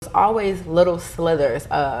always little slithers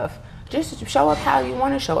of just show up how you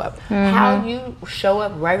want to show up. How you show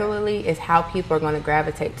up regularly is how people are going to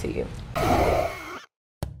gravitate to you.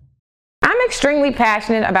 I'm extremely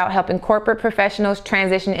passionate about helping corporate professionals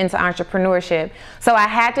transition into entrepreneurship. So I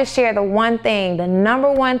had to share the one thing, the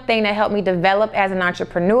number one thing that helped me develop as an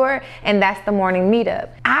entrepreneur, and that's the morning meetup.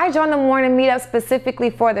 I joined the morning meetup specifically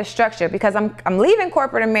for the structure because I'm leaving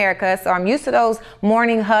corporate America, so I'm used to those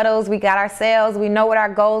morning huddles. We got our sales, we know what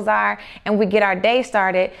our goals are, and we get our day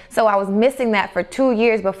started. So I was missing that for 2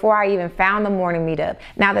 years before I even found the morning meetup.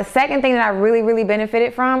 Now, the second thing that I really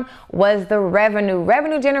benefited from was the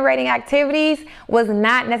revenue generating activities was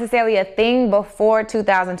not necessarily a thing before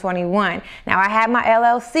 2021. Now, I had my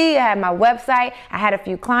LLC, I had my website, I had a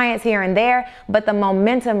few clients here and there, but the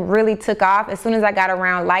momentum really took off as soon as I got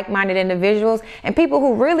around like-minded individuals and people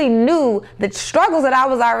who really knew the struggles that I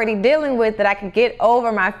was already dealing with, that I could get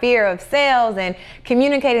over my fear of sales and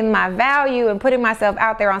communicating my value and putting myself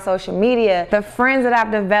out there on social media. The friends that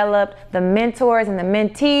I've developed, the mentors and the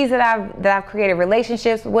mentees that I've created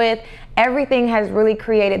relationships with, everything has really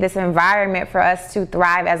created this environment for us to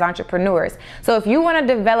thrive as entrepreneurs. So if you want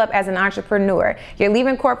to develop as an entrepreneur, you're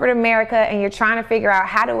leaving corporate America and you're trying to figure out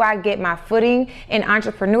how do I get my footing in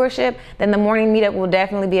entrepreneurship, then the morning meetup will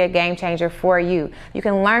definitely be a game changer for you. You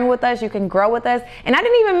can learn with us, you can grow with us. And I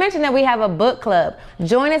didn't even mention that we have a book club.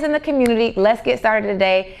 Join us in the community. Let's get started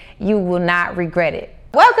today. You will not regret it.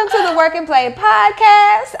 Welcome to the Work and Play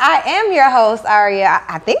podcast. I am your host, Aria.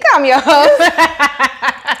 I think I'm your host,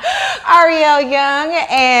 Ariel Young,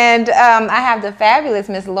 and I have the fabulous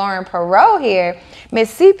Miss Lauren Parrott here,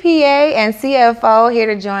 Miss CPA and CFO, here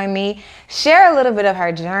to join me, share a little bit of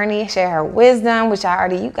her journey, share her wisdom, which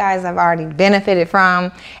you guys have already benefited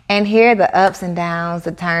from, and hear the ups and downs,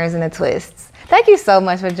 the turns and the twists. Thank you so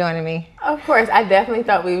much for joining me. Of course, I definitely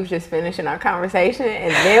thought we was just finishing our conversation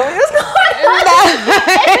and then we was going on.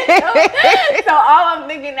 So all I'm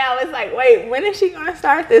thinking now is like, wait, when is she gonna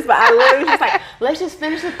start this? But I literally was just like, let's just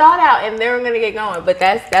finish the thought out and then we're gonna get going. But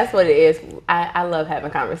that's what it is. I love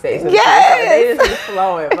having conversations. Yes. They just be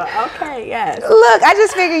flowing. But okay, yes. Look, I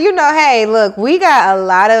just figured, hey, look, we got a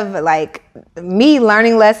lot of me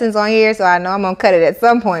learning lessons on here, so I know I'm gonna cut it at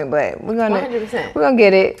some point, but we're gonna 100%. We're gonna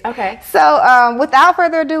get it. Okay. So without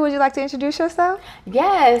further ado, would you like to introduce yourself?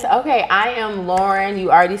 Yes. Okay. I am Lauren.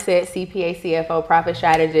 You already said CPA, CFO, profit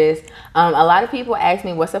strategist. A lot of people ask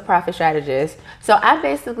me, what's a profit strategist? So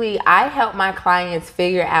I help my clients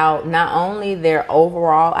figure out not only their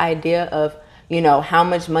overall idea of how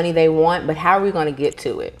much money they want, but how are we going to get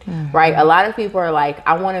to it, right? A lot of people are like,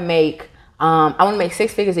 I want to make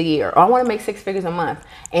 6 figures a year, or I want to make 6 figures a month.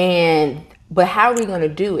 But how are we going to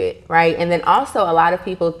do it, right? And then also a lot of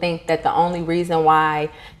people think that the only reason why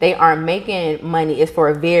they aren't making money is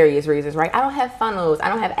for various reasons, right? I don't have funnels, I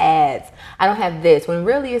don't have ads, I don't have this. When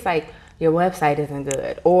really it's like, your website isn't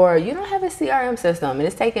good, or you don't have a CRM system and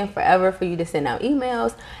it's taking forever for you to send out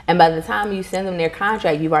emails, and by the time you send them their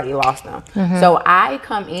contract, you've already lost them. So I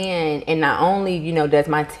come in and not only does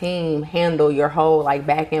my team handle your whole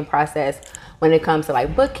back end process when it comes to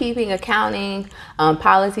bookkeeping, accounting,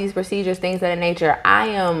 policies, procedures, things of that nature. I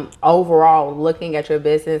am overall looking at your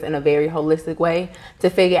business in a very holistic way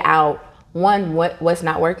to figure out, one, what's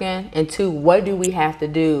not working, and two, what do we have to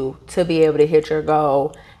do to be able to hit your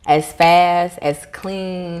goal as fast, as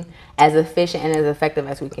clean, as efficient, and as effective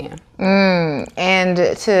as we can. And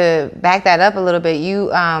to back that up a little bit,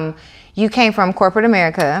 you came from corporate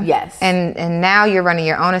America. Yes. And now you're running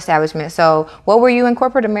your own establishment. So what were you in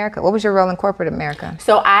corporate America? What was your role in corporate America?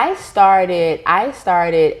 So I started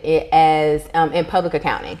it as in public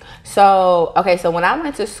accounting. So when I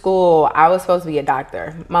went to school, I was supposed to be a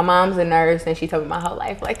doctor. My mom's a nurse and she told me my whole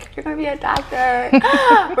life, you're gonna be a doctor.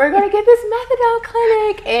 We're gonna get this methadone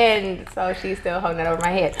clinic. And so she's still holding that over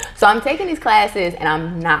my head. So I'm taking these classes and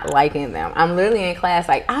I'm not liking them. I'm literally in class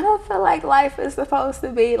I don't feel like life is supposed to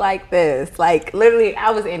be like this. Literally,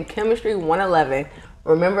 I was in chemistry 111.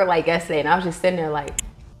 Remember yesterday, and I was just sitting there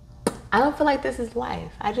I don't feel like this is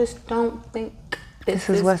life. I just don't think this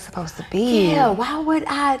is what's supposed to be. Yeah, why would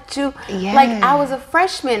I do? Yeah. I was a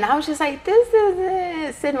freshman. I was just this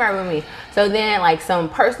isn't sitting right with me. So then some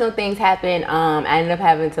personal things happened. I ended up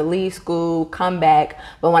having to leave school, come back.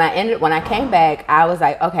 But when I came back, I was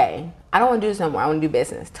like, okay, I don't want to do this no more. I want to do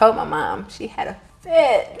business. Told my mom. She had a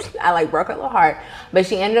fit. I broke her little heart, but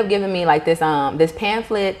she ended up giving me this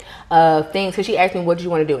pamphlet of things, because she asked me, what do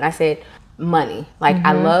you want to do? And I said, money.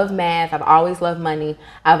 I love math. I've always loved money.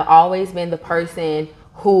 I've always been the person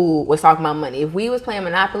who was talking about money. If we was playing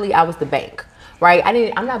Monopoly, I was the bank, right?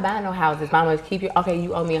 I'm not buying no houses. Mama, keep your, okay,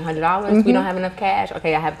 you owe me $100. We don't have enough cash.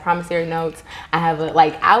 Okay, I have promissory notes. I have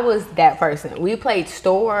I was that person. We played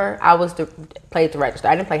store. Played the register.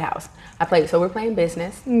 I didn't play house. So we're playing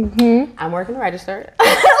business. I'm working the register.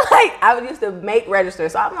 I used to make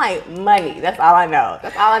registers. So I'm like, money. That's all I know.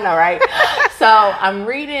 Right? So I'm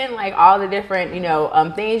reading all the different,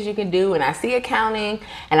 things you can do. And I see accounting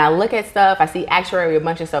and I look at stuff. I see actuary, a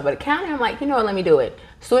bunch of stuff. But accounting, I'm like, let me do it.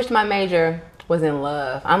 Switched my major. Was in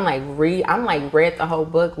love. I'm read the whole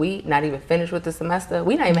book. We not even finished with the semester.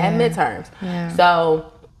 We not even had midterms. Yeah.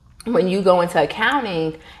 So when you go into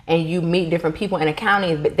accounting and you meet different people in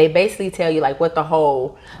accounting, they basically tell you what the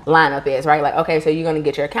whole lineup is, right? Okay, so you're going to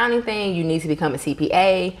get your accounting thing. You need to become a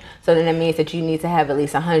CPA. So then that means that you need to have at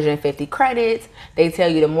least 150 credits. They tell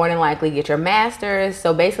you to more than likely get your master's.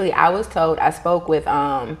 So basically I spoke with,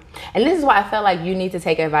 and this is why I felt like you need to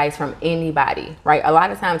take advice from anybody, right? A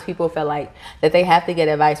lot of times people feel like that they have to get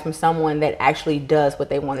advice from someone that actually does what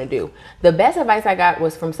they want to do. The best advice I got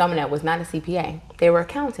was from someone that was not a CPA. They were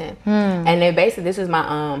accountant. And they basically, this is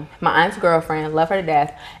my aunt's girlfriend, love her to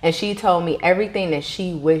death, and she told me everything that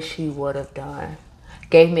she wished she would have done.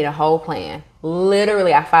 Gave me the whole plan.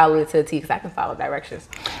 Literally, I followed it to the T because I can follow directions.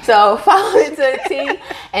 So followed it to the T.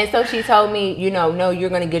 And so she told me, no,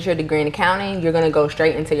 you're going to get your degree in accounting. You're going to go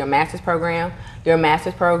straight into your master's program. Your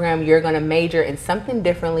master's program, you're going to major in something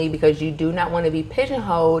differently because you do not want to be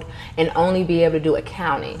pigeonholed and only be able to do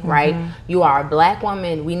accounting, right? You are a Black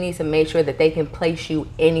woman. We need to make sure that they can place you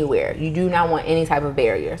anywhere. You do not want any type of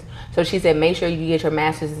barriers. So she said, make sure you get your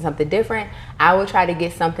master's in something different. I would try to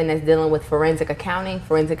get something that's dealing with forensic accounting.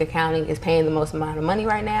 Forensic accounting is paying the most amount of money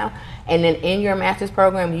right now. And then in your master's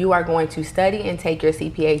program, you are going to study and take your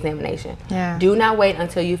CPA examination. Yeah. Do not wait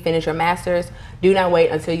until you finish your master's. Do not wait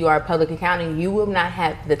until you are public accounting. You will not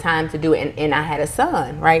have the time to do it. And I had a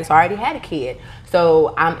son, right? So I already had a kid.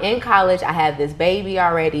 So I'm in college. I have this baby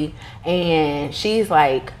already. And she's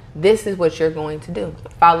like, this is what you're going to do.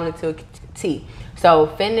 Follow it to a T. So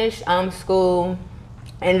finished school.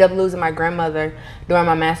 Ended up losing my grandmother during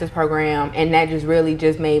my master's program. And that just really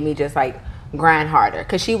just made me just grind harder.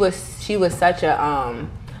 Because she was such a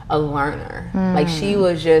learner. She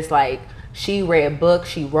was just she read books,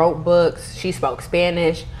 she wrote books, she spoke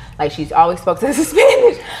Spanish. She's always spoke to us in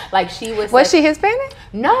Spanish. She was. Was she Hispanic?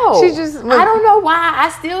 No. She just. I don't know why. I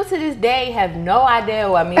still to this day have no idea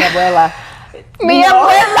what mi abuela.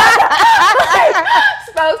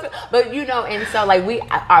 But and so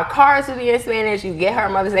our cars would be in Spanish. You get her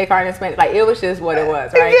Mother's Day card in Spanish. It was just what it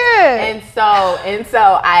was, right? Yeah. And so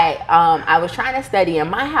I was trying to study in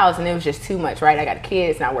my house, and it was just too much, right? I got a kid,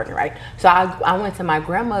 it's not working, right? So I went to my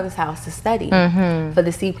grandmother's house to study for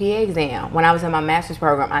the CPA exam. When I was in my master's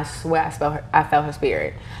program, I swear I felt her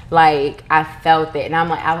spirit. I felt it, and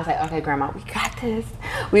I was like, okay, Grandma, we got this.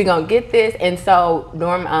 We're gonna get this. And so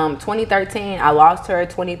during 2013, I lost her.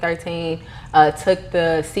 2013. Took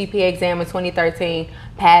the CPA exam in 2013,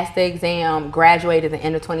 passed the exam, graduated at the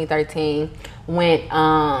end of 2013, went,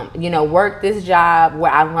 worked this job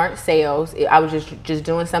where I learned sales. I was just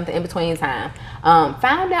doing something in between time.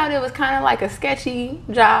 Found out it was kind of like a sketchy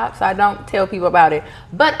job, so I don't tell people about it,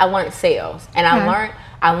 but I learned sales, and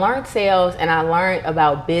I learned sales, and I learned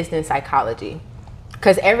about business psychology.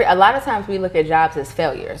 Because a lot of times we look at jobs as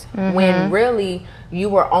failures, when really you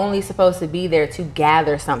were only supposed to be there to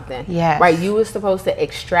gather something. Yes. Right? You were supposed to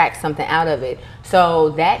extract something out of it. So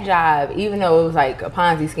that job, even though it was like a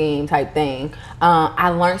Ponzi scheme type thing, I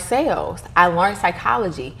learned sales. I learned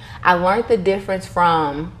psychology. I learned the difference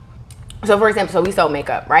from. So for example, we sold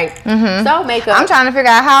makeup, right? Sold makeup. I'm trying to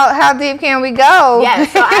figure out how deep can we go? Yeah.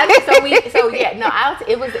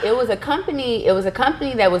 It was a company. It was a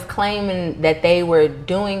company that was claiming that they were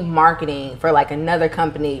doing marketing for another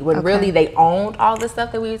company when really they owned all the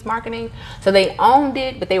stuff that we was marketing. So they owned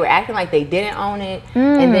it, but they were acting like they didn't own it.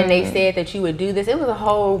 And then they said that you would do this. It was a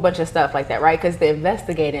whole bunch of stuff like that, right? Because the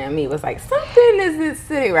investigator in me was like, something is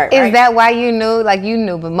sitting right. Is that why you knew? You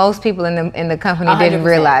knew, but most people in the company didn't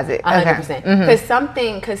realize it. Okay. Because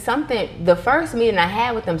something, the first meeting I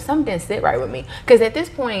had with them, something didn't sit right with me. Because at this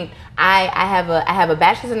point, I have a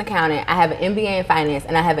bachelor's in accounting, I have an MBA in finance,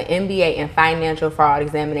 and I have an MBA in financial fraud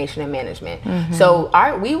examination and management. So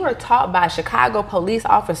we were taught by Chicago police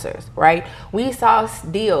officers, right? We saw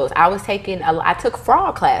deals. I took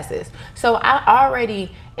fraud classes. So I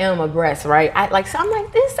already am abreast, right? So I'm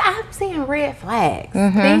like, this, I'm seeing red flags.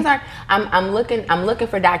 Things are, I'm looking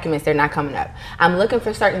for documents, they're not coming up. I'm looking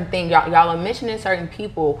for certain things. Y'all are mentioning certain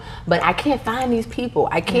people, but I can't find these people.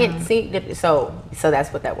 I can't see them. So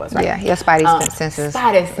that's what that was, right? Yeah, your spidey senses.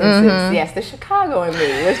 Spidey senses, yes. The Chicago in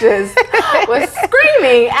me was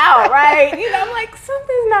screaming out, right? You know, I'm like,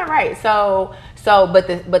 something's not right.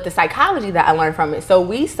 But the psychology that I learned from it. So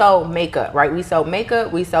we sold makeup, right? We sold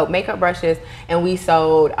makeup brushes, and we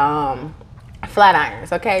sold flat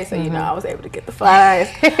irons. Okay, so you know, I was able to get the flat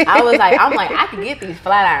irons. I'm like, I could get these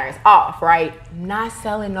flat irons off, right? Not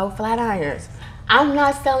selling no flat irons. I'm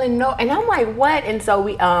not selling no, and I'm like, what? And so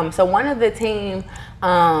we, so one of the team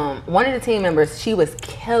members, she was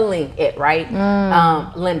killing it, right?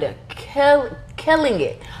 Linda, killing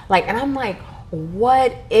it, like, and I'm like,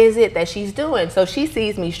 what is it that she's doing? So she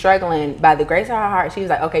sees me struggling. By the grace of her heart, she was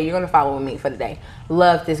like, okay, you're gonna follow me for the day.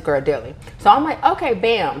 Love this girl dearly. So I'm like, okay,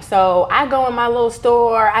 bam. So I go in my little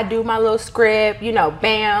store, I do my little script, you know,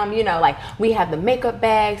 bam, you know, like we have the makeup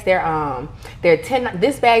bags, they're $10,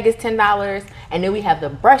 this bag is $10, and then we have the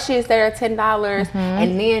brushes that are $10,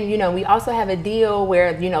 and then, you know, we also have a deal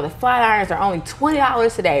where, you know, the flat irons are only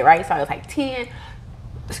 $20 today, right? So I was like 10,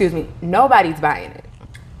 excuse me, nobody's buying it.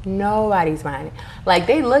 Nobody's buying it. Like,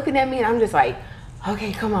 they looking at me, and I'm just like,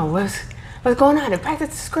 okay, come on, what's going on? To practice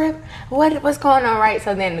the script, what's going on, right?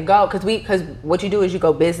 So then to go, because what you do is you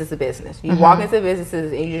go business to business. You walk into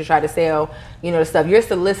businesses and you just try to sell, you know, the stuff. You're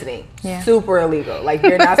soliciting, super illegal. Like,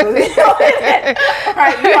 you're not supposed to be doing it,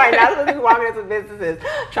 right? You are not supposed to be walking into businesses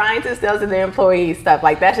trying to sell to the employees stuff.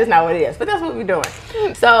 Like, that's just not what it is. But that's what we're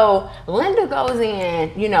doing. So Linda goes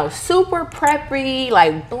in, you know, super preppy,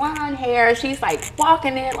 like blonde hair. She's like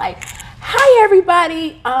walking in like, hi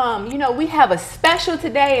everybody, you know, we have a special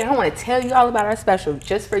today, and I want to tell you all about our special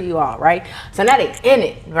just for you all, right? So now they in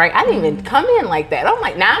it, right? I didn't even come in like that. I'm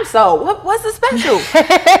like, nah, I'm sold. What's the special?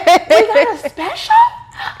 We got a special?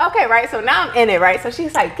 Okay, right, so now I'm in it, right? So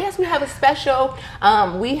she's like, yes, we have a special.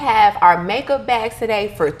 We have our makeup bags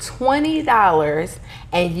today for $20,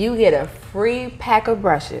 and you get a free pack of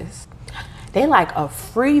brushes. They like, a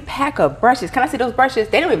free pack of brushes. Can I see those brushes?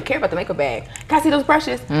 They don't even care about the makeup bag. Can I see those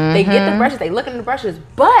brushes? They get the brushes, they look at the brushes,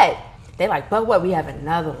 but they like, but what? We have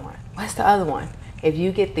another one. What's the other one? If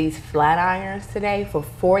you get these flat irons today for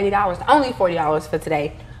 $40, only $40 for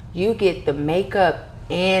today, you get the makeup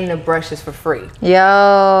and the brushes for free.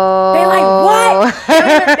 Yo. They like, what?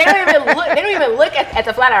 They don't even look at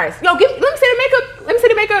the flat irons. Yo, let me see the makeup. Let me see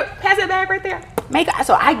the makeup. Pass that bag right there. Makeup.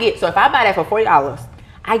 So if I buy that for $40,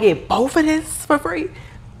 I get both of this for free.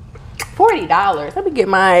 $40. Let me get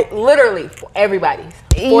mine. Literally, everybody's.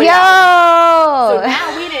 $40. Yo. So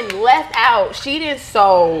now we didn't left out. She didn't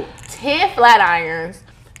sold 10 flat irons,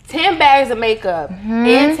 10 bags of makeup,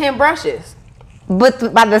 and 10 brushes.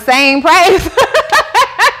 But by the same price.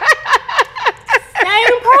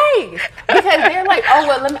 Same price. Because they're like, oh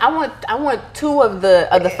well, I want 2 of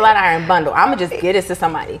the flat iron bundle. I'm gonna just get this to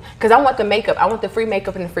somebody because I want the makeup. I want the free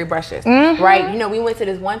makeup and the free brushes, right? You know, we went to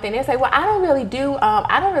this one thing. They say, well, I don't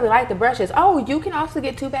really like the brushes. Oh, you can also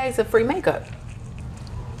get 2 bags of free makeup.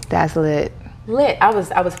 That's lit. I was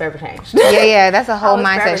forever changed. Yeah, that's a whole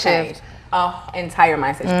mindset shift. Entire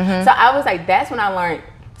mindset shift. So I was like, that's when I learned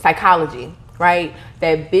psychology. Right?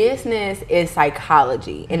 That business is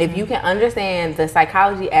psychology. And if you can understand the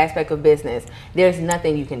psychology aspect of business, there's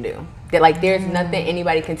nothing you can do. There's nothing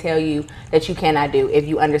anybody can tell you that you cannot do if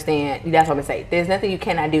you understand. That's what I'm gonna say. There's nothing you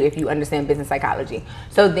cannot do if you understand business psychology.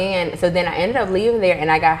 So then I ended up leaving there,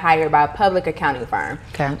 and I got hired by a public accounting firm.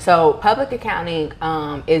 Okay. So public accounting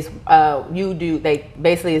is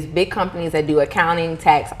basically it's big companies that do accounting,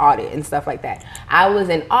 tax, audit, and stuff like that. I was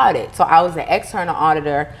in audit, so I was an external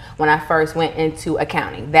auditor when I first went into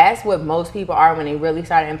accounting. That's what most people are when they really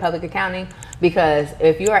started in public accounting, because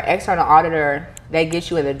if you're an external auditor, that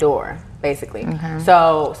gets you in the door, basically.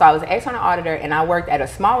 So I was an external auditor, and I worked at a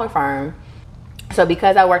smaller firm. So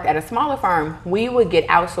because I worked at a smaller firm, we would get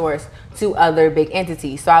outsourced to other big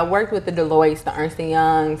entities. So I worked with the Deloittes, the Ernst &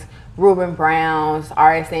 Youngs, Reuben Browns,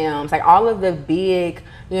 RSMs, like all of the big,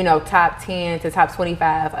 you know, top 10 to top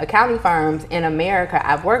 25 accounting firms in America.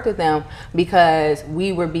 I've worked with them because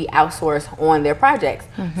we would be outsourced on their projects.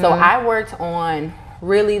 So I worked on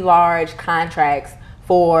really large contracts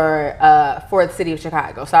for the city of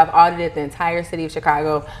Chicago. So I've audited the entire city of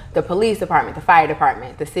Chicago, the police department, the fire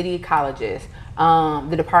department, the city colleges,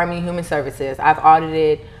 the Department of Human Services. I've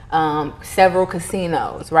audited several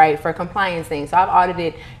casinos, right, for compliance things. So I've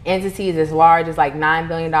audited entities as large as like $9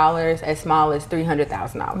 billion, as small as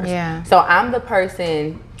 $300,000. Yeah. So I'm the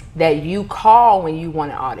person that you call when you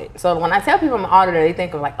want an audit. So when I tell people I'm an auditor, they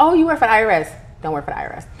think of like, oh, you work for the IRS. don't work for the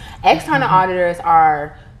IRS. External auditors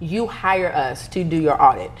are, you hire us to do your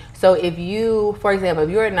audit. So if you, for example, if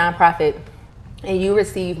you're a nonprofit and you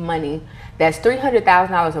receive money that's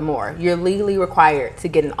 $300,000 or more, you're legally required to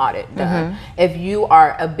get an audit done. If you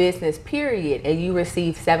are a business, period, and you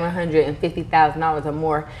receive $750,000 or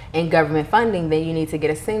more in government funding, then you need to get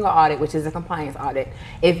a single audit, which is a compliance audit.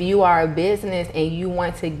 If you are a business and you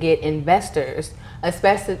want to get investors,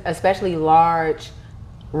 especially large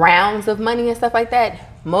rounds of money and stuff like that,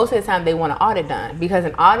 most of the time they want an audit done, because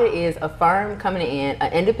an audit is a firm coming in,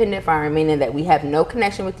 an independent firm, meaning that we have no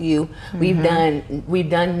connection with you. We've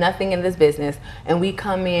done nothing in this business, and we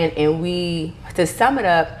come in and we, to sum it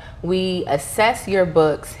up, we assess your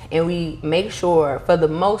books and we make sure, for the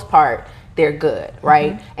most part, they're good,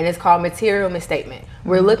 right? And it's called material misstatement.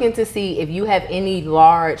 We're looking to see if you have any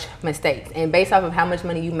large mistakes, and based off of how much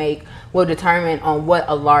money you make will determine on what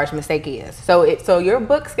a large mistake is. So your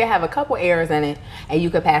books can have a couple errors in it and you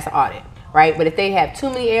could pass an audit, right? But if they have too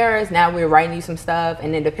many errors, now we're writing you some stuff,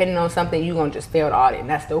 and then depending on something, you're gonna just fail the audit, and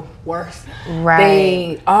that's the worst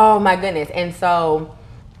thing. Oh my goodness. And so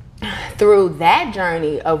through that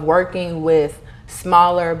journey of working with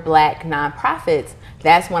smaller Black nonprofits,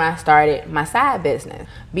 that's when I started my side business,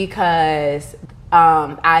 because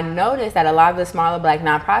I noticed that a lot of the smaller Black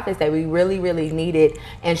nonprofits that we really, really needed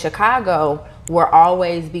in Chicago were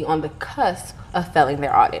always be on the cusp of failing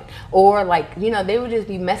their audit, or like, you know, they would just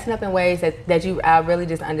be messing up in ways that I really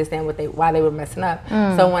just understand why they were messing up.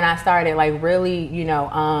 So when I started like really, you know,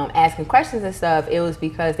 asking questions and stuff, it was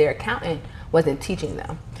because their accountant wasn't teaching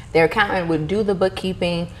them. Their accountant would do the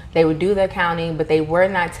bookkeeping, they would do the accounting, but they were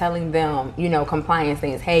not telling them, you know, compliance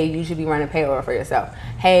things. Hey, you should be running payroll for yourself.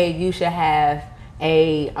 Hey, you should have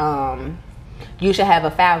a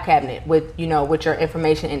file cabinet with, you know, with your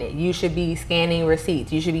information in it. You should be scanning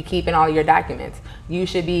receipts. You should be keeping all your documents. You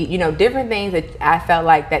should be, you know, different things that I felt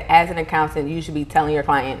like that as an accountant you should be telling your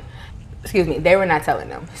client. Excuse me, they were not telling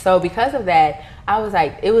them. So because of that, I was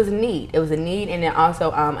like, it was a need. It was a need, and then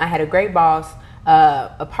also I had a great boss,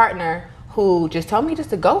 a partner who just told me just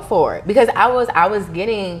to go for it, because I was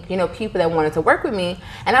getting, you know, people that wanted to work with me,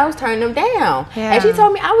 and I was turning them down. And she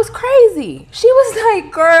told me I was crazy. She was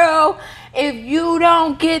like, girl, if you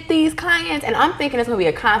don't get these clients, and I'm thinking it's gonna be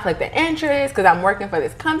a conflict of interest because I'm working for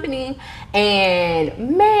this company.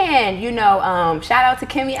 And man, you know, shout out to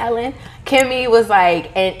Kimmy Ellen. Kimmy was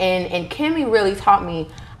like, and Kimmy really taught me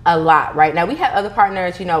a lot. Right now we have other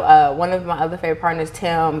partners, you know, one of my other favorite partners,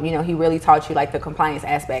 Tim, you know, he really taught you like the compliance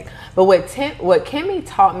aspect. But what Kimmy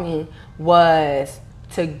taught me was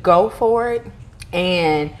to go for it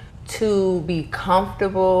and to be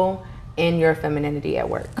comfortable in your femininity at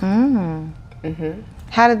work.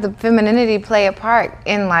 How did the femininity play a part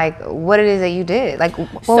in like what it is that you did? Like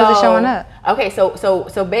what was it showing up? Okay,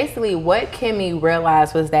 so basically what Kimmy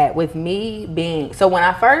realized was that with me being, so when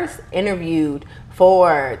I first interviewed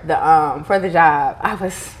for the job, I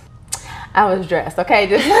was dressed, okay,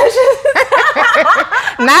 just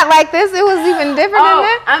not like this. It was even different than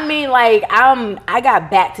that. I mean, like I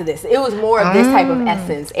got back to this. It was more of this type of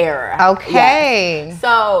essence era. Okay. Yes.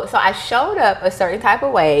 So I showed up a certain type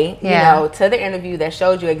of way, you know, to the interview that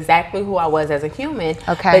showed you exactly who I was as a human.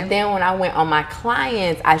 Okay. But then when I went on my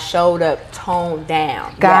clients, I showed up toned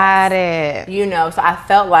down. Got it. You know, so I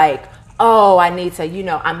felt like, oh, I need to, you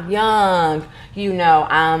know, I'm young, you know,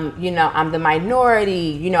 I'm the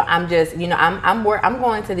minority, you know, I'm just, you know, I'm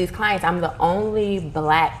going to these clients, I'm the only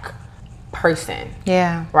Black person.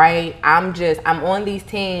 Yeah. Right? I'm on these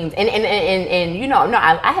teams, and you know, no,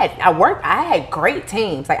 I had great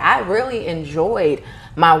teams. Like I really enjoyed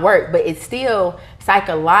my work, but it's still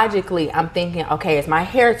psychologically I'm thinking, okay, is my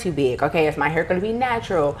hair too big? Okay, is my hair going to be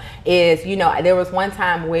natural? Is, you know, there was one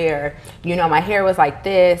time where, you know, my hair was like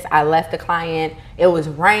this. I left the client, it was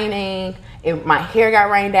raining, my hair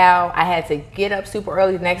got rained out. I had to get up super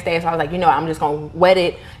early the next day, so I was like, you know, I'm just going to wet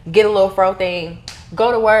it, get a little fro thing,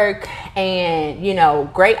 go to work. And, you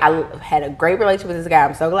know, I had a great relationship with this guy.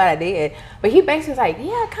 I'm so glad I did. But he basically was like,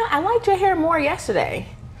 yeah, I liked your hair more yesterday.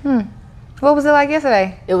 What was it like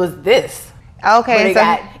yesterday? It was this. Okay.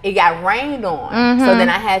 But it got rained on. So then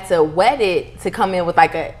I had to wet it to come in with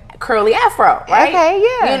like a curly afro, right? Okay,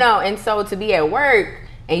 yeah. You know, and so to be at work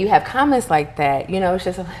and you have comments like that, you know, it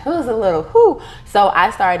was a little whew. So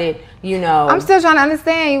I started, you know. I'm still trying to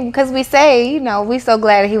understand, because we say, you know, we so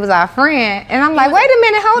glad that he was our friend. And I'm like, wait a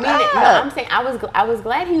minute, hold up. No, I'm saying I was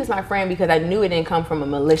glad he was my friend because I knew it didn't come from a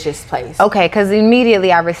malicious place. Okay, because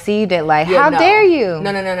immediately I received it like, how dare you?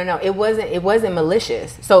 No. It wasn't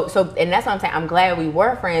malicious. So and that's what I'm saying. I'm glad we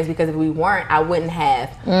were friends, because if we weren't, I wouldn't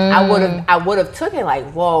have. I would have took it like,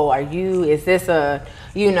 whoa, is this a,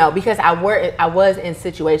 you know, because I was in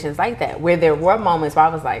situations like that where there were moments where I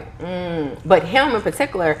was like, but him in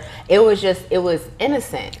particular, it was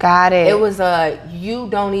innocent. Got it. It was you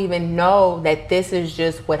don't even know that this is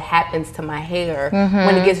just what happens to my hair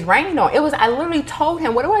when it gets rained on. I literally told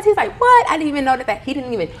him what it was. He's like, what? I didn't even know that he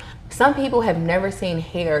didn't even. Some people have never seen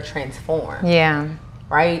hair transform. Yeah.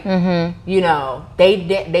 Right? You know,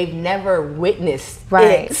 they've never witnessed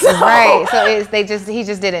it. So. Right. So he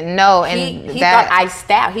just didn't know. And he thought I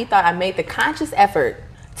stabbed. He thought I made the conscious effort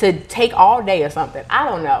to take all day or something. I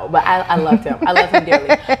don't know, but I loved him. I loved him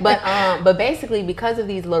dearly. But basically, because of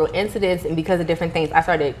these little incidents and because of different things, I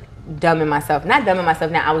started not dumbing myself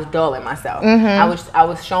down. I was dulling myself. I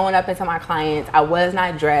was showing up into my clients. I was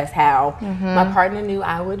not dressed how my partner knew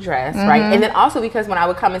I would dress, right? And then also because when I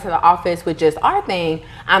would come into the office with just our thing,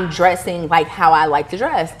 I'm dressing like how I like to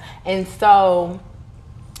dress. And so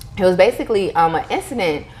it was basically an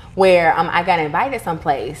incident where I got invited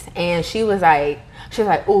someplace, and she was like,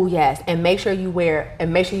 oh yes, and make sure you wear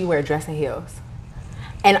dressing heels.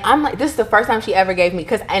 And I'm like, this is the first time she ever gave me,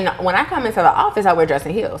 and when I come into the office, I wear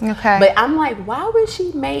dressing heels. Okay. But I'm like, why would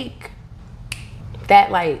she make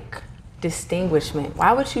that like distinguishment?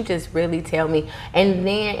 Why would you just really tell me? And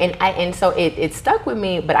then, and so it stuck with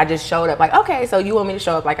me, but I just showed up like, okay, so you want me to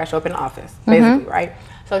show up like I show up in the office, basically, right?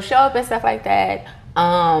 So show up and stuff like that.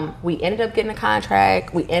 We ended up getting a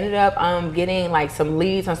contract. We ended up getting like some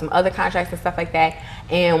leads on some other contracts and stuff like that.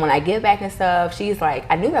 And when I get back and stuff, she's like,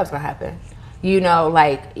 I knew that was gonna happen. You know,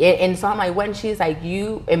 like, and so I'm like, what? And she's like,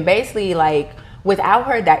 and basically like, without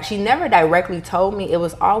her, that she never directly told me. It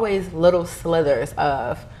was always little slithers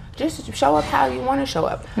of just show up how you want to show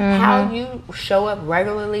up. How you show up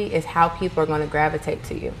regularly is how people are going to gravitate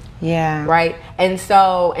to you. Yeah. Right. And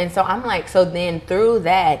so I'm like, so then through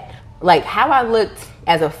that, like how I looked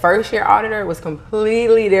as a first year auditor was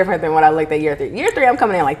completely different than what I looked at year 3. Year 3, I'm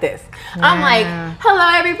coming in like this. Yeah. I'm like, hello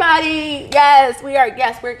everybody. Yes,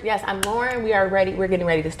 I'm Lauren. We are ready. We're getting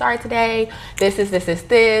ready to start today. This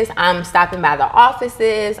is. I'm stopping by the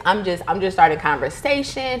offices. I'm just starting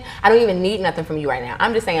conversation. I don't even need nothing from you right now.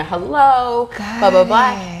 I'm just saying hello, blah, blah,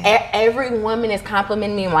 blah. Every woman is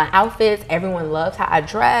complimenting me on my outfits. Everyone loves how I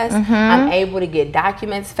dress. I'm able to get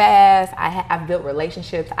documents fast. I've built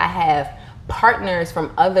relationships. I have partners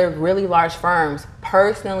from other really large firms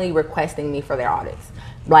personally requesting me for their audits.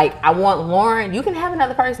 Like, I want Lauren. You can have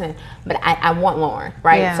another person, but I want Lauren,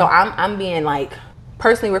 right? Yeah. So I'm being like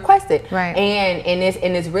personally requested, right? And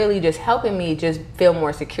it's really just helping me just feel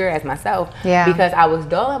more secure as myself, because I was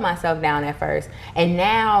dulling myself down at first, and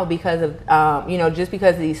now because of just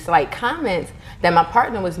because of these slight comments that my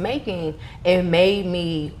partner was making, it made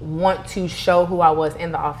me want to show who I was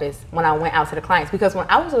in the office when I went out to the clients. Because when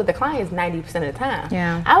I was with the clients 90% of the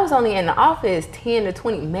time, I was only in the office 10 to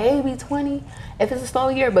 20, maybe 20 if it's a slow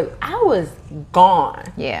year, but I was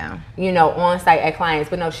gone. On site at clients.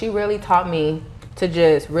 But no, she really taught me to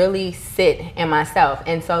just really sit in myself.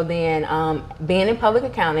 And so then being in public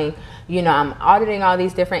accounting, I'm auditing all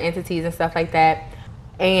these different entities and stuff like that.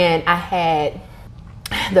 And I had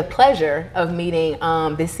the pleasure of meeting the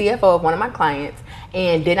CFO of one of my clients.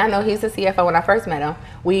 And did I know he's the CFO when I first met him?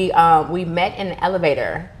 We met in the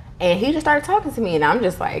elevator, and he just started talking to me, and I'm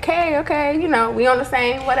just like, hey, okay, we on the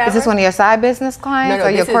same whatever. Is this one of your side business clients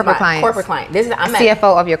or your corporate clients? Corporate client. This is I'm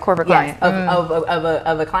CFO of your corporate client.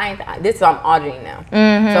 Of a client. This is I'm auditing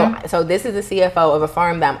now. So this is the CFO of a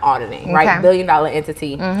firm that I'm auditing, right? $1 billion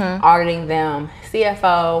entity, auditing them.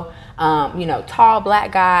 CFO. Tall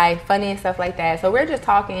black guy, funny and stuff like that. So we're just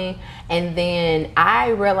talking, and then I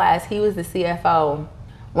realized he was the CFO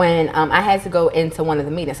when I had to go into one of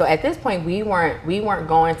the meetings. So at this point, we weren't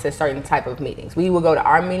going to certain type of meetings. We would go to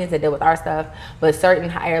our meetings that deal with our stuff, but certain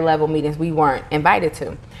higher level meetings we weren't invited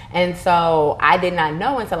to. And so I did not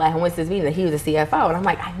know until I went to this meeting that he was the CFO. And I'm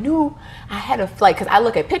like, I knew I had a flight, because I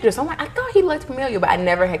look at pictures. So I'm like, I thought he looked familiar, but I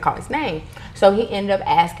never had caught his name. So he ended up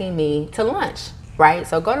asking me to lunch. Right,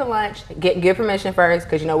 so go to lunch, get permission first,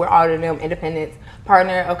 because we're auditing them, independence,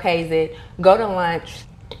 partner okays it, go to lunch.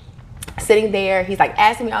 Sitting there, he's like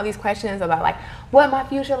asking me all these questions about like what my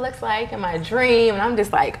future looks like and my dream, and I'm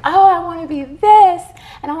just like, oh, I want to be this,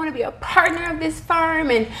 and I want to be a partner of this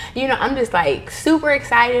firm, and I'm just like super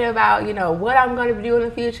excited about what I'm going to do in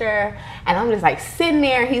the future, and I'm just like sitting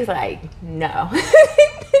there. He's like, no,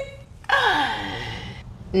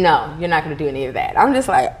 no, you're not going to do any of that. I'm just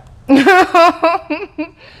like, I'm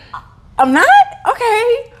not?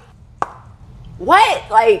 Okay. what?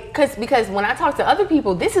 Like, because when I talk to other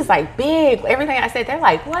people, this is like big. Everything I said, they're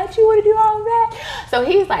like, what? You want to do all of that? So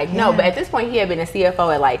he's like, no. But at this point, he had been a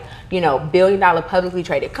CFO at like, you know, billion-dollar publicly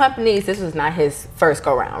traded companies. This was not his first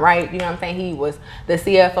go round, right? You know what I'm saying? He was the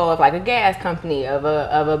CFO of like a gas company, of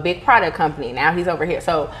a big product company. Now he's over here.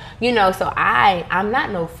 So, you know, so I'm not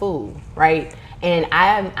no fool, right? And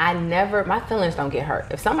I never, my feelings don't get hurt.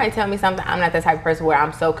 If somebody tell me something, I'm not the type of person where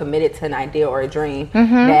I'm so committed to an idea or a dream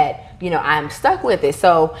that, you know, I'm stuck with it.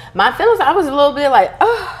 So my feelings, I was a little bit like,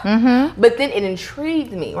 oh, but then it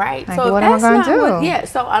intrigued me, right? Like, so what am I gonna do? Yeah.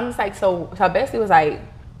 So I'm just like, so I basically was like,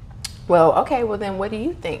 well, okay, well then what do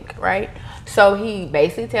you think, right? So he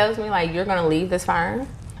basically tells me like, you're gonna leave this firm.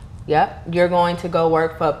 Yep. You're going to go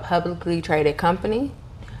work for a publicly traded company.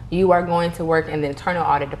 You are going to work in the internal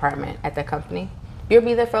audit department at that company. You'll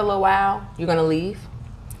be there for a little while. You're going to leave.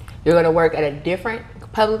 You're going to work at a different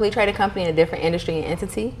publicly traded company in a different industry and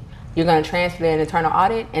entity. You're going to transfer an internal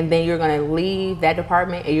audit, and then you're going to leave that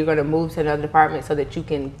department and you're going to move to another department so that you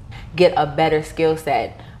can get a better skill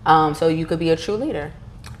set, so you could be a true leader.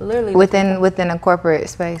 Literally within a corporate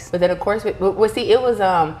space. But then of course, well, see, it was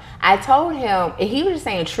I told him, and he was just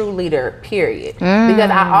saying true leader, period. Because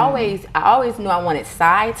I always knew I wanted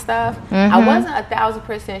side stuff. I wasn't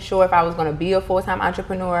 1,000% sure if I was going to be a full-time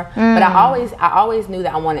entrepreneur, but I always knew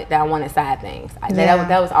that I wanted side things.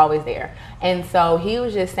 That was always there. And so he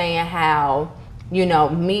was just saying how, you know,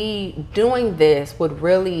 me doing this would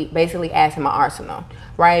really basically add to my arsenal,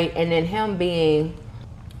 right? And then him being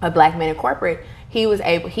a black man in corporate, he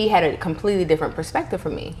had a completely different perspective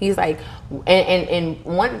from me. He's like, and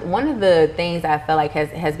one of the things I feel like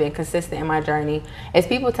has been consistent in my journey is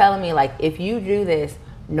people telling me like, if you do this,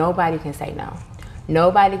 nobody can say no.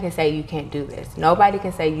 Nobody can say you can't do this. Nobody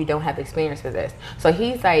can say you don't have experience for this. So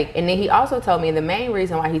he's like, and then he also told me, the main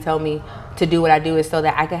reason why he told me to do what I do is so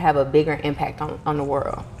that I could have a bigger impact on the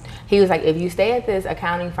world. He was like, if you stay at this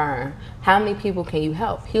accounting firm, how many people can you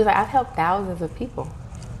help? He was like, I've helped thousands of people.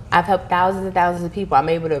 I've helped thousands and thousands of people. I'm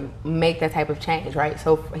able to make that type of change, right?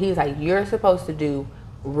 So he was like, you're supposed to do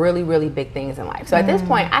really, really big things in life. So at this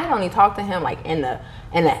point, I only talked to him like in the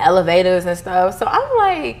elevators and stuff. So I'm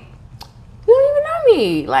like, you don't even know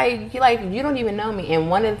me. Like you don't even know me. And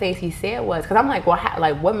one of the things he said was, because I'm like, well,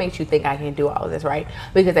 what makes you think I can do all of this, right?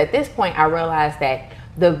 Because at this point, I realized that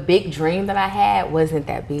the big dream that I had wasn't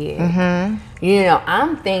that big. You know,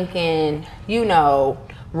 I'm thinking, you know,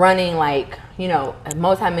 running like, you know, a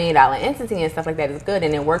multi-million-dollar entity and stuff like that is good,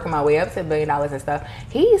 and then working my way up to $1 billion and stuff.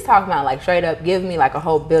 He's talking about like straight up giving me like a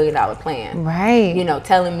whole $1 billion plan, right? You know,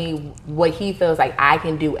 telling me what he feels like I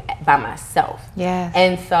can do by myself. Yeah.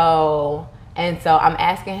 And so I'm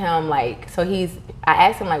asking him like, I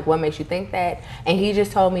asked him like, what makes you think that? And he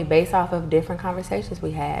just told me based off of different conversations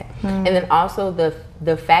we had, and then also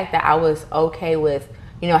the fact that I was okay with,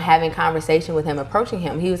 you know, having conversation with him, approaching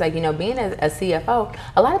him. He was like, you know, being a CFO,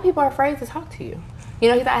 a lot of people are afraid to talk to you. You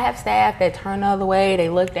know, he's like, I have staff that turn the other way, they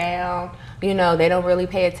look down, you know, they don't really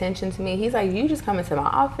pay attention to me. He's like, you just come into my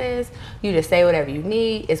office, you just say whatever you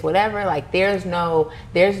need, it's whatever. Like, there's no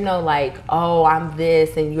like, oh, I'm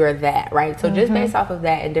this and you're that, right? So just based off of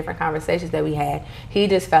that and different conversations that we had, he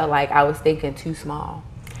just felt like I was thinking too small.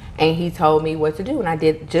 And he told me what to do, and I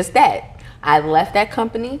did just that. I left that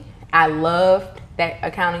company. I loved that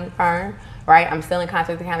accounting firm, right? I'm still in contact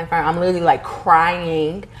with the accounting firm. I'm literally like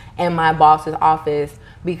crying in my boss's office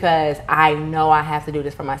because I know I have to do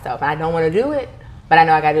this for myself. And I don't want to do it, but I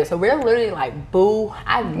know I got to do it. So we're literally like, boo,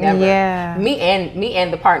 I've never, me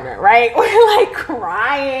and the partner, right? We're like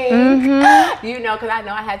crying, you know, because I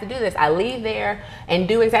know I have to do this. I leave there and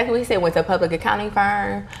do exactly what he said. Went to a public accounting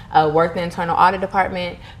firm, worked in the internal audit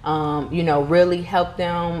department, you know, really help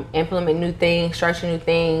them implement new things, structure new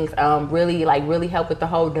things, really help with the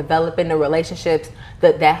whole developing the relationships,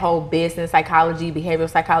 that whole business psychology, behavioral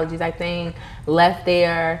psychology type thing. Left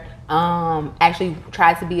there. Actually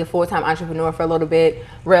tried to be a full-time entrepreneur for a little bit,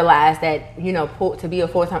 realized that, you know, to be a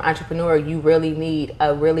full-time entrepreneur, you really need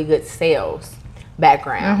a really good sales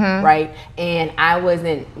background, right? And I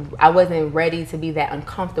wasn't ready to be that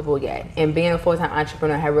uncomfortable yet. And being a full-time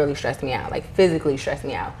entrepreneur had really stressed me out, like physically stressed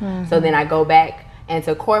me out. So then I go back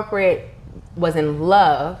into corporate, was in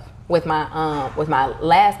love with my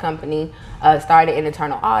last company, started in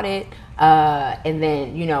internal audit, and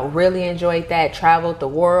then, you know, really enjoyed that, traveled the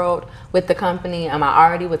world with the company. I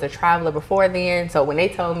already was a traveler before then, so when they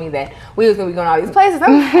told me that we was gonna be going all these places,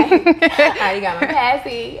 I'm like, I already got my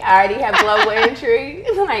passy, I already have global entry.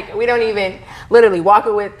 Like, we don't even literally walk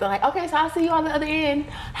it with, like, okay, so I'll see you on the other end.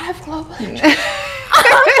 I have global entry.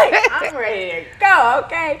 I'm ready to go,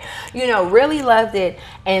 okay? You know, really loved it.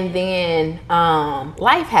 And then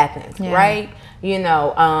life happens, right? You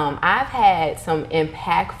know, I've had some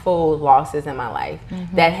impactful losses in my life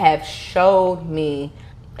that have showed me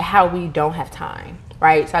how we don't have time,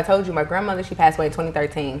 right? So I told you my grandmother, she passed away in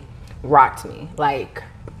 2013, rocked me, like,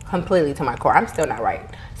 completely to my core. I'm still not right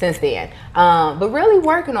since then, but really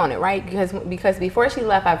working on it, right? Because before she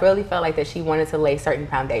left, I really felt like that she wanted to lay certain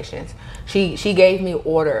foundations. She gave me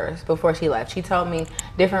orders before she left. She told me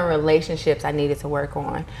different relationships I needed to work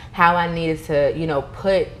on, how I needed to, you know,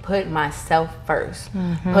 put myself first,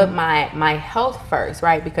 put my health first,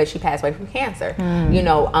 right? Because she passed away from cancer. You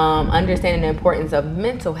know, understanding the importance of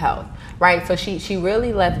mental health, right? So she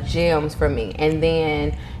really left gems for me. And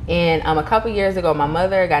then a couple years ago, my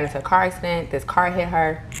mother got into a car accident. This car hit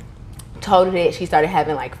her, totaled it. She started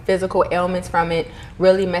having like physical ailments from it,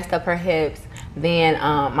 really messed up her hips. Then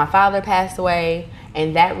my father passed away,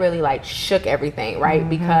 and that really like shook everything, right?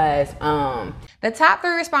 Because the top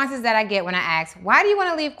 3 responses that I get when I ask, why do you want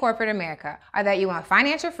to leave corporate America, are that you want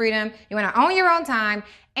financial freedom, you want to own your own time,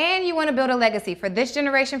 and you want to build a legacy for this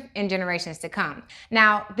generation and generations to come.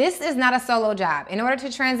 Now, this is not a solo job. In order to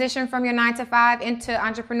transition from your 9-to-5 into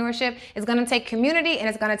entrepreneurship, it's going to take community and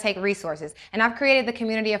it's going to take resources. And I've created the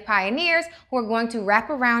community of pioneers who are going to wrap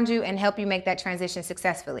around you and help you make that transition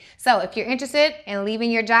successfully. So if you're interested in leaving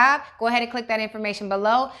your job, go ahead and click that information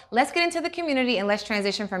below. Let's get into the community and let's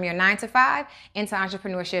transition from your 9-to-5 into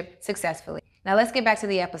entrepreneurship successfully. Now let's get back to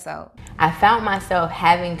the episode. I found myself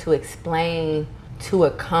having to explain to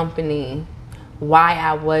a company why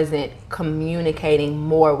I wasn't communicating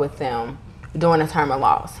more with them during a term of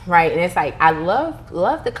loss, right? And it's like, I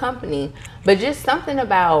love the company, but just something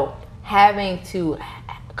about having to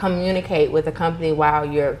communicate with a company while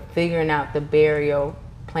you're figuring out the burial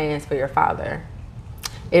plans for your father.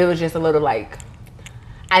 It was just a little like,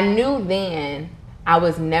 I knew then I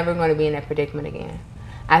was never going to be in that predicament again.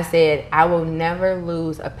 I said, I will never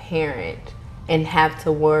lose a parent and have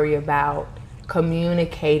to worry about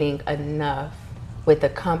communicating enough with the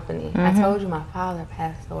company. I told you my father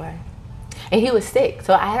passed away, and he was sick,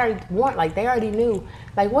 so I had already warned, like they already knew,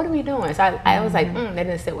 like what are we doing? So I was like, that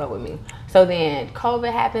didn't sit well with me. So then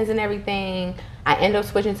COVID happens and everything. I end up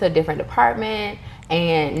switching to a different department,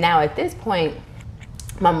 and now at this point,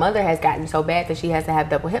 my mother has gotten so bad that she has to have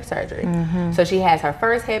double hip surgery. So she has her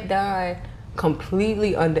first hip done,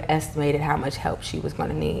 completely underestimated how much help she was going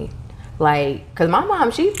to need. Like, cause my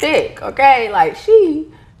mom, she's thick, okay? Like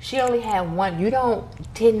she only had one.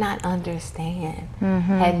 Did not understand,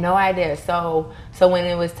 had no idea. So when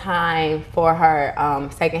it was time for her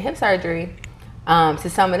second hip surgery, to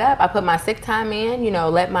sum it up, I put my sick time in, you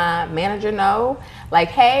know, let my manager know, like,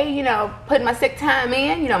 hey, you know, put my sick time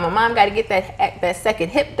in, you know, my mom got to get that second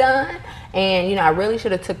hip done. And, you know, I really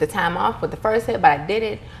should have took the time off with the first hip, but I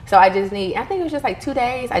didn't. So I think it was just like 2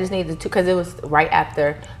 days. I just needed to, because it was right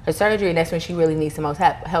after her surgery, and that's when she really needs the most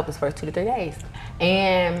help is first 2 to 3 days.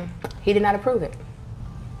 And he did not approve it.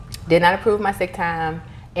 Did not approve my sick time.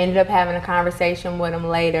 Ended up having a conversation with him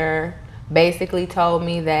later. Basically told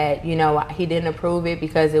me that, you know, he didn't approve it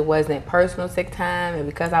because it wasn't personal sick time and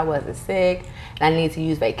because I wasn't sick. And I needed to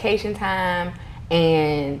use vacation time.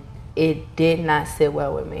 And it did not sit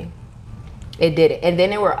well with me. It did it. And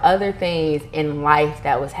then there were other things in life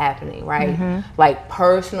that was happening, right? Like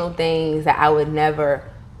personal things that I would never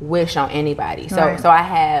wish on anybody. So I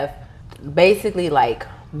have basically like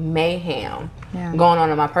mayhem going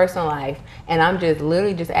on in my personal life. And I'm just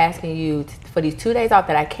literally just asking you for these 2 days off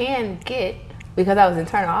that I can get because I was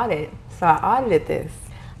internal audit. So I audited this.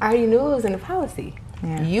 I already knew it was in the policy.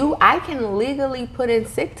 I can legally put in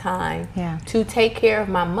sick time to take care of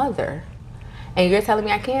my mother. And you're telling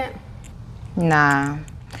me I can't? Nah.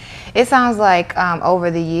 It sounds like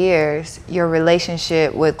over the years, your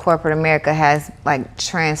relationship with corporate America has like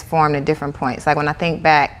transformed at different points. Like when I think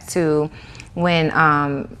back to when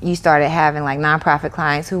you started having like nonprofit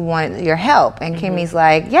clients who wanted your help, and Kimmy's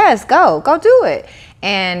like, yes, go do it.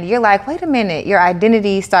 And you're like, wait a minute, your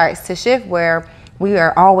identity starts to shift where we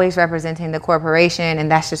are always representing the corporation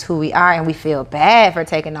and that's just who we are, and we feel bad for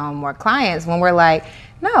taking on more clients when we're like,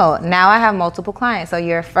 no, now I have multiple clients. So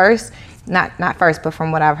your first, not first, but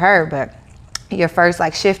from what I've heard, but your first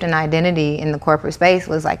like shift in identity in the corporate space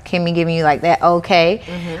was like Kimmy giving you like that okay.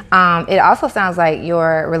 It also sounds like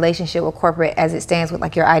your relationship with corporate as it stands with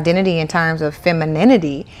like your identity in terms of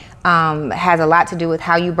femininity has a lot to do with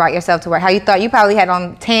how you brought yourself to work. How you thought you probably had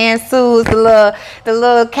on tan suits, the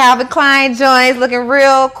little Calvin Klein joints, looking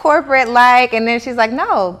real corporate like, and then she's like,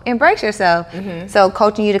 no, embrace yourself. So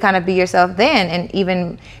coaching you to kind of be yourself then, and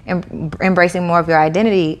even embracing more of your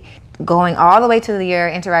identity. going all the way to your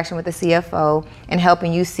interaction with the CFO and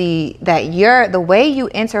helping you see that the way you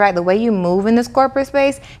interact, the way you move in this corporate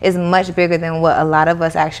space is much bigger than what a lot of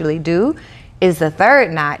us actually do, is the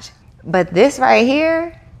third notch. But this right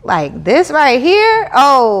here,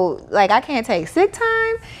 oh, like I can't take sick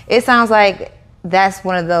time. It sounds like that's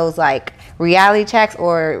one of those like reality checks,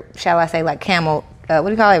 or shall I say like camel, what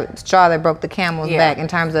do you call it? Straw that broke the camel's back, in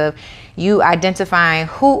terms of you identifying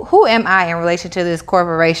who am I in relation to this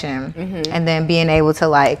corporation, and then being able to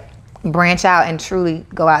like branch out and truly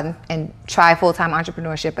go out and try full-time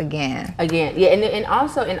entrepreneurship again. Yeah, and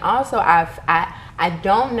also I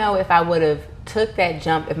don't know if I would have took that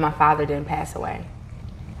jump if my father didn't pass away.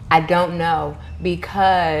 I don't know,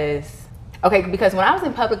 because when I was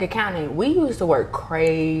in public accounting, we used to work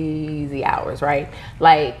crazy hours, right?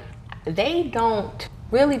 Like, they don't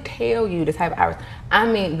really tell you the type of hours. I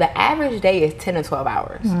mean, the average day is 10 to 12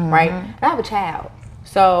 hours, right? And I have a child.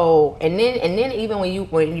 So, and then even when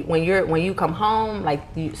you come home, like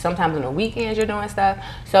sometimes on the weekends you're doing stuff.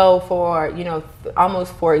 So for,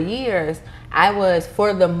 almost 4 years, I was,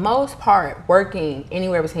 for the most part, working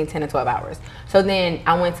anywhere between 10 to 12 hours. So then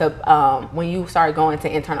I went to, when you start going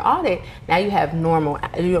to internal audit, now you have normal,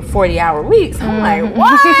 40-hour weeks. I'm like,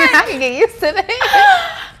 what? I can get used to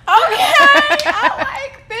that. Okay, I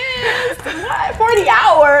like this. What? 40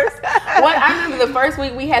 hours? What? I remember the first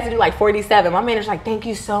week we had to do like 47. My manager's like, thank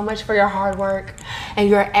you so much for your hard work and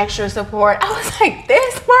your extra support. I was like,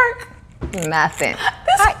 this work? Nothing.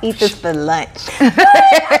 I eat this for lunch. What?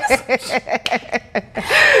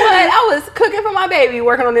 I was cooking for my baby,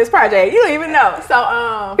 working on this project. You don't even know. So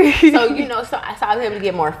I was able to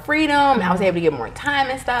get more freedom. I was able to get more time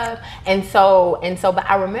and stuff. But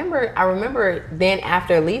I remember then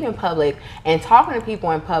after leaving public and talking to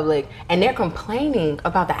people in public, and they're complaining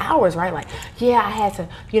about the hours, right? Like, yeah, I had to,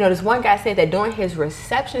 this one guy said that during his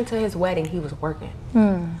reception to his wedding, he was working.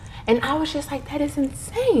 And I was just like, that is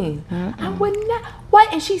insane. I would not.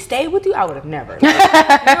 What? And she stayed with you? I would have never. Like,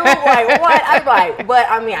 like what? I'm like, but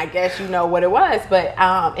I mean, I guess you know what it was. But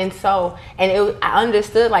I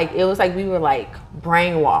understood, like, it was like we were like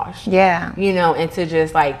brainwashed. Yeah. Into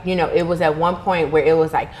just like, it was at one point where it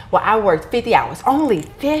was like, well, I worked 50 hours, only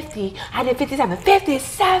 50. I did 57,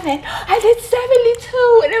 57. I did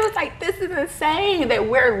 72. And it was like, this is insane that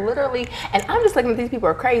we're literally, and I'm just looking at these people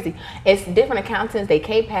are crazy. It's different accountants. They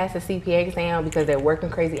can't pass the CPA exam because they're working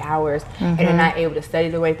crazy hours and they're not able to study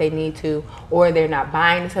the way they need to, or they're not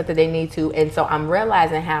buying the stuff that they need to. And so I'm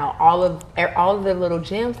realizing how all of the little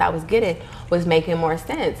gems I was getting was making more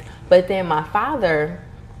sense. But then my father,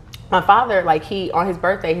 like, he, on his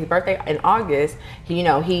birthday in August, he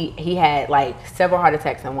had like several heart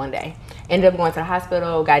attacks in one day. Ended up going to the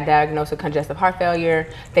hospital, got diagnosed with congestive heart failure.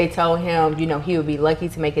 They told him, he would be lucky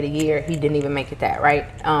to make it a year. He didn't even make it that, right?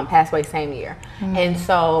 Passed away same year. And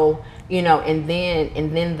so, and then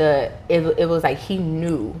it was like he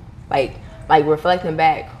knew, like reflecting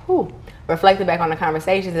back on the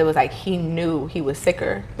conversations, it was like he knew he was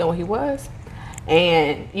sicker than what he was.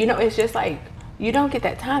 And, it's just like, you don't get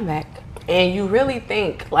that time back. And you really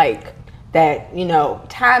think like that,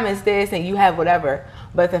 time is this and you have whatever.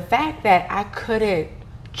 But the fact that I couldn't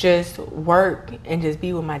just work and just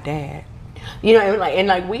be with my dad,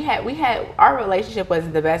 and we had our relationship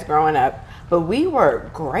wasn't the best growing up, but we were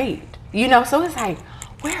great, so it's like,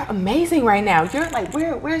 we're amazing right now. You're like,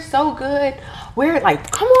 we're so good. We're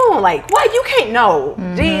like, come on, like, what? You can't know.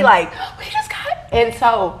 Gee, like, we just got, and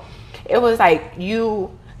so it was like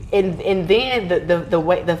you, and then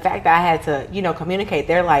the fact that I had to, communicate,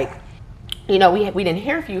 they're like, we didn't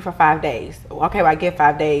hear from you for 5 days. Okay, well, I get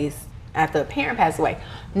 5 days after a parent passed away.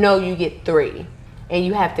 No, you get 3. And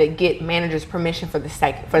you have to get manager's permission for the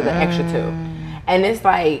extra 2. And it's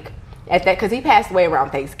like, at that, because he passed away around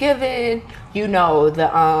Thanksgiving, we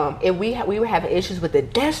were having issues with the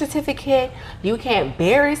death certificate. You can't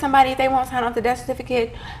bury somebody if they won't sign off the death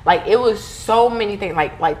certificate. Like, it was so many things.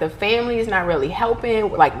 Like the family is not really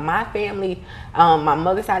helping. Like, my family, my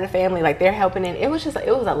mother's side of the family, like, they're helping. And it was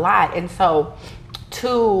a lot. And so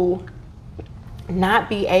to not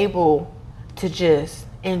be able to just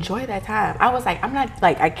enjoy that time, I was like, I'm not,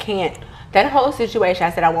 like, I can't. That whole situation, I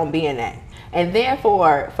said I won't be in that. And then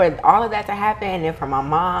for all of that to happen, and then for my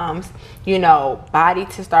mom's, body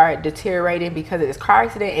to start deteriorating because of this car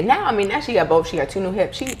accident. And now she got 2 new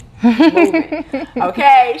hips. She moving.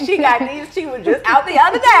 Okay, she got these. She was just out the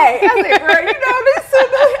other day. I said, girl, this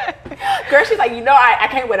is Girl, she's like, I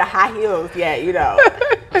can't wear the high heels yet,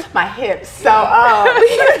 my hips. So,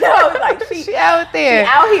 like she out there. She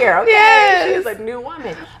out here, okay? Yes. She's a new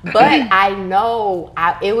woman. But I know,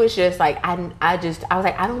 it was just like, I was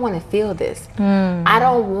like, I don't want to feel this. I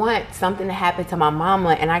don't want something to happen to my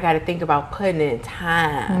mama and I got to think about putting in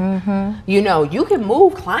time. You can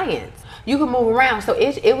move clients. You can move around. So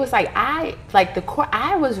it was like, I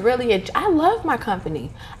loved my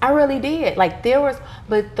company. I really did. Like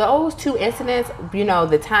but those two incidents,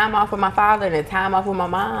 the time off with my father and the time off with my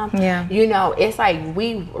mom, it's like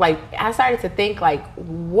I started to think like,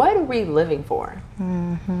 what are we living for?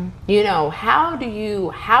 How do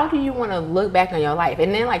you want to look back on your life?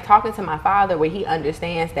 And then like talking to my father where he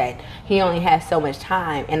understands that he only has so much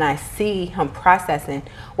time, and I see him processing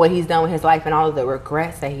what he's done with his life and all of the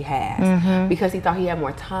regrets that he has because he thought he had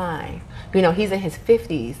more time. He's in his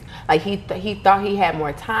 50s. Like he thought he had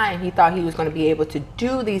more time. He thought he was going to be able to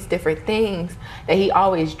do these different things that he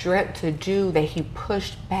always dreamt to do that he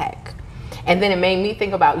pushed back. And then it made me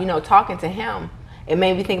think about, talking to him. It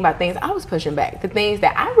made me think about things I was pushing back, the things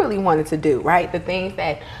that I really wanted to do, right? The things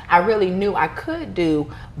that I really knew I could do,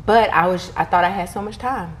 but I thought I had so much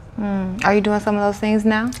time. Are you doing some of those things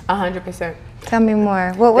now? 100%. Tell me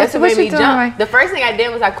more. What you doing? Right? The first thing I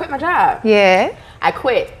did was I quit my job. Yeah. I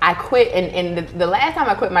quit, and the last time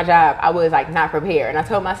I quit my job, I was like not prepared, and I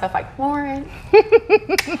told myself like, Lauren,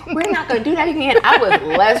 we're not gonna do that again. I was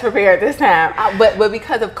less prepared this time, but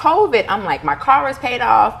because of COVID, I'm like, my car is paid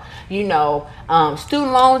off,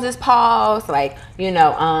 student loans is paused, like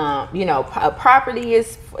a property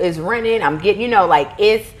is rented. I'm getting, I'm like,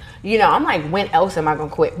 when else am I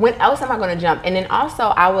gonna quit? When else am I gonna jump? And then also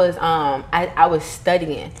I was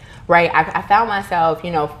studying. Right, I found myself,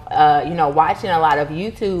 watching a lot of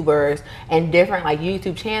YouTubers and different like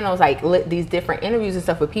YouTube channels, like these different interviews and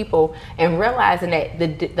stuff with people, and realizing that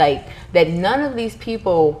that none of these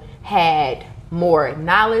people had more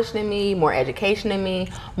knowledge than me, more education than me,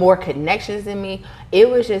 more connections than me. It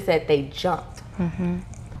was just that they jumped.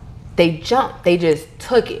 They jumped. They just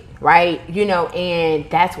took it, right? And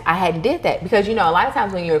I hadn't did that because, a lot of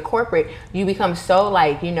times when you're a corporate, you become so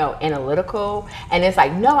like, analytical, and it's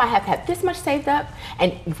like, no, I have to have this much saved up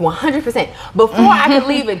and 100% before I can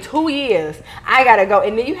leave in 2 years, I got to go.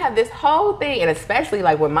 And then you have this whole thing. And especially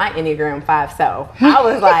like with my Enneagram 5 self, I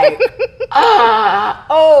was like,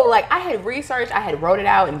 like I had researched, I had wrote it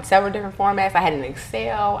out in several different formats. I had an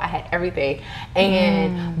Excel, I had everything.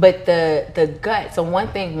 And, but the gut. So one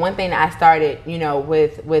thing that I started,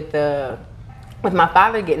 with my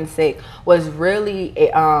father getting sick was really,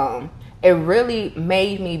 it really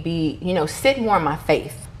made me be, sit more in my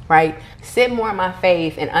faith, right? Sit more in my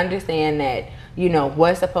faith and understand that,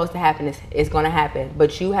 what's supposed to happen is going to happen,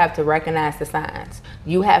 but you have to recognize the signs.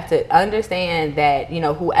 You have to understand that,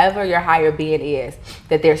 whoever your higher being is,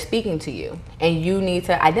 that they're speaking to you, and you need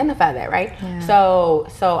to identify that, right? Yeah. So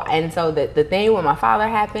the thing with my father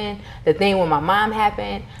happened, the thing with my mom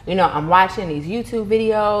happened, I'm watching these YouTube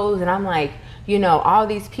videos and I'm like, all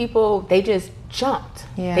these people, they just jumped.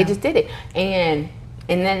 Yeah. They just did it. And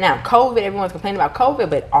then now COVID, everyone's complaining about COVID,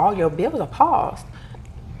 but all your bills are paused.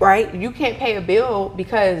 Right? You can't pay a bill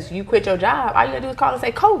because you quit your job. All you gotta do is call and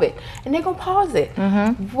say COVID, and they're gonna pause it.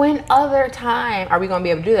 When other time are we gonna be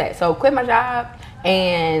able to do that? So quit my job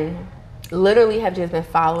and literally have just been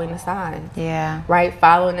following the signs. Yeah. Right?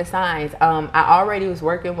 Following the signs. I already was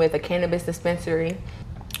working with a cannabis dispensary.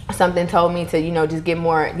 Something told me to, just get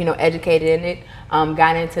more, educated in it.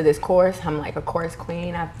 Got into this course. I'm like a course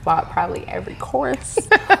queen. I've bought probably every course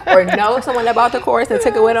or know someone that bought the course and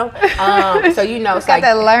took it with them. So, it's like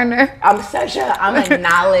that learner. I'm a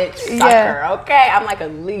knowledge sucker, okay? I'm like a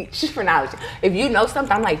leech for knowledge. If you know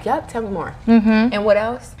something, I'm like, yep, tell me more. And what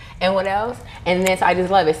else? And what else? And then so I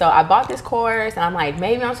just love it. So I bought this course and I'm like,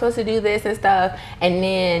 maybe I'm supposed to do this and stuff. And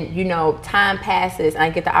then, time passes and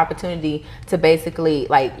I get the opportunity to basically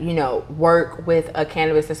work with a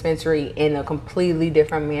cannabis dispensary in a completely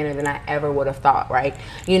different manner than I ever would have thought, right?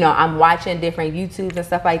 I'm watching different YouTubes and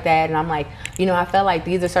stuff like that. And I'm like, I felt like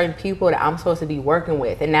these are certain people that I'm supposed to be working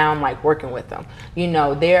with. And now I'm like working with them.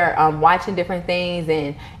 They're watching different things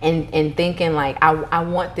and thinking like, I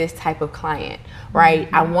want this type of client, right?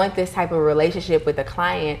 I want this type of relationship with a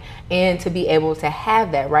client, and to be able to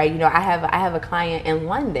have that, right? I have a client in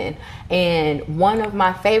London, and one of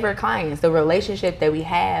my favorite clients, the relationship that we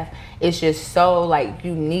have is just so like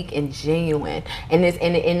unique and genuine, and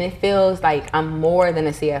it feels like I'm more than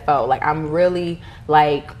a CFO. Like I'm really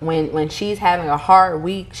like when she's having a hard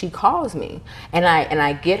week, she calls me and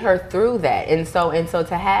I get her through that. And so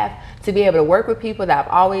to have to be able to work with people that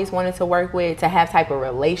I've always wanted to work with, to have type of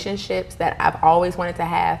relationships that I've always wanted to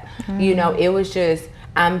have. You know, it was just,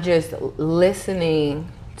 I'm just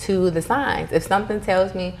listening to the signs. If something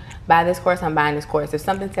tells me buy this course, I'm buying this course. If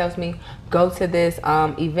something tells me go to this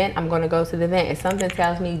event, I'm going to go to the event. If something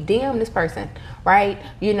tells me DM this person, right?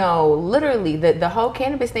 You know, literally the whole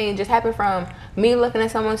cannabis thing just happened from me looking at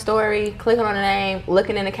someone's story, clicking on the name,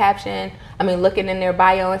 looking in the caption, looking in their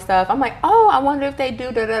bio and stuff. I'm like, oh, I wonder if they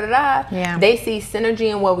do da da da da. Yeah. They see synergy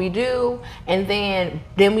in what we do, and then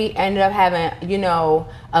we ended up having, you know,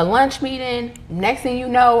 a lunch meeting. Next thing you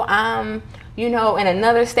know, I'm, you know, in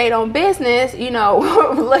another state on business, you know,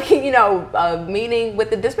 looking, you know, meeting with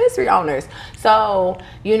the dispensary owners. So,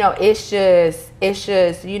 you know, it's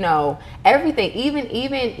just, you know, everything, even,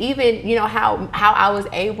 you know, how I was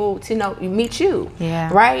able to, you know, meet you.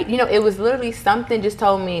 Yeah. Right. You know, it was literally something just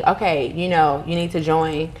told me, okay, you know, you need to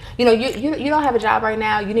join, you know, you don't have a job right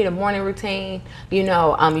now. You need a morning routine. You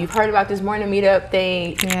know, you've heard about this morning meetup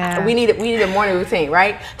thing. Yeah. We need a morning routine,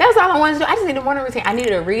 right? That's all I wanted to do. I just need a morning routine. I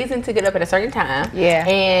needed a reason to get up at a certain time. Yeah.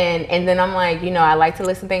 And then I'm like, you know, I like to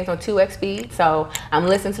listen to things on 2x speed. So I'm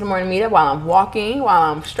listening to the morning meetup while I'm walking, while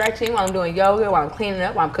I'm stretching, while I'm doing yoga, while I'm cleaning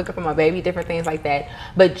up, while I'm cooking for my baby, different things like that.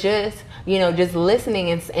 But just, you know, just listening,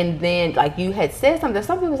 and then like you had said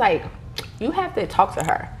something was like, you have to talk to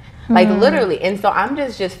her. Like literally. And so I'm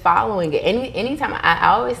just following it. Anytime I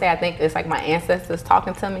always say, I think it's like my ancestors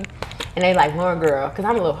talking to me, and they like, Lauren girl, because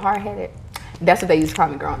I'm a little hard-headed. That's what they used to call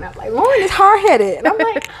me growing up. Like, Lauren is hard-headed. And I'm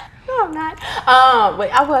like, no, I'm not.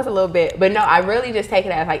 But I was a little bit. But no, I really just take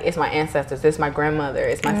it as like, it's my ancestors. It's my grandmother.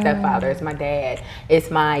 It's my stepfather. It's my dad.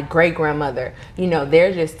 It's my great-grandmother. You know,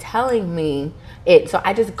 they're just telling me it. So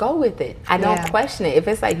I just go with it. I don't question it. If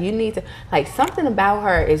it's like, you need to, like, something about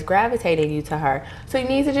her is gravitating you to her. So you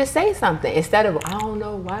need to just say something instead of, I don't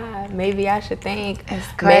know why. Maybe I should think. It's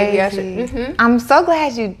crazy. Maybe I should. I'm so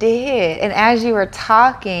glad you did. And as you were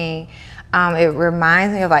talking, it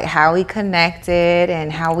reminds me of like how we connected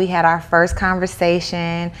and how we had our first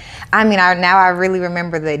conversation. Now I really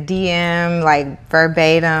remember the DM like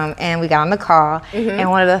verbatim, and we got on the call. And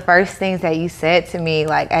one of the first things that you said to me,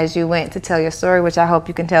 like as you went to tell your story, which I hope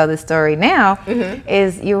you can tell this story now,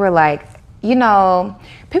 is you were like, you know,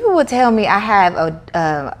 people would tell me I have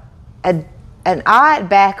an odd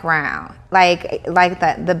background. Like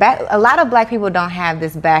a lot of black people don't have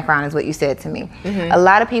this background, is what you said to me. A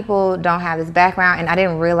lot of people don't have this background, and I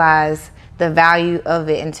didn't realize the value of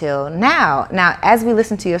it until now. Now, as we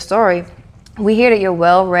listen to your story, we hear that you're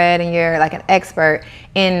well read and you're like an expert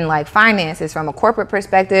in like finances from a corporate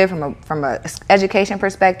perspective, from a education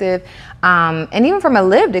perspective, and even from a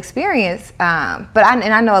lived experience. But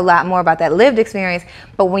I know a lot more about that lived experience.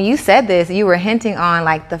 But when you said this, you were hinting on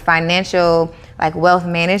like the financial, like wealth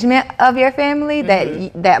management of your family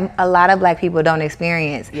that a lot of black people don't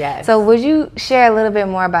experience. Yes. So would you share a little bit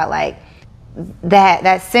more about like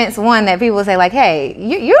that sense, one, that people say like, hey,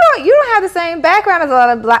 you don't have the same background as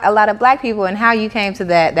a lot of black people, and how you came to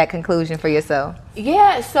that conclusion for yourself?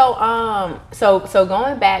 Yeah, so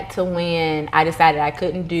going back to when I decided I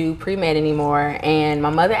couldn't do pre-med anymore, and my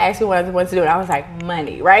mother asked me what I wanted to do, and I was like,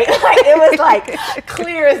 money, right? Like it was like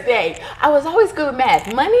clear as day. I was always good with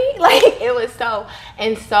math. Money, like it was so,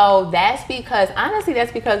 and so that's because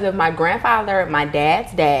of my grandfather, my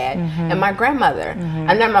dad's dad, and my grandmother.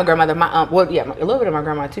 And not my grandmother, my aunt. Well, yeah, a little bit of my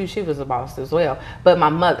grandma too. She was a boss as well. But my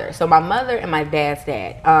mother. So my mother and my dad's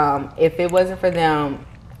dad. If it wasn't for them,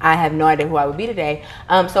 I have no idea who I would be today.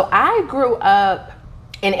 So I grew up,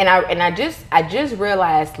 and I just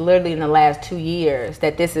realized literally in the last 2 years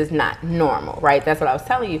that this is not normal, right? That's what I was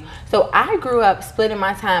telling you. So I grew up splitting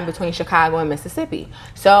my time between Chicago and Mississippi.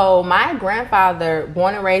 So my grandfather,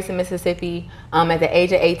 born and raised in Mississippi, at the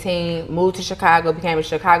age of 18, moved to Chicago, became a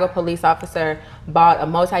Chicago police officer, bought a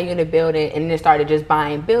multi-unit building, and then started just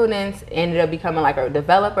buying buildings, ended up becoming like a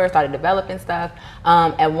developer, started developing stuff.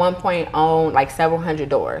 At one point owned like several hundred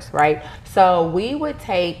doors, right? So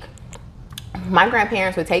my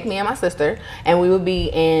grandparents would take me and my sister, and we would be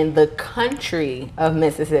in the country of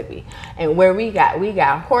Mississippi, and where we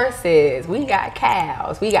got horses, we got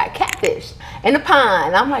cows, we got catfish in the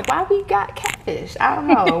pond. I'm like, why we got catfish? I don't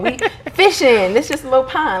know. We fishing. It's just a little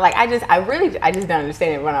pond. Like I just didn't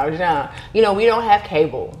understand it when I was young. You know, we don't have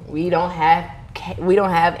cable. We don't have we don't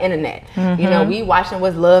have internet. You know, we watching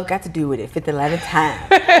What's Love Got to Do with It 11 times.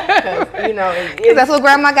 You know, that's what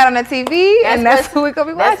grandma got on the TV, and that's who we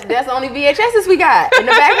gonna be watching. That's the only VHSs we got in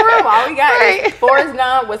the back room. All we got is Forrest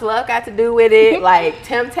Gump, What's Love Got to Do with It, like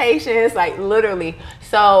Temptations, like literally.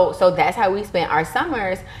 So that's how we spent our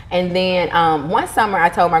summers. And then one summer I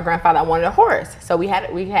told my grandfather I wanted a horse. So we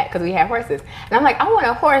had because we had horses. And I'm like, I want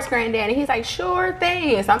a horse, granddad. And he's like, sure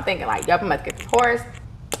thing. So I'm thinking like, yup, I'm about to get this horse.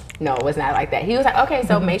 No, it was not like that. He was like, okay,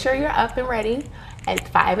 so make sure you're up and ready at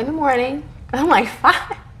 5 in the morning. And I'm like,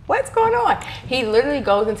 5? What's going on? He literally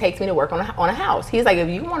goes and takes me to work on a house. He's like, if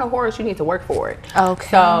you want a horse, you need to work for it. Okay.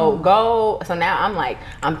 So now I'm like,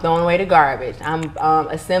 I'm throwing away the garbage. I'm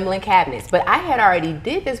assembling cabinets. But I had already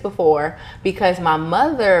did this before because my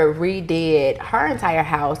mother redid her entire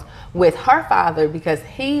house with her father because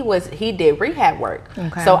he did rehab work.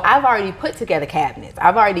 Okay. So I've already put together cabinets.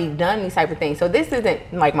 I've already done these type of things. So this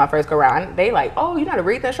isn't like my first go around. They like, oh, you know how to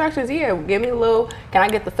read the instructions? Yeah, give me a little, can I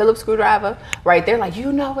get the Phillips screwdriver? Right. They're like,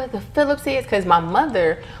 you know what the Phillips is? Because my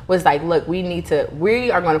mother was like, look, we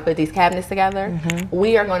are going to put these cabinets together.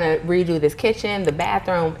 We are going to redo this kitchen, the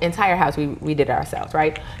bathroom, entire house. We did it ourselves,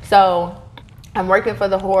 right? So I'm working for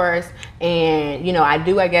the horse, and you know, I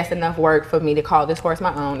do, I guess, enough work for me to call this horse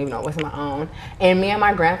my own, even though it wasn't my own. And me and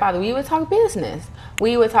my grandfather, we would talk business.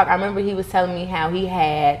 We would talk. I remember he was telling me how he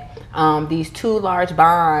had these 2 large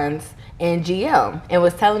bonds in GM and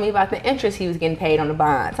was telling me about the interest he was getting paid on the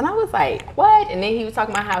bonds. And I was like, what? And then he was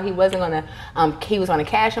talking about how he wasn't gonna, he was gonna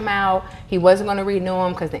cash them out. He wasn't gonna renew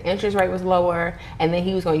them because the interest rate was lower. And then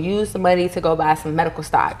he was gonna use the money to go buy some medical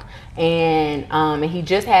stock. And he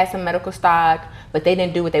just had some medical stock, but they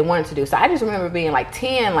didn't do what they wanted to do. So I just remember being like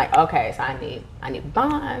 10, like, okay, so I need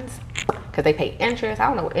bonds because they pay interest. I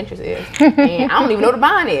don't know what interest is. And I don't even know what a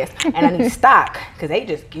bond is. And I need stock because they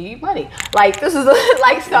just give you money. Like, this is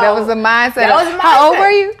like, so. That was a mindset. That was a mindset. How old were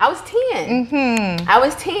you? I was 10. I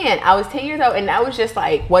was 10. I was 10 years old. And that was just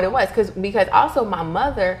like what it was. Because also my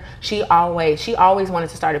mother, she always wanted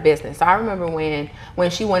to start a business. So I remember when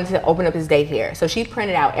she wanted to open up this daycare. So she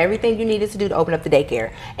printed out everything you needed to do to open up the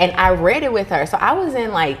daycare. And I read it with her. So I was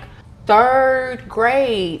in like third,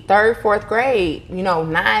 fourth grade, you know,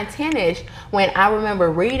 9, 10-ish, when I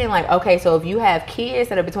remember reading like, okay, so if you have kids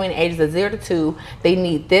that are between the ages of 0 to 2, they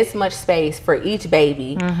need this much space for each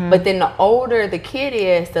baby. But then the older the kid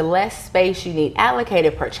is, the less space you need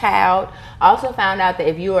allocated per child. I also found out that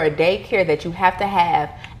if you are a daycare, that you have to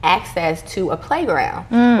have access to a playground,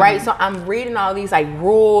 right? So I'm reading all these like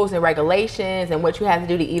rules and regulations and what you have to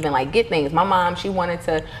do to even like get things. My mom, she wanted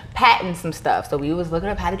to patent some stuff, so we was looking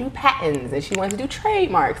up how to do patents, and she wanted to do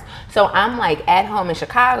trademarks. So I'm like at home in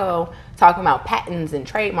Chicago talking about patents and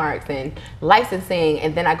trademarks and licensing,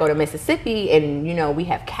 and then I go to Mississippi and you know we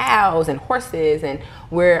have cows and horses, and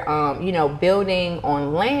we're you know, building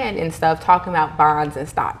on land and stuff, talking about bonds and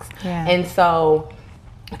stocks. And so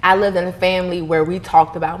I lived in a family where we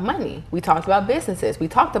talked about money. We talked about businesses. We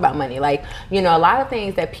talked about money. Like, you know, a lot of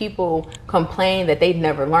things that people complain that they've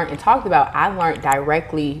never learned and talked about, I learned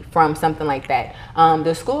directly from something like that.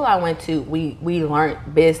 The school I went to, we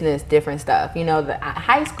learned business, different stuff. You know, the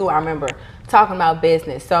high school, I remember talking about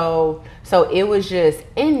business. So it was just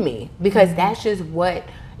in me, because that's just what,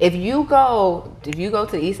 if you go to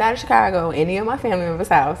the east side of Chicago, any of my family members'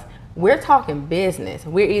 house, we're talking business.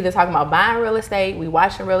 We're either talking about buying real estate, we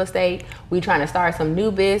watching real estate, we trying to start some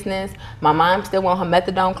new business. My mom still wants her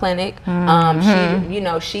methadone clinic. She, you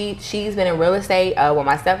know, she's been in real estate. When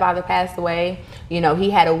my stepfather passed away, you know,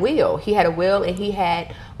 he had a will. And he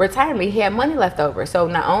had retirement. He had money left over. So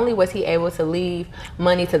not only was he able to leave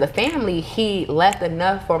money to the family, he left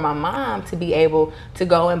enough for my mom to be able to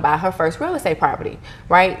go and buy her first real estate property,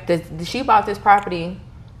 right? She bought this property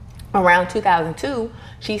around 2002.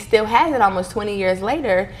 She still has it almost 20 years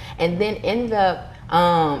later, and then ended up,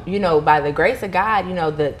 you know, by the grace of God, you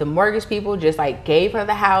know, the mortgage people just like gave her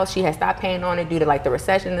the house. She had stopped paying on it due to like the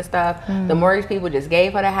recession and stuff. The mortgage people just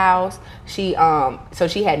gave her the house. She so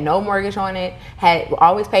she had no mortgage on it, had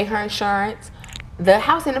always paid her insurance. The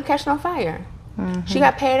house ended up catching on fire. She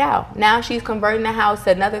got paid out. Now she's converting the house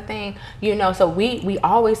to another thing, you know. So we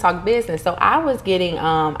always talk business. So I was getting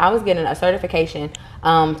a certification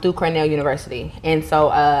through Cornell University, and so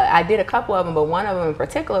I did a couple of them, but one of them in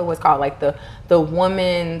particular was called like the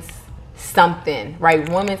woman's something, right?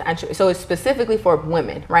 So it's specifically for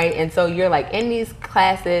women, right? And so you're like in these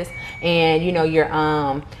classes, and you know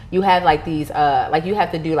you have like these like you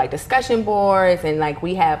have to do like discussion boards, and like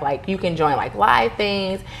we have like you can join like live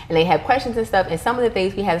things, and they have questions and stuff. And some of the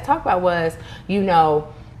things we had to talk about was, you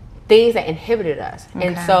know, things that inhibited us.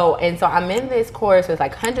 And so I'm in this course with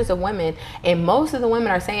like hundreds of women, and most of the women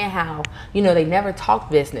are saying how, you know, they never talked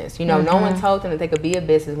business. You know, no one told them that they could be a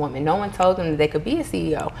businesswoman. No one told them that they could be a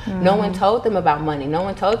CEO. No one told them about money. No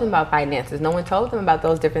one told them about finances. No one told them about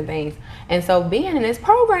those different things. And so being in this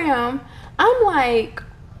program, I'm like,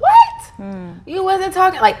 what? You wasn't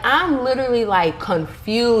talking, like, I'm literally like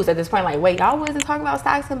confused at this point, like, wait, y'all wasn't talking about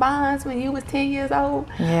stocks and bonds when you was 10 years old?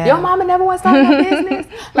 Your mama never wants to start no business?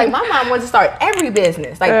 Like, my mom wanted to start every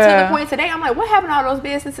business, like to the point today, I'm like, what happened to all those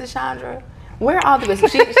businesses, Chandra? Where are all the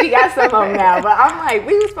business? She got some of them now, but I'm like,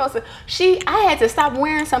 we were supposed to, I had to stop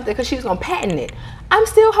wearing something because she was gonna patent it. I'm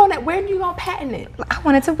still holding it. Where do you gonna patent it? I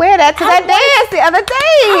wanted to wear that to that dance the other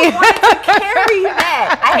day. I wanted to carry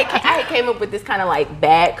that. I had came up with this kind of like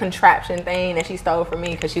bad contraption thing that she stole from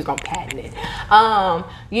me because she was gonna patent it.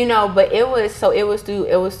 You know, but it was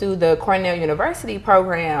through the Cornell University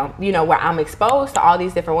program, you know, where I'm exposed to all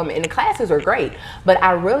these different women, and the classes were great. But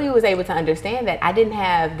I really was able to understand that I didn't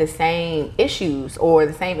have the same issues or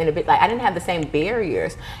the same like I didn't have the same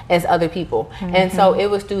barriers as other people. And so it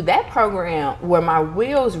was through that program where my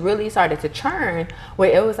wheels really started to churn,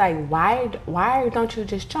 where it was like, why don't you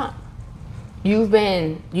just jump? You've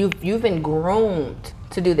been groomed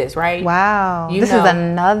to do this, right? Wow. This is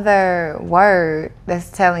another word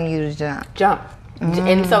that's telling you to jump.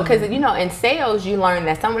 And so, because, you know, in sales, you learn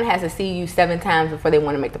that someone has to see you 7 times before they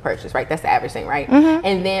want to make the purchase, right? That's the average thing, right?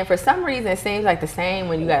 And then for some reason, it seems like the same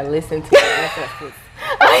when you got to listen to the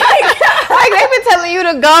like they've been telling you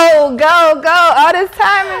to go all this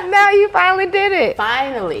time, and now you finally did it.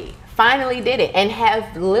 Finally did it, and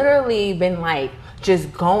have literally been like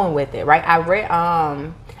just going with it, right? I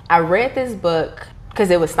read this book because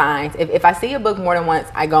it was signs. If I see a book more than once,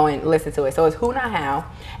 I go and listen to it. So it's Who Not How,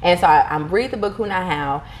 and so I read the book Who Not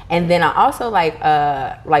How, and then I also like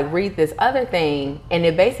read this other thing, and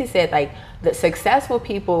it basically said like the successful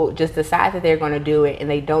people just decide that they're going to do it, and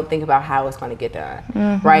they don't think about how it's going to get done,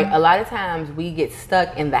 right? A lot of times we get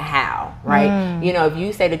stuck in the how, right? You know, if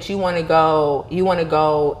you say that you want to go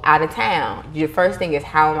out of town, your first thing is,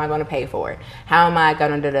 how am I going to pay for it? How am I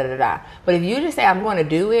going to da-da-da-da? But if you just say, I'm going to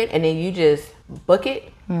do it, and then you just book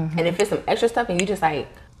it, and if it's some extra stuff, and you just like,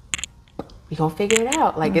 we're going to figure it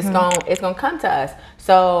out. Like, it's going to come to us.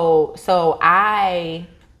 So I...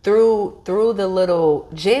 Through the little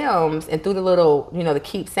gems and through the little, you know, the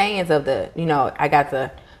keep sayings of the, you know, I got the,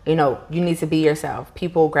 you know, you need to be yourself.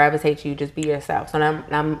 People gravitate to you, just be yourself. So now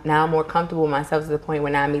I'm more comfortable with myself to the point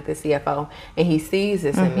when I meet the CFO and he sees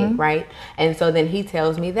this in me, right? And so then he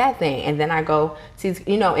tells me that thing, and then I go, see,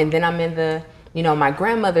 you know, and then I'm in the, you know, my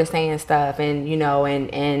grandmother saying stuff, and, you know,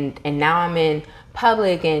 and now I'm in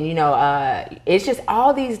public, and, you know, it's just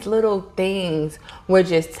all these little things were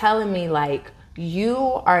just telling me like, you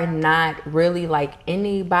are not really like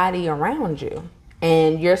anybody around you,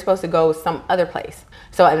 and you're supposed to go some other place.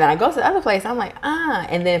 So, and then I go to the other place, I'm like,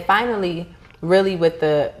 and then finally, really with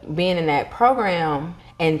the being in that program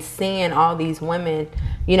and seeing all these women,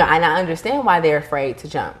 you know, and I understand why they're afraid to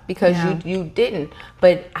jump, because you didn't,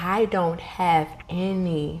 but I don't have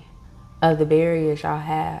any of the barriers y'all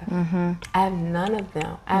have. I have none of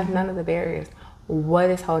them. I have none of the barriers. What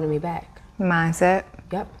is holding me back? Mindset.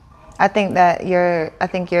 Yep. I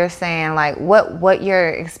think you're saying like what you're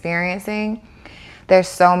experiencing. There's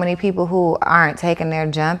so many people who aren't taking their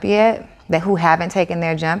jump yet, who haven't taken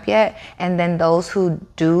their jump yet, and then those who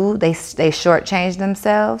do, they shortchange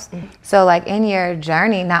themselves. So like in your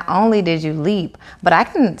journey, not only did you leap, but I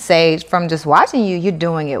can say from just watching you, you're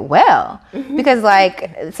doing it well. Because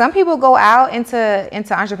like some people go out into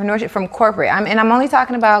entrepreneurship from corporate. And I'm only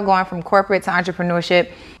talking about going from corporate to entrepreneurship,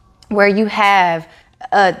 where you have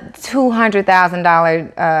a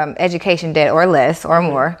 $200,000 education debt or less or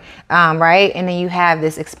more, right? And then you have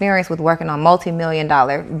this experience with working on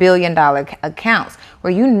multi-million-dollar, billion-dollar accounts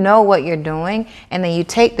where you know what you're doing, and then you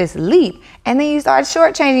take this leap, and then you start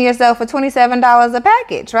shortchanging yourself for $27 a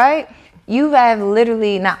package, right? You have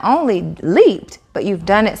literally not only leaped, but you've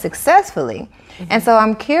done it successfully. And so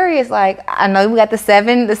I'm curious, like, I know we got the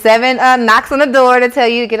seven knocks on the door to tell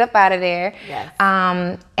you to get up out of there. Yes.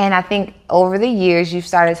 And I think over the years, you've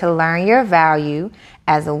started to learn your value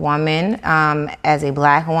as a woman, as a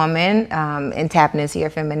Black woman, and tapping into your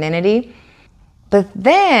femininity. But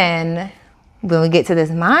then when we get to this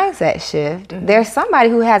mindset shift, there's somebody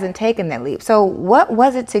who hasn't taken that leap. So what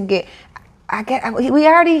was it to get, we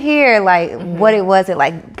already hear like what it was that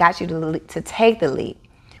like got you to take the leap.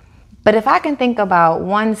 But if I can think about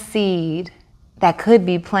one seed that could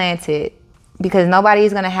be planted, because nobody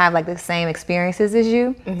is going to have like the same experiences as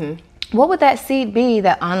you, what would that seed be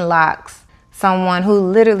that unlocks someone who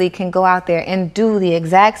literally can go out there and do the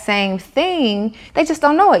exact same thing? They just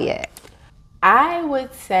don't know it yet. I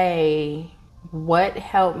would say what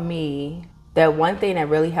helped me, that one thing that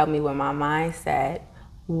really helped me with my mindset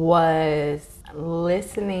was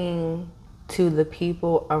listening to the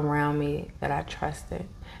people around me that I trusted.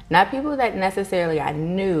 Not people that necessarily I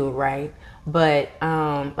knew, right? But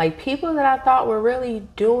like people that I thought were really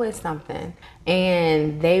doing something,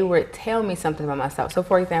 and they would tell me something about myself. So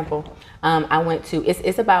for example, I went to,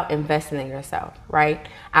 it's about investing in yourself, right?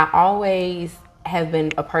 I always have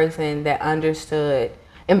been a person that understood,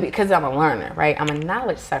 and because I'm a learner, right? I'm a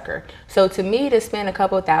knowledge sucker. So to me, to spend a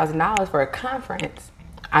couple $1,000s for a conference,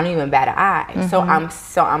 I don't even bat an eye. So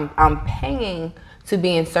I'm paying to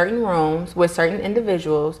be in certain rooms with certain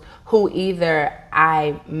individuals who either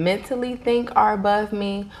I mentally think are above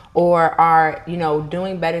me or are, you know,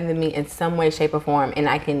 doing better than me in some way, shape, or form, and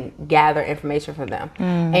I can gather information from them.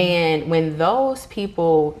 And when those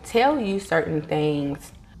people tell you certain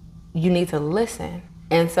things, you need to listen.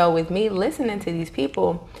 And so with me listening to these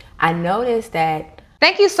people, I noticed that.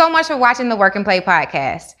 Thank you so much for watching the Work and Play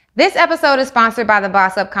podcast. This episode is sponsored by the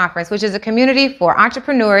Boss Up Conference, which is a community for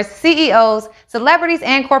entrepreneurs, CEOs, celebrities,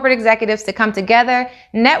 and corporate executives to come together,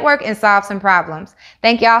 network, and solve some problems.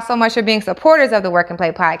 Thank y'all so much for being supporters of the Work and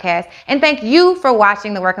Play podcast. And thank you for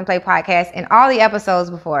watching the Work and Play podcast and all the episodes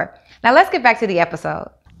before. Now let's get back to the episode.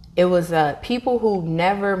 It was people who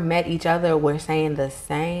never met each other were saying the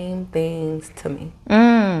same things to me,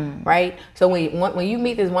 right? So when you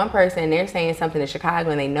meet this one person, they're saying something in Chicago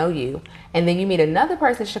and they know you, and then you meet another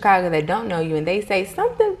person in Chicago that don't know you and they say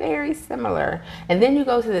something very similar, and then you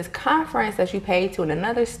go to this conference that you paid to in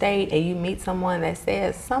another state and you meet someone that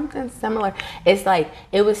says something similar. It's like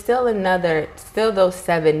it was still those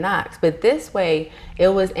 7 knocks, but this way it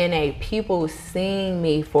was in a people seeing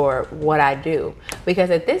me for what I do. Because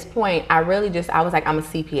at this point, I was like, I'm a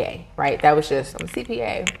CPA, right? That was just, I'm a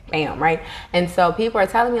CPA, bam, right? And so people are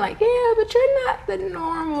telling me like, yeah, but you're not the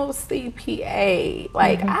normal CPA.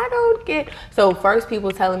 Like, I don't get, so first people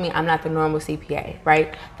telling me I'm not the normal CPA,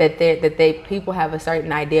 right? That people have a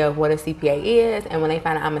certain idea of what a CPA is, and when they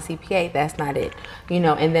find out I'm a CPA, that's not it, you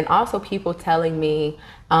know? And then also people telling me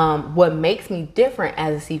what makes me different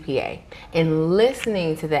as a CPA, and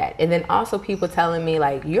listening to that. And then also people telling me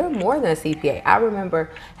like, you're more than a CPA. I remember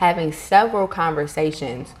having several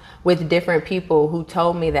conversations with different people who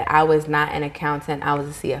told me that I was not an accountant, I was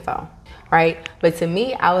a CFO, right? But to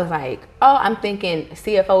me, I was like, oh, I'm thinking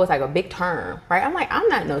CFO was like a big term, right? I'm like, I'm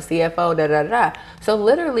not no CFO, da da da. So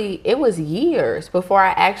literally it was years before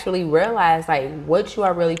I actually realized like what you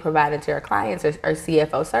are really providing to your clients are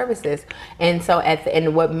CFO services. And so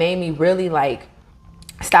and what made me really like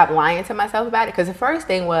stop lying to myself about it, because the first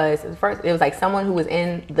thing was, it was like someone who was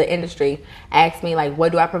in the industry asked me like,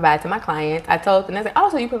 what do I provide to my clients? I told them, they said, oh,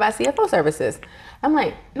 so you provide CFO services. I'm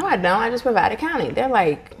like, no, I don't, I just provide accounting. They're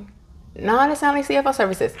like, no, that's not like CFO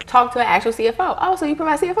services. Talk to an actual CFO. Oh, so you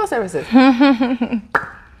provide CFO services.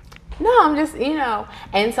 No, I'm just, you know.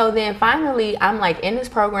 And so then finally, I'm like in this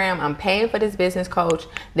program, I'm paying for this business coach.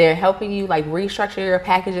 They're helping you like restructure your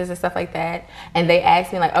packages and stuff like that. And they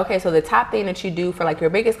asked me like, okay, so the top thing that you do for like your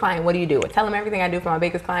biggest client, what do you do? I tell them everything I do for my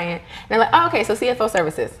biggest client. And they're like, oh, okay, so CFO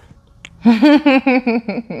services.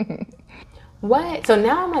 What? So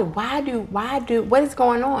now I'm like, what is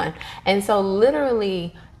going on? And so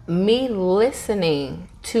literally me listening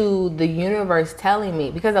to the universe telling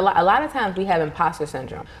me, because a lot of times we have imposter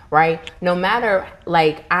syndrome, right? No matter,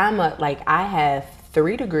 like I have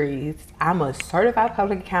 3 degrees, I'm a certified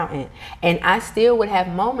public accountant, and I still would have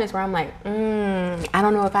moments where I'm like, I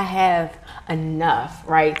don't know if I have enough,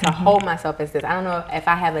 right, to hold myself as this. I don't know if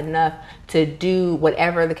I have enough to do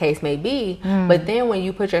whatever the case may be. But then when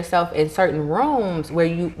you put yourself in certain rooms where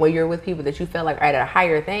you're with people that you feel like are at a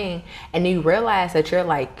higher thing, and you realize that you're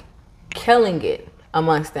like killing it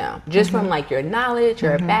amongst them just from like your knowledge,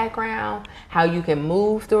 your background, how you can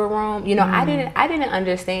move through a room. You know, I didn't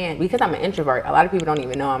understand, because I'm an introvert. A lot of people don't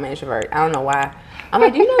even know I'm an introvert. I don't know why. I'm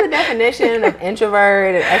like, do you know the definition of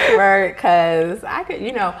introvert and extrovert? Because I could,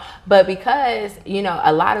 you know, but because, you know,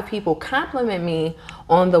 a lot of people compliment me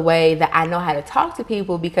on the way that I know how to talk to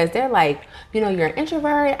people, because they're like, you know, you're an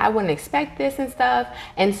introvert, I wouldn't expect this and stuff.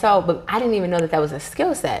 And so, but I didn't even know that was a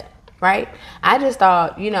skill set, right? I just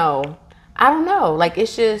thought, you know, I don't know, like,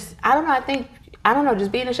 it's just, I don't know, I think I don't know,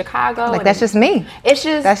 just being in Chicago. Like, that's just me.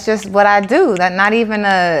 That's just what I do. That not even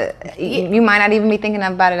you might not even be thinking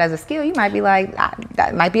about it as a skill. You might be like,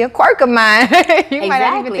 that might be a quirk of mine. You might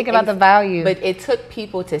not even think about the value. But it took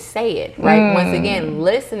people to say it, right? Once again,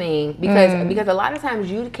 listening, because a lot of times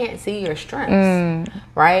you can't see your strengths,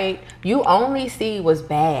 right? You only see what's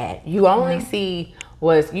bad. You only see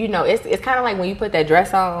was, you know, it's kind of like when you put that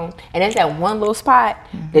dress on and it's that one little spot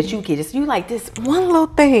that you can just, you like this one little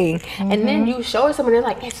thing, and then you show it someone, they're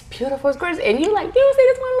like, it's beautiful, it's gorgeous, and you like, you don't see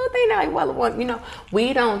this one little thing. They're like, well, you know,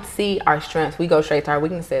 we don't see our strengths, we go straight to our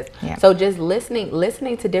weaknesses. So just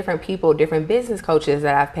listening to different people, different business coaches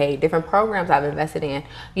that I've paid, different programs I've invested in,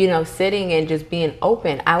 you know, sitting and just being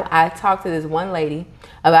open. I talked to this one lady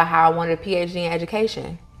about how I wanted a PhD in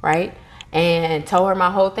education, right? And told her my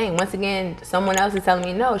whole thing. Once again, someone else is telling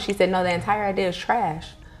me no. She said, no, the entire idea is trash.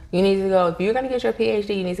 You need to go, if you're going to get your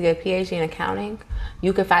PhD, you need to get a PhD in accounting.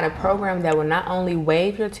 You can find a program that will not only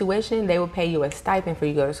waive your tuition, they will pay you a stipend for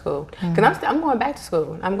you to go to school. Because I'm going back to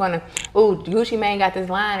school. I'm going to, Gucci Mane got this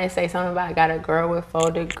line and say something about, got a girl with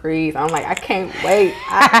 4 degrees. I'm like, I can't wait.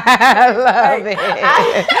 I love it.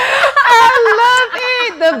 I love it.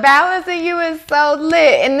 The balance in you is so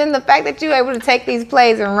lit. And then the fact that you're able to take these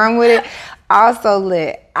plays and run with it, also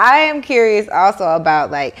lit. I am curious also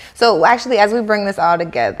about, like, so actually as we bring this all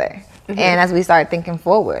together and as we start thinking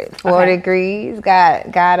forward, 4 degrees,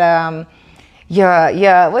 got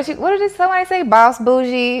your what did somebody say? Boss,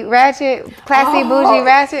 bougie, ratchet, classy, bougie,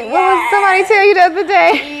 ratchet. Yes. What was somebody tell you the other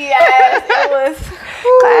day? Yes, it was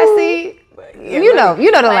classy. You know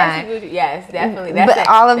the line. Bougie, yes, definitely. That's but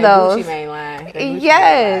all of those. Gucci Mane line.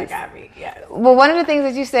 Yes. Got me. Yes. Well, one of the things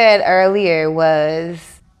that you said earlier was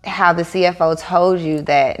how the CFO told you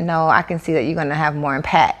that, no, I can see that you're going to have more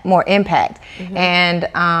impact. And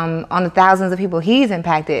on the thousands of people he's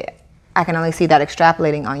impacted, I can only see that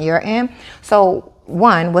extrapolating on your end. So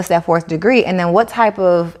one, what's that 4th degree? And then what type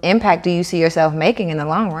of impact do you see yourself making in the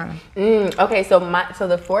long run? Okay, so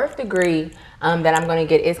the 4th degree that I'm going to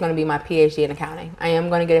get is going to be my PhD in accounting. I am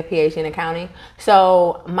going to get a PhD in accounting.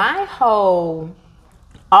 So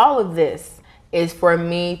all of this is for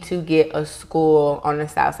me to get a school on the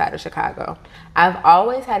south side of Chicago. I've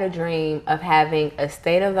always had a dream of having a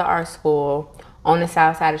state-of-the-art school on the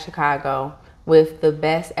south side of Chicago with the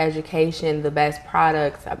best education, the best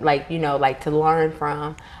products, like, you know, like to learn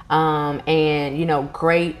from, and, you know,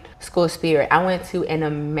 great school spirit. I went to an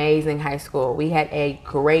amazing high school. We had a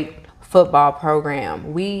great football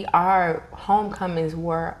program. Our homecomings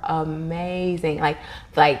were amazing.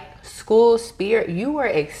 Like school spirit, you were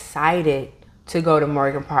excited to go to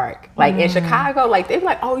Morgan Park. Like in Chicago, like they were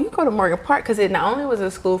like, oh, you go to Morgan Park, because it not only was a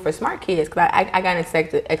school for smart kids, because I got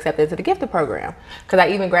accepted to the gifted program, because I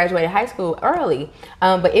even graduated high school early.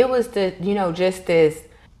 But it was just this,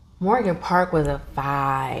 Morgan Park was a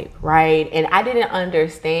vibe, right? And I didn't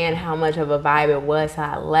understand how much of a vibe it was till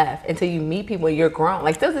I left, until you meet people when you're grown.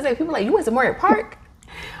 Like still to say, people like, you went to Morgan Park?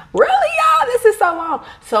 Really, y'all? This is so long.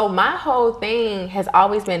 So my whole thing has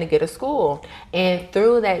always been to get a school. And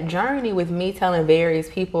through that journey with me telling various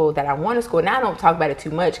people that I want a school, now I don't talk about it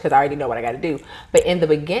too much because I already know what I got to do. But in the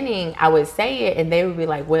beginning, I would say it and they would be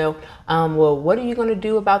like, well, what are you going to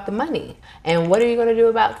do about the money? And what are you going to do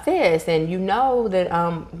about this? And you know that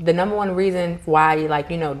the number one reason why, like,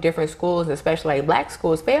 you know, different schools, especially like black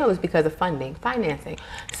schools, fail is because of financing.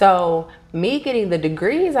 So me getting the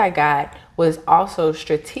degrees I got was also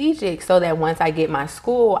strategic, so that once I get my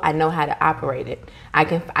school, I know how to operate it. I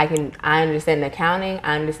understand the accounting,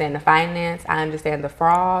 I understand the finance, I understand the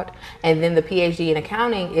fraud, and then the PhD in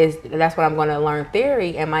accounting that's what I'm going to learn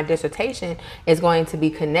theory, and my dissertation is going to be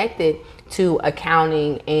connected to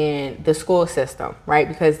accounting and the school system, right?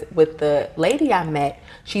 Because with the lady I met,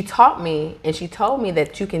 she taught me and she told me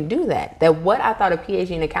that you can do that what I thought a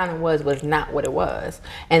PhD in accounting was not what it was.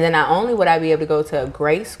 And then not only would I be able to go to a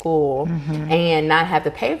great school and not have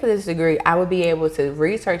to pay for this degree, I would be able to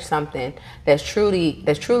research something that's truly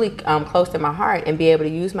close to my heart and be able to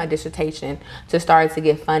use my dissertation to start to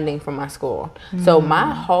get funding from my school. So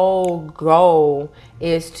my whole goal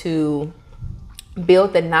is to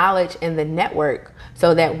build the knowledge and the network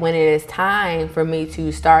so that when it is time for me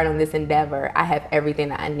to start on this endeavor, I have everything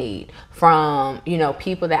that I need, from, you know,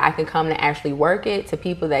 people that I can come to actually work it, to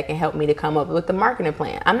people that can help me to come up with the marketing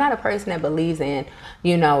plan. I'm not a person that believes in,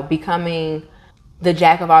 you know, becoming the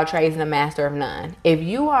jack of all trades and a master of none. If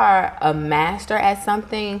you are a master at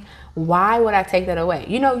something, why would I take that away?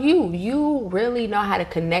 You really know how to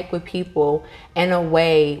connect with people in a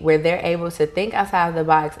way where they're able to think outside of the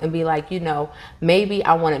box and be like, maybe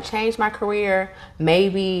I want to change my career,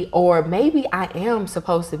 maybe I am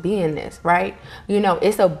supposed to be in this, right?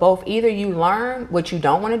 It's a both. Either you learn what you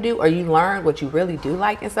don't want to do or you learn what you really do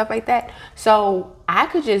like and stuff like that. So I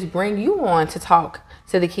could just bring you on to talk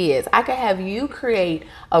to the kids. I could have you create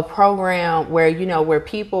a program where, if you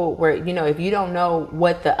don't know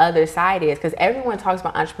what the other side is, because everyone talks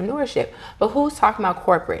about entrepreneurship, but who's talking about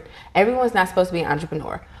corporate? Everyone's not supposed to be an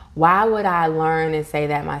entrepreneur. Why would I learn and say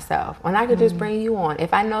that myself when I could just bring you on?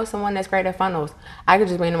 If I know someone that's great at funnels, I could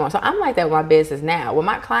just bring them on. So I'm like that with my business now. With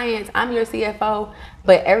my clients, I'm your CFO,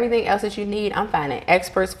 but everything else that you need, I'm finding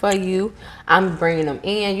experts for you. I'm bringing them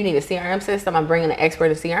in. You need a CRM system. I'm bringing an expert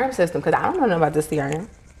in CRM system because I don't know nothing about the CRM.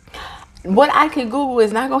 What I can Google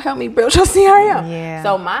is not gonna help me build your CRM. Yeah.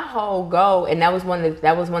 So my whole goal, and that was one of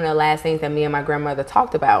the last things that me and my grandmother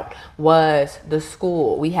talked about, was the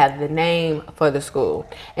school. We have the name for the school,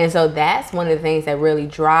 and so that's one of the things that really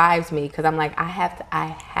drives me, because I'm like, I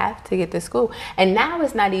have to get to school. And now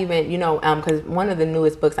it's not even, because one of the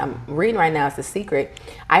newest books I'm reading right now is The Secret.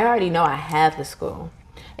 I already know I have the school.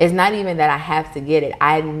 It's not even that I have to get it.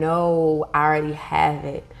 I know I already have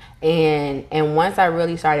it. And once I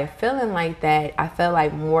really started feeling like that, I felt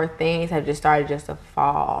like more things have just started to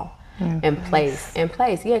fall in place. Yeah,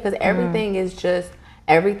 because everything is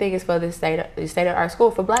for the state of our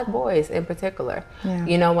school, for Black boys in particular.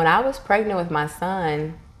 Yeah. When I was pregnant with my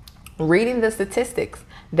son, reading the statistics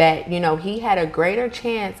that, he had a greater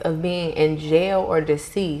chance of being in jail or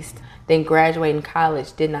deceased than graduating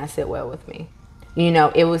college did not sit well with me.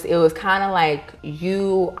 It was kind of like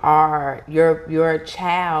your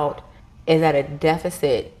child is at a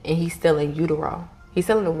deficit and he's still in utero. He's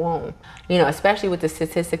still in the womb. Especially with the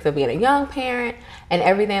statistics of being a young parent and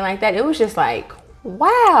everything like that. It was just like,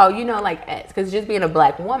 wow, because just being a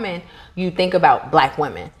Black woman, you think about Black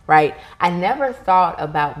women, right? I never thought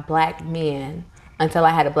about Black men until I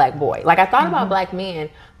had a Black boy. Like, I thought about Black men,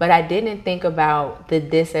 but I didn't think about the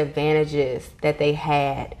disadvantages that they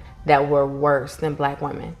had that were worse than Black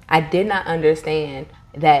women. I did not understand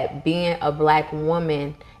that being a Black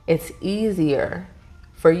woman, it's easier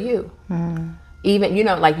for you. Even,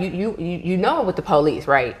 like with the police,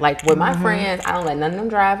 right? Like with my friends, I don't let none of them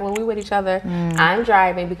drive when we with each other. I'm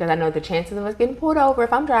driving because I know the chances of us getting pulled over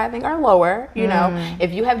if I'm driving are lower.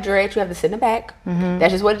 If you have dreads, you have to sit in the back.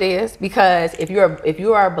 That's just what it is. Because if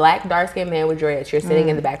you are a Black dark-skinned man with dreads, you're sitting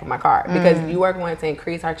in the back of my car because you are going to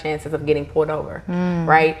increase our chances of getting pulled over,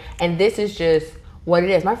 right? And this is just what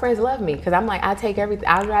it is. My friends love me because I'm like, I take everything.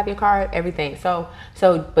 I'll drive your car, everything.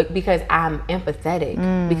 But because I'm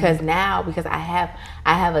empathetic, because I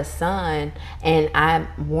have a son and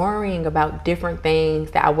I'm worrying about different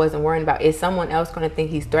things that I wasn't worrying about. Is someone else going to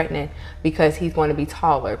think he's threatening because he's going to be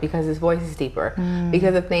taller, because his voice is deeper,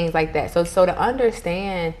 because of things like that. So to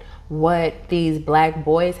understand what these Black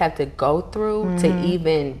boys have to go through to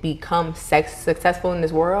even become successful in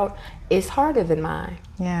this world is harder than mine.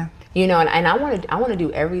 Yeah. And I want to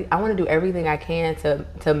do everything I can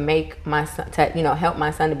to make my son, help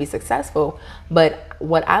my son to be successful. But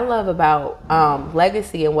what I love about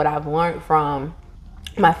legacy and what I've learned from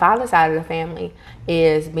my father's side of the family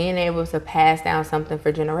is being able to pass down something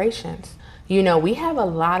for generations. We have a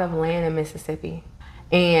lot of land in Mississippi.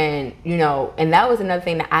 And, and that was another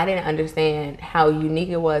thing that I didn't understand how unique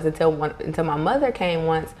it was until my mother came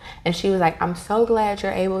once and she was like, I'm so glad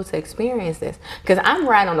you're able to experience this. Because I'm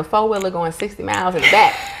riding on a 4-wheeler going 60 miles in the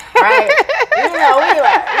back, right?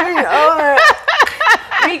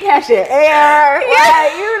 We catching air.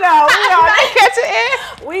 Right? We catching air.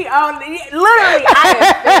 Literally, I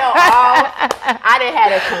done fell off. I done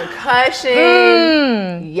had a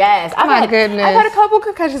concussion. Yes. I've had a couple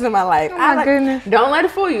concussions in my life. Goodness. Don't let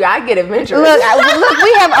it fool you. I get adventurous. Look,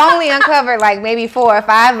 we have only uncovered like maybe 4 or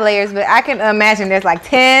 5 layers, but I can imagine there's like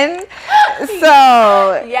 10.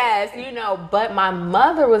 So yes, but my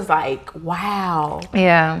mother was like, wow.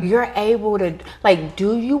 Yeah. You're able to, like,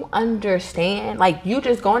 do you understand? Like, you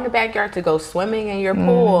just go in the backyard to go swimming in your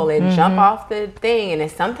pool and jump off the thing, and then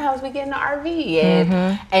sometimes we get in the RV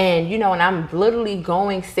and and I'm literally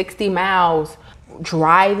going 60 miles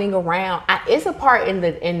driving around. It's a part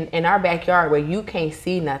in our backyard where you can't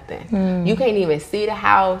see nothing. You can't even see the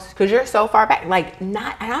house because you're so far back. And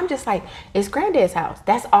I'm just like, it's granddad's house.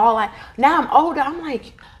 That's all now I'm older. I'm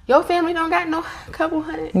like, Your family don't got no couple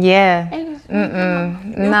hundred. Yeah. acres.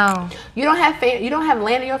 No. You don't have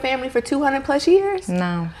land in your family for 200 plus years.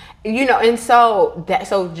 No. And so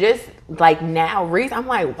just like now, I'm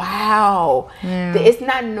like, wow, it's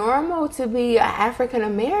not normal to be an African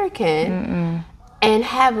American and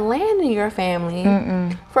have land in your family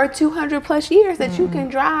for 200 plus years that you can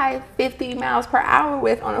drive 50 miles per hour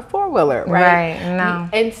with on a 4-wheeler, right? Right. No.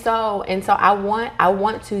 And so I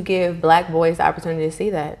want to give Black boys the opportunity to see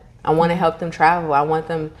that. I want to help them travel. I want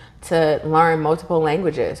them to learn multiple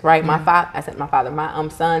languages, right? My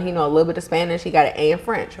son, he know a little bit of Spanish. He got an A in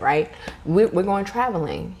French, right? We're going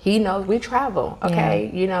traveling. He knows we travel,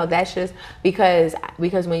 okay? That's just because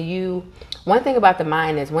one thing about the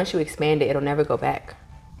mind is once you expand it, it'll never go back.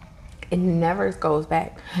 It never goes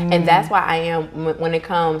back. And that's why I am, when it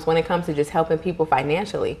comes to just helping people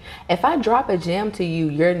financially, if I drop a gem to you,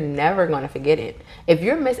 you're never going to forget it. If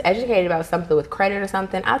you're miseducated about something with credit or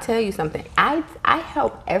something, I'll tell you something. I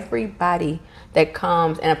help everybody that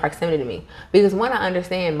comes in a proximity to me, because when I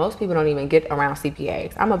understand most people don't even get around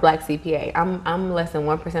CPAs. I'm a Black CPA. I'm less than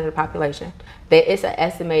 1% of the population. It's an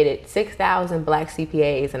estimated 6,000 Black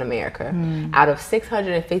CPAs in America out of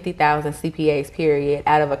 650,000 CPAs, period,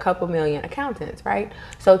 out of a couple million accountants, right?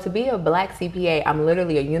 So to be a Black CPA, I'm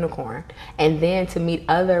literally a unicorn. And then to meet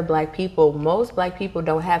other Black people, most Black people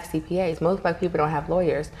don't have CPAs. Most Black people don't have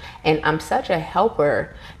lawyers. And I'm such a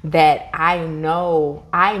helper that I know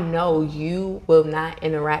you will not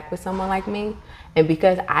interact with someone like me. And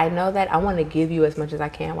because I know that, I want to give you as much as I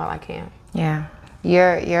can while I can. Yeah.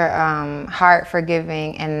 Your heart for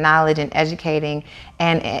giving and knowledge and educating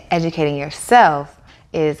yourself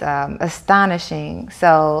is astonishing.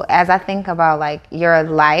 So as I think about like your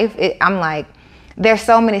life, I'm like, there's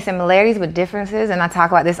so many similarities with differences, and I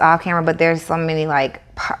talk about this off camera, but there's so many like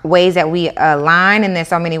ways that we align, and there's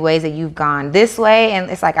so many ways that you've gone this way,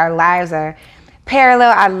 and it's like our lives are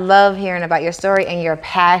parallel. I love hearing about your story and your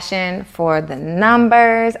passion for the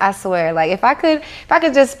numbers. I swear, like if I could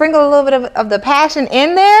just sprinkle a little bit of the passion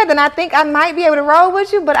in there, then I think I might be able to roll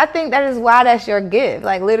with you. But I think that is why that's your gift.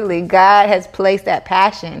 Like literally, God has placed that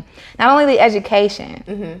passion, not only the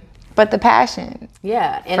education, but the passion.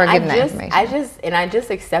 Yeah, and I just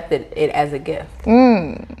accepted it as a gift.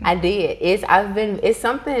 I did. It's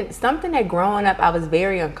something that growing up I was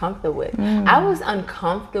very uncomfortable with. I was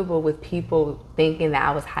uncomfortable with people thinking that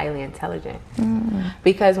I was highly intelligent.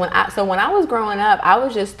 Because when I was growing up, I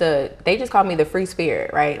was they just called me the free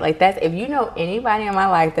spirit, right? Like that's, if you know anybody in my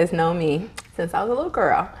life that's known me since I was a little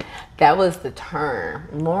girl, that was the term.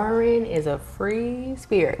 Lauren is a free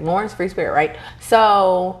spirit. Lauren's free spirit, right?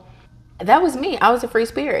 So that was me. I was a free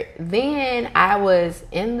spirit. Then I was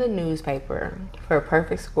in the newspaper for a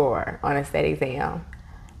perfect score on a state exam.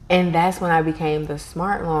 And that's when I became the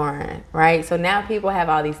smart Lauren, right? So now people have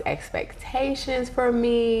all these expectations for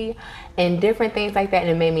me and different things like that,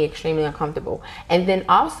 and it made me extremely uncomfortable. And then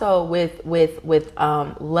also with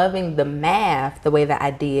loving the math the way that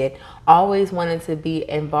I did, always wanted to be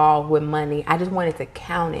involved with money. I just wanted to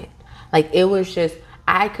count it. Like it was just,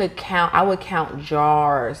 I would count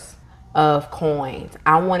jars of coins.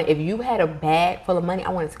 If you had a bag full of money, I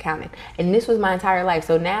wanted to count it. And this was my entire life.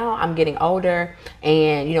 So now I'm getting older,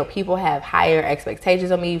 and people have higher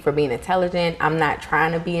expectations of me for being intelligent. I'm not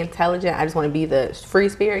trying to be intelligent. I just want to be the free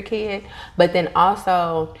spirit kid. But then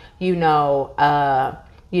also,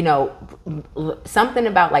 something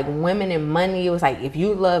about like women and money. It was like, if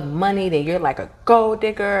you love money, then you're like a gold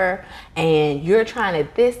digger and you're trying to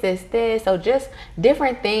this. So just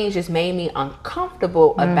different things just made me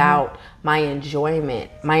uncomfortable about my enjoyment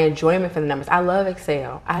for the numbers. I love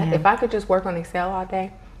Excel. If I could just work on Excel all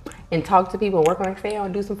day and talk to people and work on Excel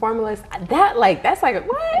and do some formulas, that's like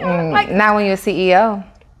what? Not when you're a CEO.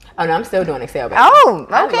 Oh no, I'm still doing Excel, baby. Oh,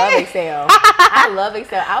 okay. I love Excel. I love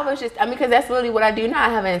Excel. Because that's literally what I do now. I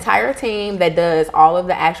have an entire team that does all of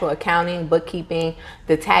the actual accounting, bookkeeping,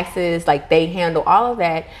 the taxes, like they handle all of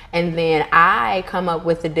that. And then I come up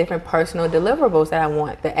with the different personal deliverables that I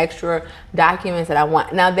want, the extra documents that I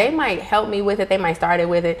want. Now they might help me with it. They might start it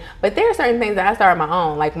with it, but there are certain things that I start my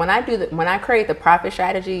own. Like when I create the profit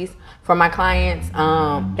strategies for my clients,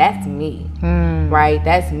 that's me, right?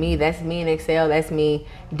 That's me in Excel. That's me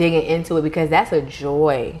digging into it, because that's a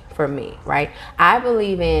joy for me, right? I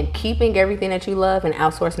believe in keeping everything that you love and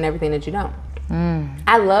outsourcing everything that you don't.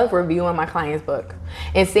 I love reviewing my client's book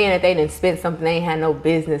and seeing that they didn't spend something they ain't had no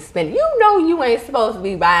business spending. You ain't supposed to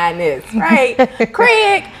be buying this, right?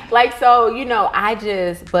 Craig, like, so,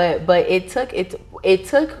 but it took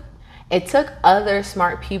other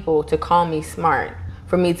smart people to call me smart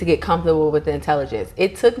for me to get comfortable with the intelligence.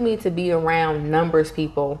 It took me to be around numbers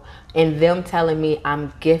people and them telling me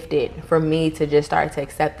I'm gifted for me to just start to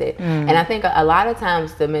accept it. And I think a lot of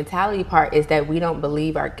times the mentality part is that we don't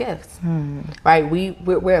believe our gifts, right?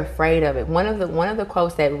 We're afraid of it. One of the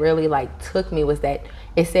quotes that really like took me was that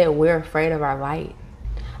it said, we're afraid of our light.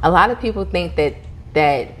 A lot of people think that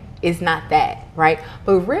it's not that, right?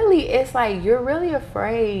 But really, it's like you're really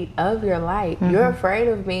afraid of your light. You're afraid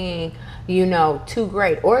of being, too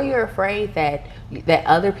great, or you're afraid that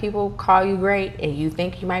other people call you great and you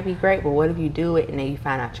think you might be great, but what if you do it and then you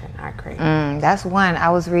find out you're not great? That's one. I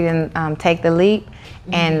was reading Take the Leap,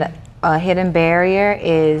 and a hidden barrier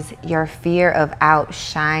is your fear of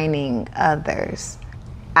outshining others.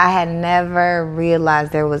 I had never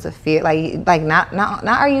realized there was a fear, you're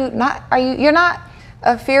not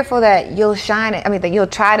fearful that you'll shine it. I mean, that you'll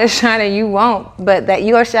try to shine and you won't, but that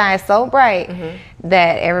you'll shine so bright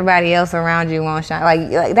that everybody else around you won't shine.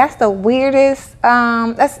 Like that's the weirdest.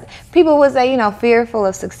 That's people would say, fearful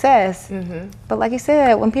of success. But like you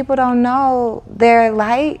said, when people don't know their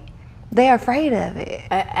light, they're afraid of it.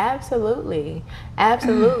 Absolutely.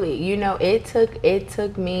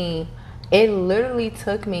 It literally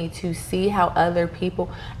took me to see how other people,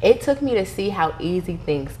 it took me to see how easy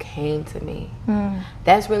things came to me.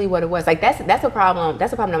 That's really what it was. Like that's a problem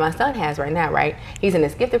that my son has right now, right? He's in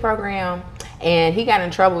this gifted program and he got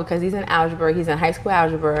in trouble because he's in algebra, he's in high school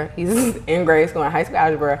algebra, he's in grade school in high school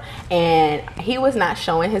algebra, and he was not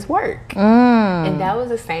showing his work. And that was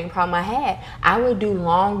the same problem I had. I would do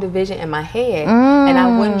long division in my head and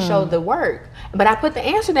I wouldn't show the work. But I put the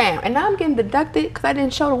answer down, and now I'm getting deducted because I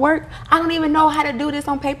didn't show the work. I don't even know how to do this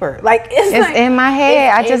on paper. Like it's like, in my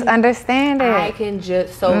head. I just understand it. I can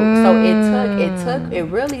just so it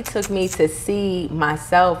really took me to see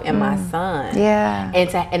myself and my son. Yeah.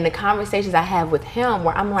 And the conversations I have with him,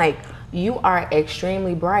 where I'm like, you are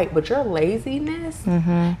extremely bright, but your laziness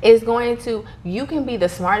is going to. You can be the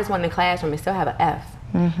smartest one in the classroom and still have an F,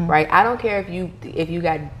 right? I don't care if you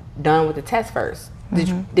got done with the test first. Did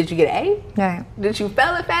you get an A? Right. Did you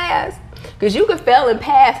fail it fast? Because you could fail and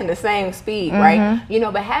pass in the same speed, right?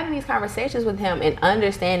 But having these conversations with him and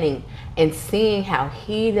understanding and seeing how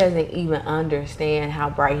he doesn't even understand how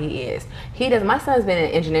bright he is. My son's been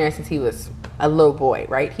in engineering since he was a little boy,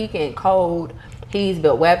 right? He can code. He's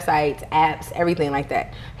built websites, apps, everything like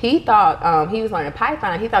that. He thought he was learning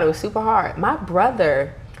Python. He thought it was super hard. My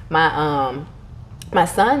brother, my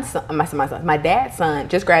dad's son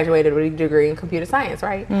just graduated with a degree in computer science,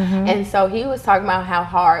 right? And so he was talking about how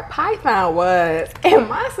hard Python was. And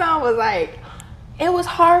my son was like, it was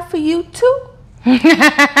hard for you too?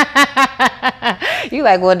 You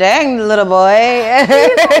like, well, dang, little boy. Like,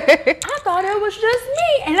 I thought it was just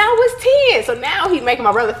me, and I was 10. So now he's making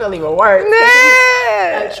my brother feel even worse.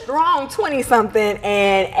 A strong 20-something,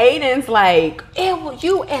 and Aiden's like, it was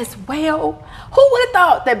you as well. Who would have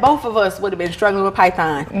thought that both of us would have been struggling with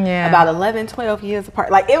Python about 11, 12 years apart?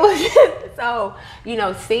 Like it was just so,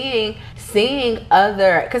 seeing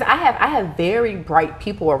other, because I have very bright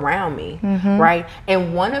people around me, right?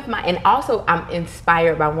 And also I'm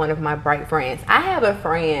inspired by one of my bright friends. I have a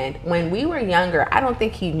friend, when we were younger, I don't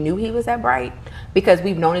think he knew he was that bright because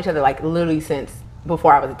we've known each other like literally since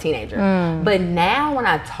before I was a teenager. But now when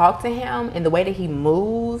I talk to him and the way that he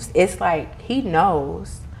moves, it's like he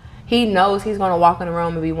knows he's going to walk in the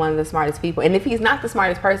room and be one of the smartest people. And if he's not the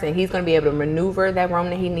smartest person, he's going to be able to maneuver that room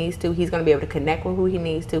that he needs to. He's going to be able to connect with who he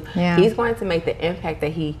needs to. Yeah. He's going to make the impact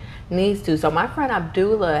that he needs to. So my friend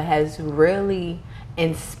Abdullah has really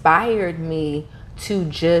inspired me to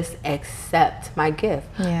just accept my gift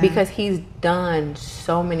because he's done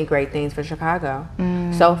so many great things for Chicago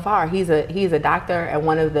so far. He's a doctor at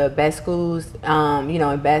one of the best schools,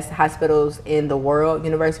 and best hospitals in the world,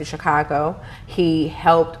 University of Chicago. He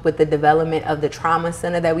helped with the development of the trauma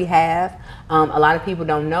center that we have. A lot of people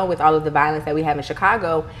don't know, with all of the violence that we have in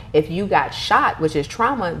Chicago, if you got shot, which is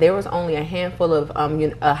trauma, there was only a handful of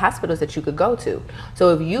hospitals that you could go to.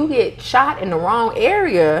 So if you get shot in the wrong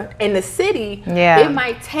area in the city, it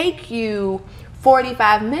might take you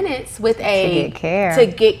 45 minutes to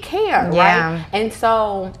get care, right? And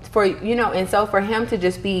so for him to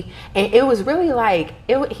just be, and it was really like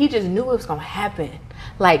he just knew it was gonna happen.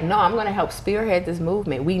 Like, no, I'm gonna help spearhead this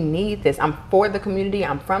movement. We need this. I'm for the community.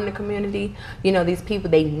 I'm from the community. These people,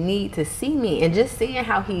 they need to see me, and just seeing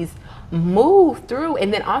how he's moved through,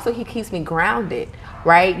 and then also he keeps me grounded,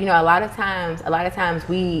 right? A lot of times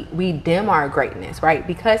we dim our greatness, right?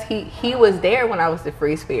 Because he was there when I was the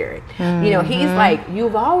free spirit. He's like,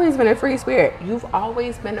 you've always been a free spirit. You've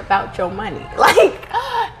always been about your money. Like,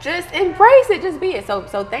 just embrace it, just be it. So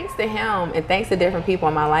thanks to him and thanks to different people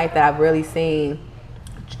in my life that I've really seen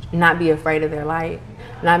not be afraid of their light,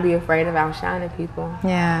 not be afraid of outshining people.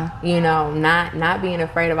 Yeah. You know, not being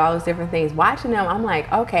afraid of all those different things. Watching them, I'm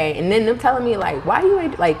like, okay. And then them telling me like, why you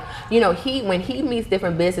ain't like, you know, when he meets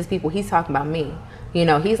different business people, he's talking about me. You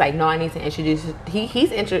know, he's like, no, I need to introduce.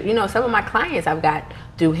 You know, some of my clients I've got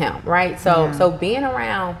through him, right? So being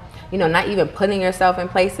around, you know, not even putting yourself in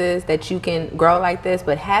places that you can grow like this,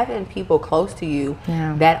 but having people close to you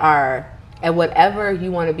that are at whatever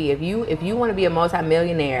you want to be. If you want to be a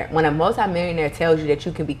multimillionaire, when a multimillionaire tells you that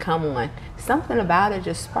you can become one, something about it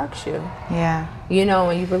just sparks you. Yeah. You know,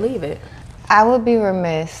 and you believe it. I would be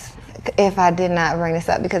remiss if I did not bring this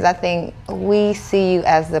up, because I think we see you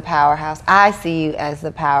as the powerhouse. I see you as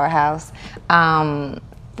the powerhouse from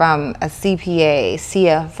a CPA,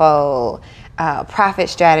 CFO, profit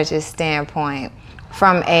strategist standpoint,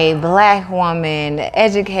 from a Black woman,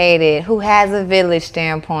 educated, who has a village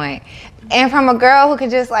standpoint, and from a girl who could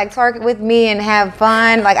just like twerk with me and have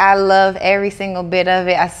fun. Like, I love every single bit of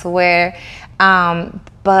it, I swear.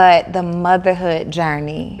 But the motherhood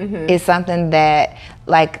journey is something that,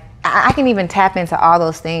 like, I can even tap into all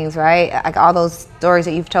those things, right? Like all those stories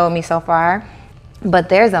that you've told me so far. But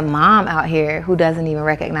there's a mom out here who doesn't even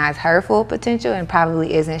recognize her full potential and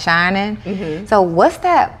probably isn't shining. So what's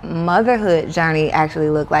that motherhood journey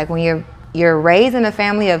actually look like when you're raised in a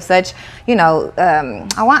family of such, you know,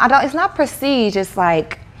 it's not prestige, it's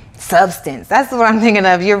like substance. That's what I'm thinking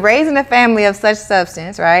of. You're raised in a family of such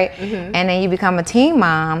substance, right? And then you become a teen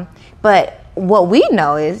mom. But what we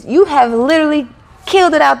know is you have literally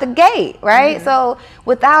killed it out the gate, right? So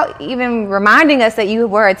without even reminding us that you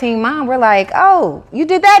were a teen mom, we're like, oh, you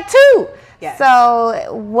did that too. Yes.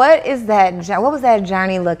 So what was that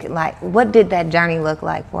journey looking like? What did that journey look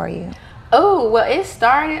like for you? Oh, well, it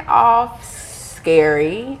started off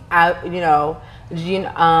scary.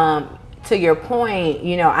 To your point,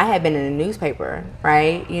 you know, I had been in a newspaper,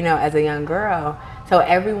 right? You know, as a young girl. So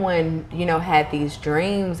everyone, you know, had these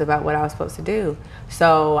dreams about what I was supposed to do.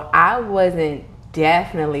 So I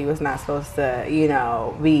definitely was not supposed to, you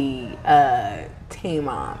know, be a teen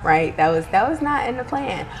mom, right? That was not in the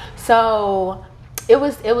plan. So it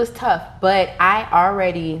was tough, but I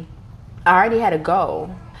already had a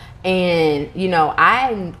goal. And, you know,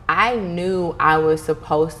 I knew I was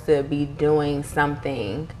supposed to be doing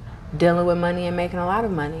something dealing with money and making a lot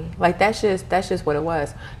of money. Like, that's just what it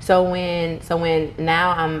was. So when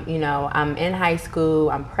now I'm in high school,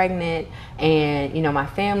 I'm pregnant, and, you know, my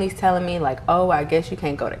family's telling me like, oh, I guess you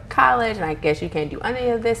can't go to college, and I guess you can't do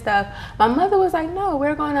any of this stuff. My mother was like, no,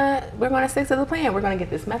 we're gonna stick to the plan. We're gonna get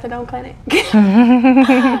this methadone clinic.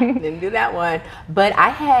 Didn't do that one. But I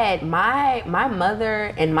had my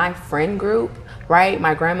mother and my friend group, right?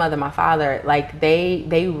 My grandmother, my father, like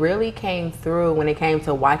they really came through when it came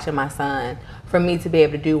to watching my son for me to be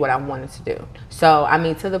able to do what I wanted to do. So, I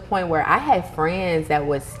mean, to the point where I had friends that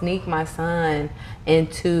would sneak my son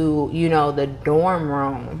into, you know, the dorm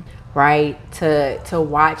room, right? To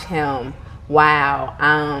watch him while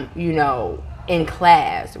I'm, you know, in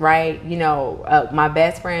class, right? You know, my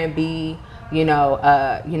best friend B,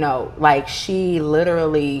 like she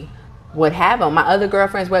literally would have them. My other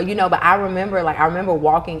girlfriends, well, you know, but I remember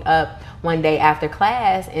walking up one day after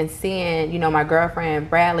class and seeing, you know, my girlfriend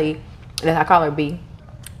Bradley, I call her B,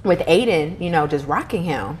 with Aiden, you know, just rocking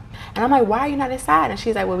him. And I'm like, why are you not inside? And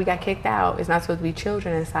she's like, well, we got kicked out. It's not supposed to be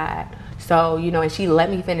children inside. So, you know, and she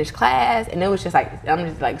let me finish class, and it was just like, I'm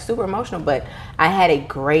just like super emotional, but I had a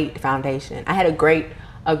great foundation. I had a great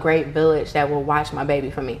village that will watch my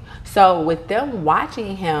baby for me. So with them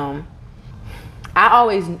watching him, I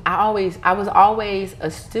was always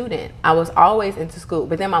a student. I was always into school.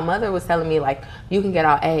 But then my mother was telling me, like, you can get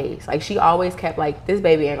all A's. Like, she always kept like, this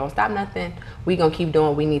baby ain't gonna stop nothing. We gonna keep doing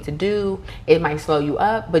what we need to do. It might slow you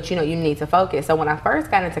up, but you know, you need to focus. So when I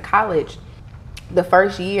first got into college, the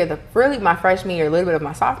first year, really my freshman year, a little bit of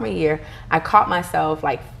my sophomore year, I caught myself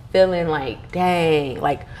like feeling like, dang,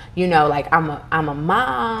 like, you know, like I'm a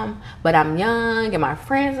mom, but I'm young and my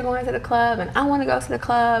friends are going to the club and I want to go to the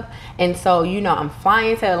club. And so, you know, I'm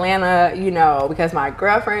flying to Atlanta, you know, because my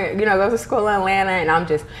girlfriend, you know, goes to school in Atlanta, and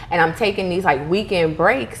I'm taking these like weekend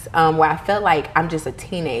breaks where I felt like I'm just a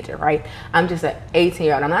teenager, right? I'm just an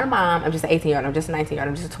 18-year-old. I'm not a mom. I'm just an 18-year-old. I'm just a 19-year-old.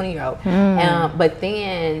 I'm just a 20-year-old. But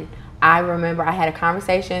then I remember I had a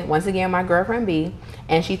conversation, once again, my girlfriend B,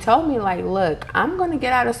 and she told me like, look, I'm going to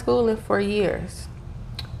get out of school in 4 years.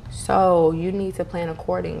 So you need to plan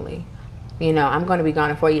accordingly. you know, I'm going to be gone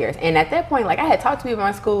in 4 years. And at that point, like, I had talked to people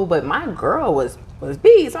in my school, but my girl was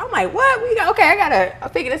B. So I'm like, what? Okay, I gotta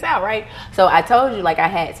figure this out, right? So I told you, like, I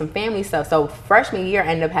had some family stuff. So freshman year, I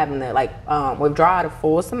ended up having to, like, withdraw the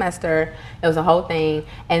full semester. It was a whole thing.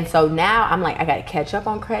 And so now I'm like, I gotta catch up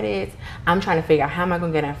on credits. I'm trying to figure out how am I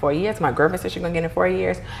gonna get in 4 years. My girlfriend said she's gonna get in 4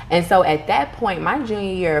 years. And so at that point, my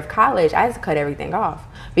junior year of college, I had to cut everything off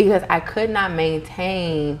because I could not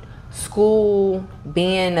maintain school,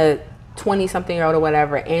 being a 20-something-year-old or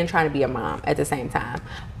whatever, and trying to be a mom at the same time.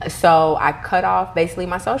 So I cut off basically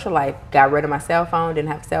my social life, got rid of my cell phone,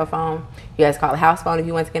 didn't have a cell phone. You guys call it house phone if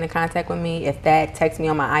you want to get in contact with me. If that, text me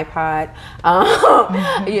on my iPod.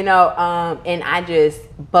 You know, and I just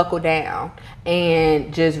buckled down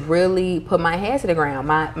and just really put my head to the ground.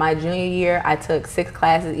 My junior year, I took 6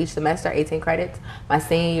 classes each semester, 18 credits. My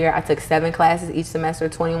senior year, I took 7 classes each semester,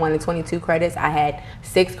 21 and 22 credits. I had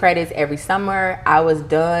 6 credits every summer. I was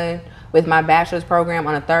done with my bachelor's program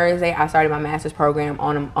on a Thursday. I started my master's program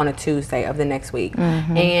on a Tuesday of the next week.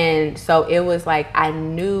 And so it was like I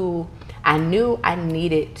knew I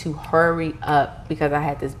needed to hurry up because I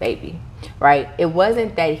had this baby, right? It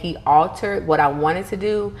wasn't that he altered what I wanted to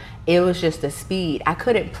do. It was just the speed. I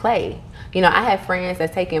couldn't play. You know, I had friends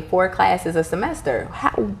that's taking 4 classes a semester.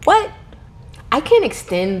 What? I can't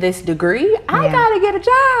extend this degree. I gotta get a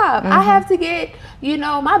job. I have to get, you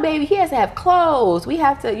know, my baby, he has to have clothes. We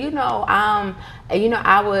have to, I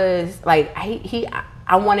was like,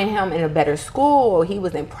 I wanted him in a better school. He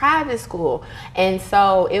was in private school. And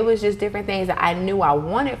so it was just different things that I knew I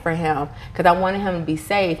wanted for him because I wanted him to be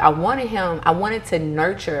safe. I wanted to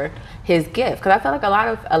nurture his gift because I feel like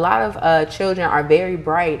a lot of children are very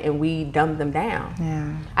bright and we dumb them down.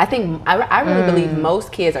 Yeah. I really believe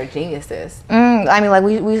most kids are geniuses. I mean, like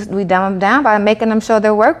we dumb them down by making them show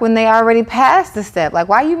their work when they already passed the step. Like,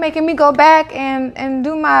 why are you making me go back and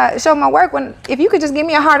show my work when if you could just give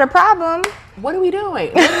me a harder problem? What are we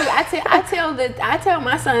doing? I tell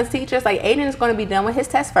my son's teachers, like, Aiden is going to be done with his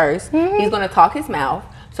test first. He's going to talk his mouth.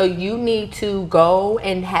 So you need to go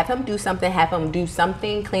and have him do something,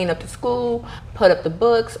 clean up the school, put up the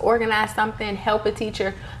books, organize something, help a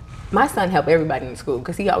teacher. My son helped everybody in school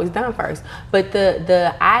because he always done first. But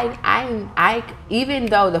I even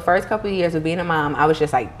though the first couple of years of being a mom, I was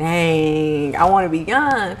just like, dang, I want to be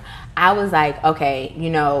young. I was like, okay, you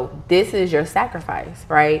know, this is your sacrifice,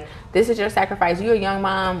 right? This is your sacrifice. You're a young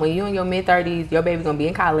mom. When you're in your mid-30s, your baby's going to be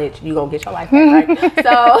in college. You're going to get your life back, right?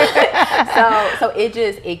 So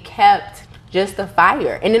it kept just the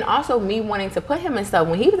fire. And then also me wanting to put him in stuff.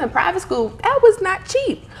 When he was in private school, that was not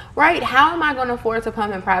cheap, right? How am I going to afford to put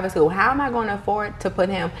him in private school? How am I going to afford to put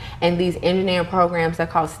him in these engineering programs that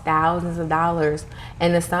cost thousands of dollars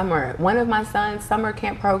in the summer? One of my son's summer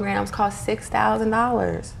camp programs cost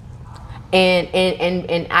 $6,000. And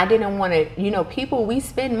I didn't want to, you know, we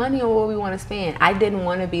spend money on what we want to spend. I didn't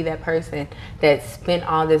want to be that person that spent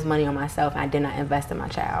all this money on myself and I did not invest in my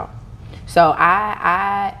child. So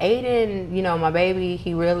Aiden, you know, my baby,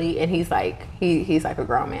 he really, and he's like a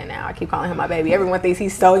grown man now. I keep calling him my baby. Everyone thinks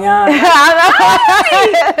he's so young. He's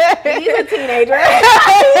a teenager. Right.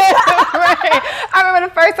 I remember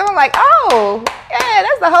the first time I'm like, oh, yeah,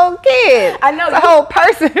 that's the whole kid. I know. The whole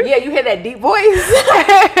person. Yeah, you hear that deep voice.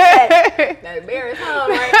 that Barrett's home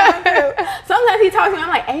right now, too. Sometimes he talks to me, I'm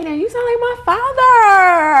like, Aiden, you sound like my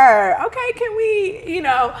father. Okay, can we, you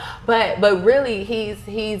know, but really he's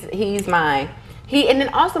mine. And then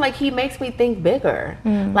also, like, he makes me think bigger.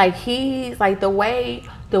 Like, he's like the way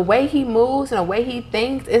he moves and the way he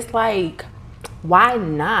thinks, it's like, why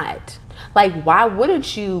not? Like, why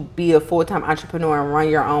wouldn't you be a full-time entrepreneur and run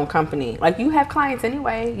your own company? Like, you have clients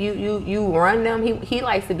anyway. You run them. He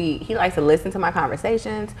likes to listen to my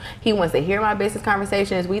conversations. He wants to hear my business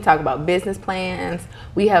conversations. We talk about business plans.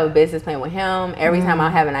 We have a business plan with him. Every time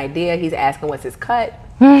I have an idea, he's asking what's his cut.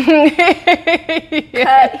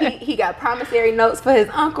 He got promissory notes for his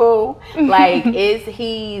uncle. Like,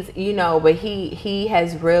 he's you know, but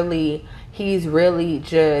he's really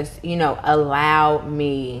just, you know, allowed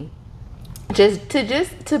me just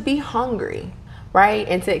to be hungry, right?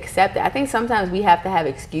 And to accept it. I think sometimes we have to have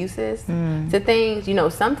excuses to things. You know,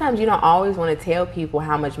 sometimes you don't always want to tell people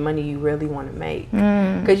how much money you really want to make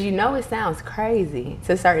because you know it sounds crazy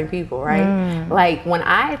to certain people, right? Like, when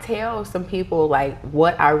I tell some people like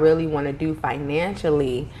what I really want to do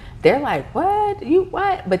financially, they're like, what? You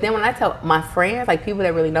what? But then when I tell my friends, like people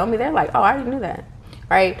that really know me, they're like, oh, I already knew that,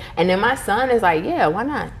 right? And then my son is like, yeah, why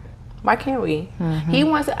not? Why can't we? He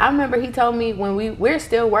wants to, I remember he told me when we're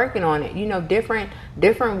still working on it, you know, different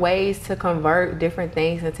ways to convert different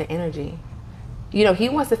things into energy. he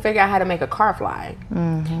wants to figure out how to make a car fly,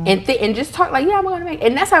 and just talk like, yeah, I'm gonna make.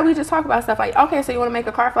 And that's how we just talk about stuff like, okay, so you want to make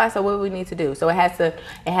a car fly, so what do we need to do? So it has to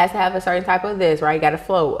have a certain type of this, right? Got to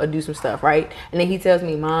float or do some stuff, right? And then he tells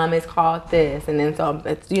me, Mom, it's called this, and then so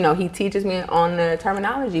it's, he teaches me on the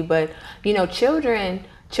terminology. But children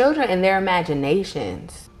and their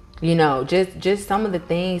imaginations. Just some of the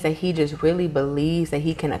things that he just really believes that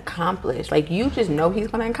he can accomplish. Like, you just know he's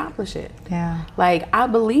going to accomplish it. Yeah. Like, I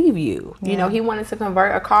believe you. Yeah. He wanted to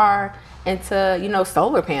convert a car into,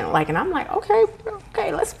 solar panel. Like, and I'm like,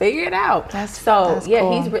 okay, let's figure it out. That's cool.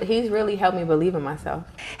 He's really helped me believe in myself.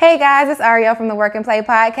 Hey guys, it's Ariel from the Work and Play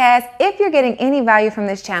podcast. If you're getting any value from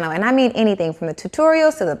this channel, and I mean anything from the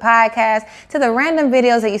tutorials to the podcast to the random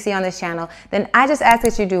videos that you see on this channel, then I just ask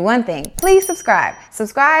that you do one thing. Please subscribe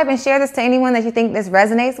and share this to anyone that you think this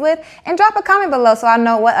resonates with, and drop a comment below so I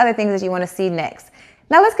know what other things that you want to see next.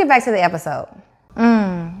 Now let's get back to the episode.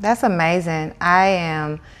 That's amazing. I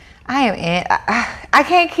am in. I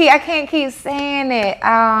can't keep saying it.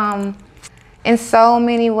 In so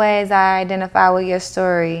many ways, I identify with your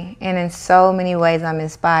story, and in so many ways, I'm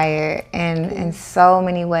inspired, and in so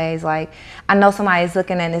many ways, like, I know somebody's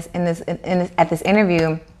looking at this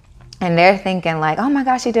interview, and they're thinking like, oh my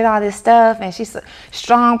gosh, she did all this stuff, and she's a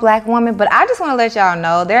strong Black woman. But I just want to let y'all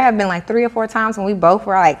know, there have been like 3 or 4 times when we both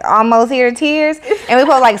were like almost here to tears, and we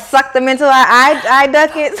both like sucked them into our eye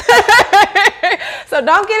ducats. So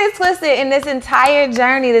don't get it twisted. In this entire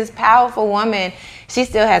journey, this powerful woman, she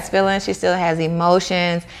still has feelings, she still has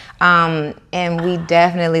emotions, and we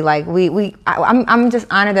definitely like I'm just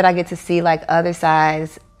honored that I get to see like other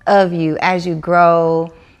sides of you as you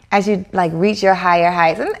grow, as you like reach your higher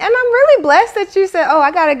heights. And I'm really blessed that you said, oh,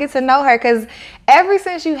 I gotta get to know her, because ever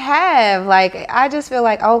since you have, like, I just feel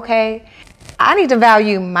like, okay, I need to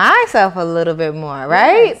value myself a little bit more,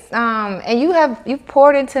 right? Yes. And you've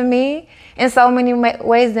poured into me in so many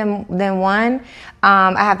ways than one.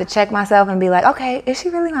 I have to check myself and be like, okay, is she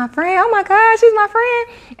really my friend? Oh my God, she's my friend.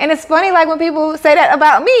 And it's funny, like, when people say that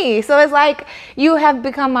about me. So it's like, you have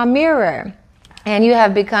become my mirror, and you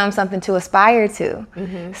have become something to aspire to.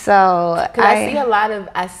 So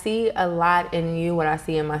I see a lot in you what I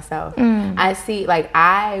see in myself. I see, like,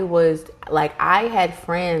 I had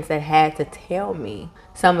friends that had to tell me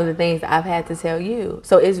some of the things that I've had to tell you.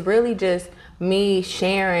 So it's really just me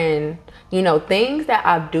sharing, things that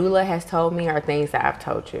Abdullah has told me are things that I've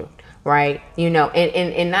told you, right?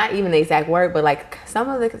 And not even the exact word, but like some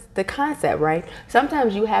of the concept, right?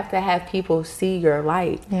 Sometimes you have to have people see your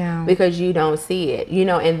light, because you don't see it,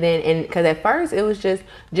 and because at first it was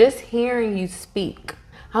just hearing you speak.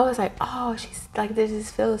 I was like, oh, she's like, this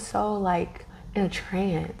just feels so like in a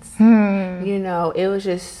trance. It was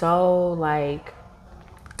just so like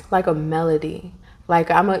a melody. Like,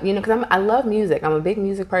 because I love music. I'm a big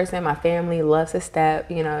music person. My family loves to step.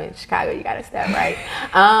 In Chicago, you got to step, right?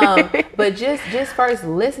 But just first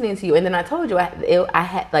listening to you, and then I told you, I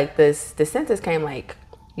had like the sentence came like,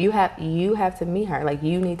 you have to meet her. Like,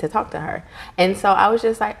 you need to talk to her. And so I was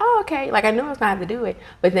just like, oh, okay. Like, I knew I was gonna have to do it.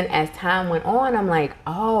 But then as time went on, I'm like,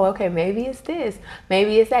 oh, okay, maybe it's this,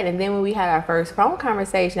 maybe it's that. And then when we had our first phone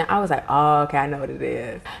conversation, I was like, oh, okay, I know what it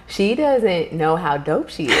is. She doesn't know how dope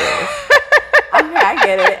she is. Okay, I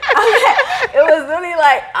get it. Okay. It was really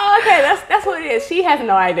like, oh, okay, that's what it is. She has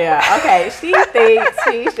no idea. Okay, she thinks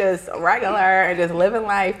she's just regular and just living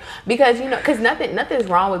life, because because nothing's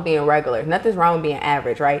wrong with being regular. Nothing's wrong with being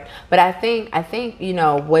average, right? But I think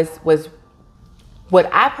was what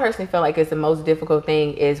I personally feel like is the most difficult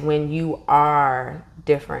thing is when you are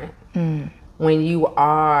different. When you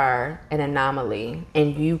are an anomaly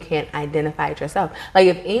and you can't identify it yourself. Like,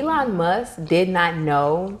 if Elon Musk did not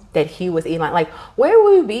know that he was Elon, like, where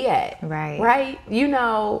would we be at? Right?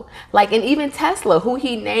 Like, and even Tesla, who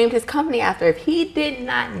he named his company after, if he did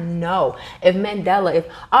not know, if Mandela, if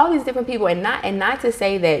all these different people, and not to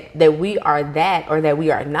say that we are that or that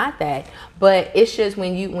we are not that, but it's just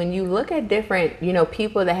when you look at different,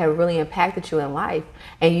 people that have really impacted you in life,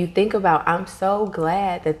 and you think about, I'm so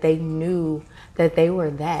glad that they knew that they were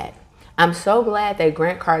that. I'm so glad that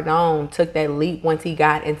Grant Cardone took that leap once he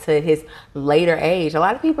got into his later age. A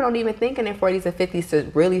lot of people don't even think in their 40s or 50s to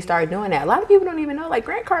really start doing that. A lot of people don't even know, like,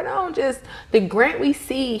 Grant Cardone, just the Grant we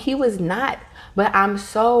see, he was not. But I'm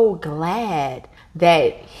so glad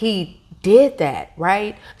that he did that,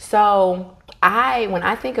 right? So when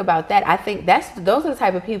I think about that, I think those are the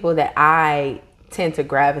type of people that I tend to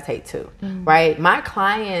gravitate to, right? My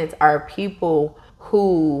clients are people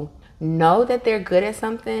who know that they're good at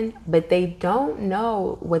something, but they don't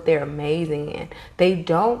know what they're amazing in. They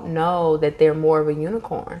don't know that they're more of a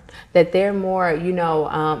unicorn, that they're more,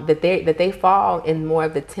 that they fall in more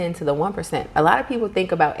of the 10 to the 1%. A lot of people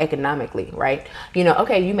think about economically, right?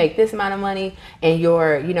 Okay, you make this amount of money, and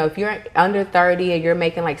if you're under 30 and you're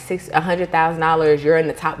making like $100,000, you're in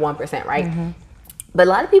the top 1%, right? Mm-hmm. But a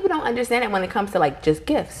lot of people don't understand it when it comes to like just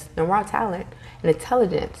gifts and raw talent and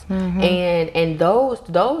intelligence. Mm-hmm. And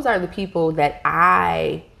those are the people that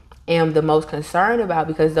I am the most concerned about,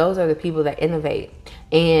 because those are the people that innovate.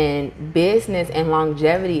 And business and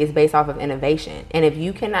longevity is based off of innovation. And if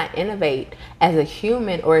you cannot innovate as a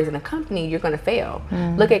human or as in a company, you're going to fail.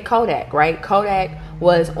 Mm-hmm. Look at Kodak, right? Kodak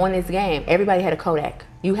was on its game. Everybody had a Kodak.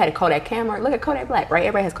 You had a Kodak camera. Look at Kodak Black, right?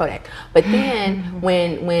 Everybody has Kodak. But then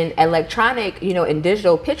when electronic, and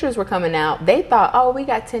digital pictures were coming out, they thought, oh, we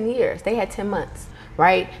got 10 years. They had 10 months,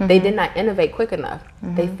 right? Mm-hmm. They did not innovate quick enough.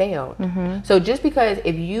 Mm-hmm. They failed. Mm-hmm. So just because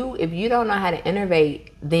if you don't know how to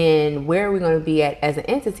innovate, then where are we going to be at as an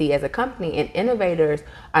entity, as a company? And innovators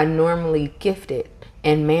are normally gifted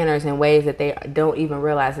in manners and ways that they don't even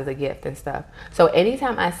realize is a gift and stuff. So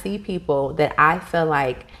anytime I see people that I feel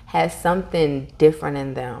like has something different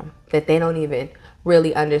in them that they don't even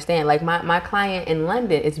really understand. Like my client in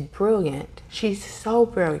London is brilliant. She's so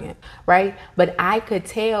brilliant, right? But I could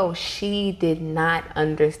tell she did not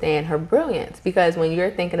understand her brilliance, because when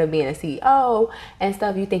you're thinking of being a CEO and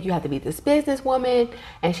stuff, you think you have to be this businesswoman,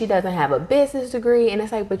 and she doesn't have a business degree. And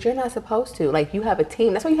it's like, but you're not supposed to. Like, you have a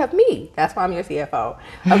team. That's why you have me. That's why I'm your CFO.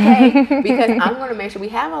 Okay? Because I'm going to make sure we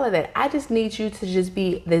have all of that. I just need you to just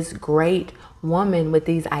be this great woman with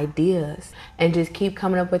these ideas and just keep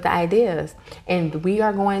coming up with the ideas, and we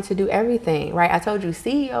are going to do everything, right? I told you,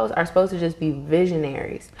 CEOs are supposed to just be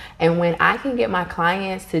visionaries, and when I can get my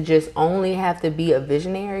clients to just only have to be a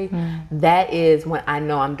visionary, that is when I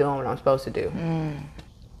know I'm doing what I'm supposed to do.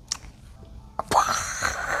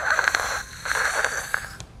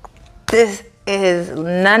 This is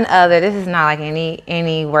none other. This is not like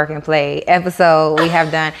any work and play episode we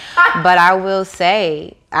have done, but I will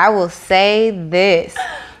say this: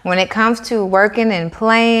 when it comes to working and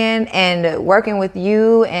playing and working with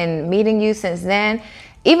you and meeting you since then,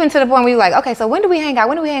 even to the point where you're like, okay, so when do we hang out?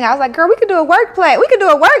 I was like, girl, we could do a work play. We could do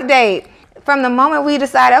a work date. From the moment we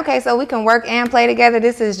decided, okay, so we can work and play together,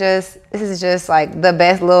 this is just like the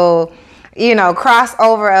best little,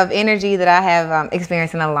 crossover of energy that I have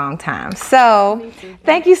experienced in a long time. So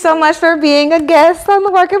thank you so much for being a guest on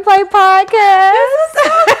the Work and Play podcast. This is so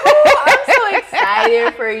cool. I'm so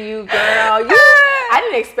excited for you, girl. I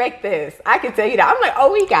didn't expect this. I can tell you that. I'm like,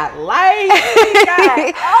 oh, we got lights.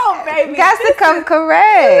 Baby. Got to come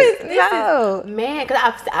correct. Man,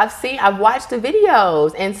 because I've watched the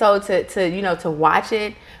videos. And so to watch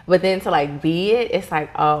it, but then to like be it, it's like,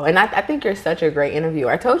 oh, and I think you're such a great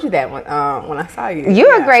interviewer. I told you that when I saw you.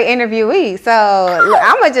 You're a great interviewee. So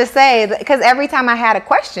I'm going to just say, because every time I had a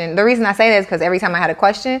question, the reason I say that is because every time I had a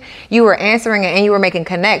question, you were answering it and you were making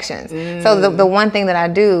connections. So the one thing that I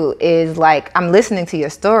do is like, I'm listening to your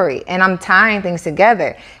story and I'm tying things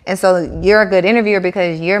together. And so you're a good interviewer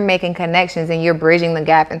because you're making connections and you're bridging the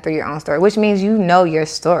gap and through your own story, which means you know your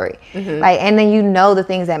story. Like, and then you know the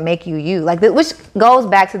things that make you you. Like, which goes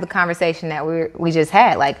back to the conversation that we just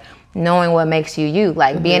had, like knowing what makes you you,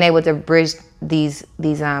 like being able to bridge these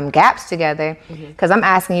gaps together. Because I'm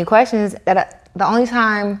asking you questions that the only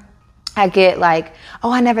time I get like,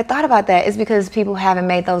 oh, I never thought about that, is because people haven't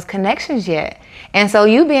made those connections yet. And so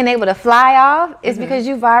you being able to fly off is because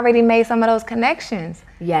you've already made some of those connections.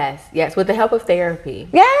 Yes, with the help of therapy.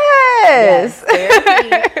 Yes.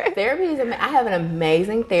 Therapy is I have an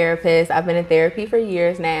amazing therapist. I've been in therapy for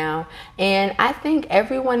years now, and I think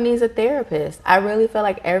everyone needs a therapist. I really feel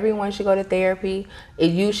like everyone should go to therapy.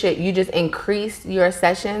 You just increase your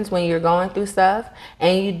sessions when you're going through stuff,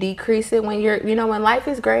 and you decrease it when when life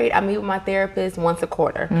is great. I meet with my therapist once a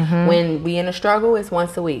quarter. When we in a struggle, it's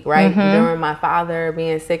once a week, right? During my father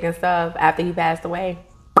being sick and stuff, after he passed away,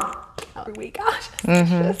 every week, gosh,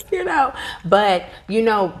 but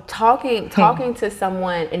talking to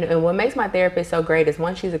someone, and what makes my therapist so great is,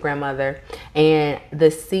 one, she's a grandmother, and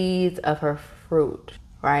the seeds of her fruit,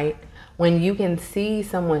 right? When you can see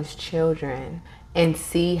someone's children and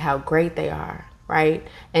see how great they are, right?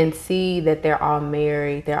 And see that they're all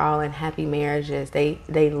married, they're all in happy marriages,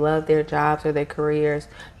 they love their jobs or their careers,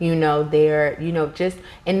 they're,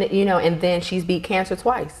 and then she's beat cancer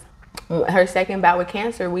twice. Her second bout with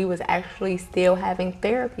cancer, we was actually still having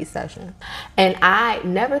therapy sessions. And I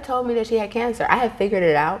never told me that she had cancer. I had figured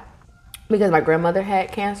it out, because my grandmother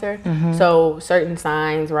had cancer. So certain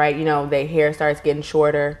signs, right, you know, their hair starts getting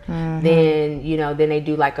shorter. Then, you know, then they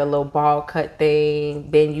do like a little ball cut thing.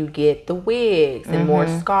 Then you get the wigs and more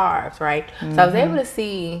scarves, right? So I was able to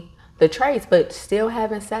see the traits, but still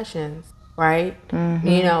having sessions, right?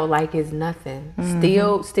 You know, like it's nothing.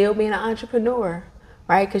 Still being an entrepreneur.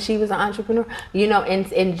 Right, because she was an entrepreneur, you know,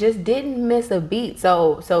 and just didn't miss a beat.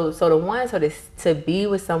 So to be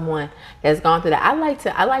with someone that's gone through that,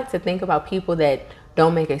 I like to think about people that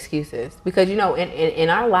don't make excuses, because you know, in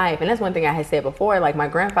our life, and that's one thing I had said before, like my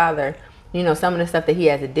grandfather, you know, some of the stuff that he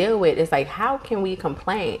has to deal with, it's like, how can we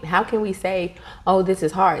complain? How can we say, oh, this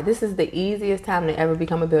is hard? This is the easiest time to ever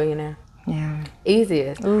become a billionaire. Yeah,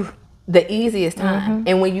 easiest. Oof. The easiest time.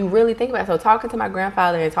 And when you really think about it, so talking to my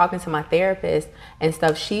grandfather and talking to my therapist and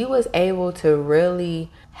stuff, she was able to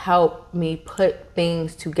really help me put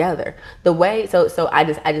things together. The way, so I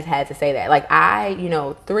just had to say that. Like you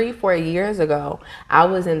know, 3-4 years ago, I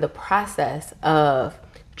was in the process of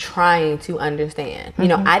trying to understand. You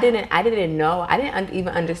know, I didn't even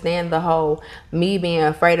understand the whole me being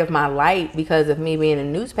afraid of my light because of me being in a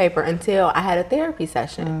newspaper until I had a therapy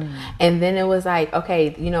session. And then it was like,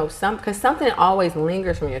 okay, you know, because something always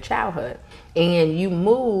lingers from your childhood, and you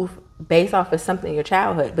move based off of something in your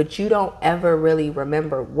childhood, but you don't ever really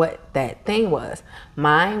remember what that thing was.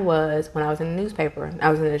 Mine was when I was in the newspaper. I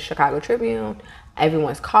was in the Chicago Tribune.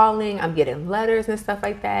 Everyone's calling, I'm getting letters and stuff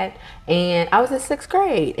like that. And I was in 6th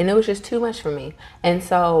grade, and it was just too much for me. And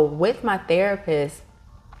so with my therapist,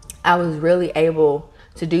 I was really able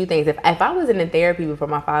to do things. If I wasn't in therapy before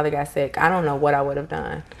my father got sick, I don't know what I would have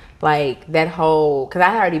done. Like that whole, because I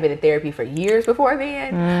had already been in therapy for years before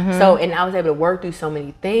then. So, and I was able to work through so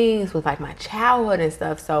many things with like my childhood and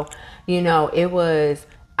stuff. So, you know, it was,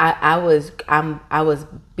 I was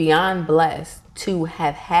beyond blessed to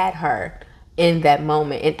have had her in that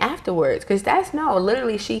moment and afterwards, because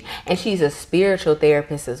literally she's a spiritual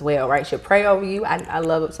therapist as well, right? She'll pray over you. I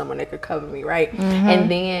love someone that could cover me, right?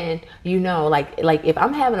 And then, you know, like if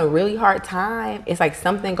I'm having a really hard time, it's like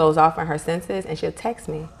something goes off in her senses, and she'll text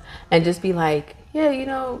me and just be like, yeah, you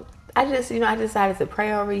know, I decided to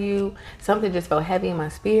pray over you. Something just felt heavy in my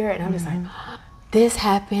spirit, and I'm just like, this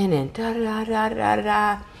happened, and da da da da da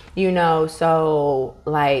da, you know. So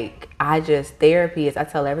like, therapy is, I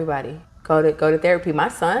tell everybody, go to therapy. My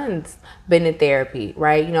son's been in therapy,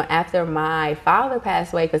 right? You know, after my father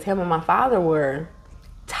passed away, because him and my father were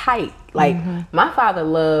tight. Like my father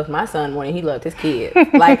loved my son more than he loved his kids.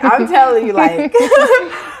 Like I'm telling you, like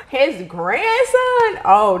his grandson.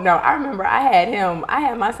 Oh no, I remember I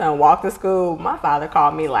had my son walk to school. My father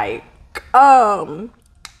called me like, I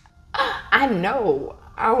know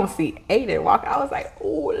I won't see Aiden walk. I was like,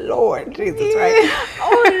 oh Lord Jesus, right?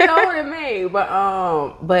 Oh Lord and me.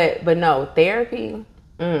 But no, therapy.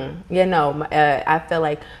 I feel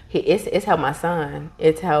like it's helped my son.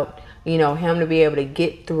 It's helped, you know, him to be able to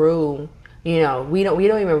get through. You know, we don't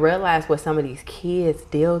even realize what some of these kids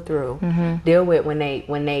deal with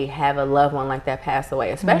when they have a loved one like that pass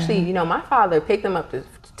away. Especially, you know, my father picked them up,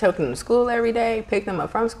 took them to school every day, picked them up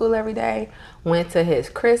from school every day, went to his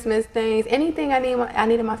Christmas things. Anything I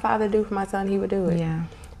needed my father to do for my son, he would do it. Yeah.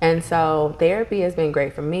 And so therapy has been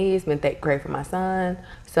great for me. It's been great for my son.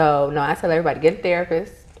 So no, I tell everybody, get a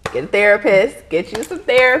therapist. Get you some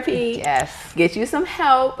therapy. Yes. Get you some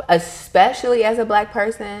help, especially as a Black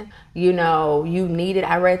person. You know, you need it.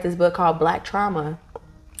 I read this book called Black Trauma,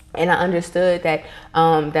 and I understood that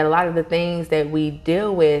that a lot of the things that we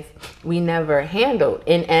deal with, we never handled.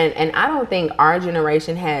 And I don't think our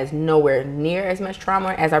generation has nowhere near as much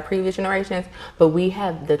trauma as our previous generations, but we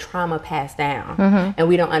have the trauma passed down, and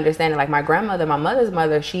we don't understand it. Like my grandmother, my mother's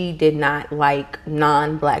mother, she did not like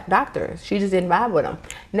non-Black doctors. She just didn't vibe with them.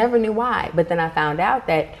 Never knew why. But then I found out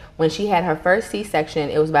that when she had her first C-section,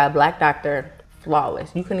 it was by a Black doctor,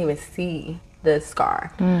 flawless. You couldn't even see the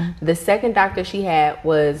scar. The second doctor she had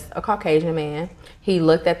was a Caucasian man. He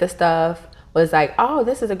looked at the stuff, was like, oh,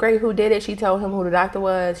 this is a great, who did it? She told him who the doctor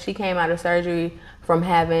was. She came out of surgery from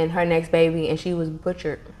having her next baby, and she was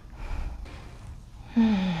butchered.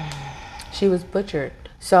 She was butchered.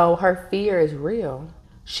 So her fear is real.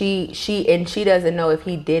 She doesn't know if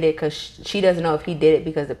he did it, because she doesn't know if he did it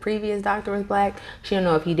because the previous doctor was Black. She don't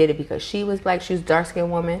know if he did it because she was Black. She was a dark-skinned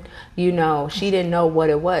woman. You know, she didn't know what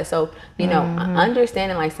it was. So, you know,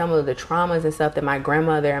 understanding like some of the traumas and stuff that my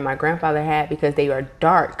grandmother and my grandfather had, because they are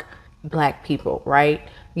dark Black people, right?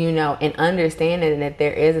 You know, and understanding that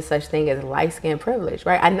there is a such thing as light skin privilege,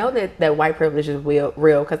 right? I know that white privilege is real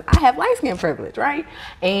because I have light skin privilege, right?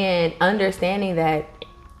 And understanding that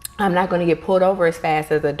I'm not going to get pulled over as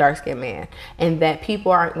fast as a dark-skinned man, and that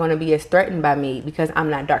people aren't going to be as threatened by me because I'm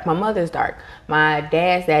not dark. My mother's dark. My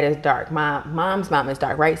dad's dad is dark. My mom's mom is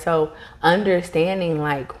dark, right? So understanding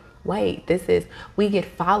like, wait, we get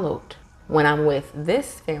followed when I'm with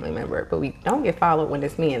this family member, but we don't get followed when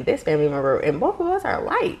it's me and this family member, and both of us are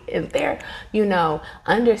light, and they're,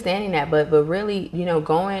 understanding that, but really,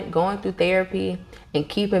 going through therapy and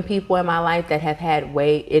keeping people in my life that have had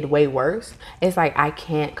way worse. It's like, I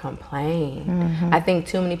can't complain. Mm-hmm. I think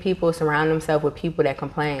too many people surround themselves with people that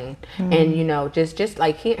complain. Mm-hmm. And, just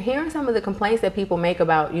like hearing some of the complaints that people make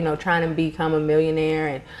about, trying to become a millionaire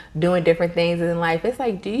and doing different things in life. It's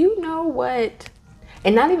like, do you know what?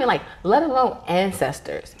 And not even like, let alone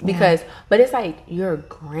ancestors, but it's like your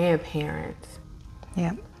grandparents.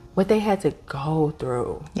 Yeah. What they had to go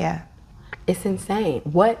through. Yeah. It's insane.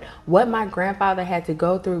 What my grandfather had to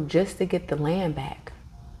go through just to get the land back,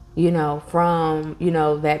 from,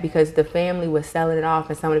 that because the family was selling it off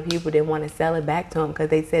and some of the people didn't want to sell it back to him because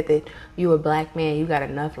they said that you a black man, you got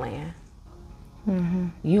enough land. Mm-hmm.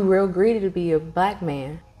 You real greedy to be a black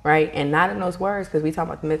man. Right. And not in those words, because we talk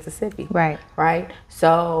about the Mississippi. Right. Right.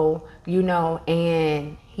 So,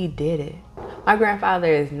 and he did it. My grandfather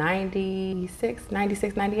is 96,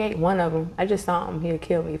 98. One of them. I just saw him. He'll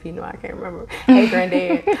kill me if you know. I can't remember. Hey,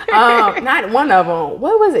 granddad. Not one of them.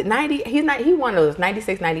 What was it? 90. He one of those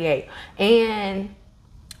 96, 98. And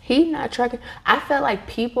he not trucking. I felt like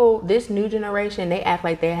people, this new generation, they act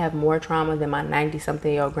like they have more trauma than my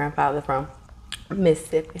 90-something-year-old grandfather from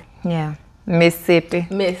Mississippi. Yeah. Mississippi.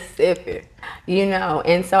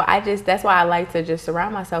 And so that's why I like to just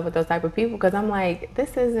surround myself with those type of people, because I'm like,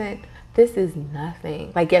 this is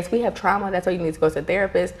nothing. Like, yes, we have trauma. That's why you need to go to a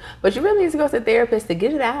therapist, but you really need to go to a therapist to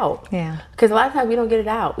get it out. Yeah. Because a lot of times we don't get it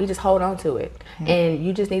out. We just hold on to it. Yeah. And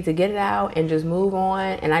you just need to get it out and just move on.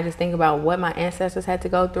 And I just think about what my ancestors had to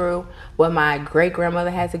go through, what my great grandmother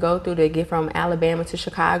had to go through to get from Alabama to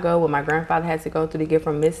Chicago, what my grandfather had to go through to get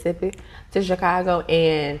from Mississippi to Chicago.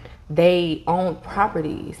 And they own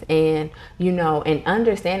properties, and and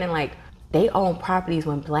understanding like they own properties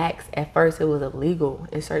when blacks, at first it was illegal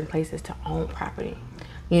in certain places to own property.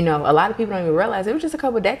 A lot of people don't even realize it was just a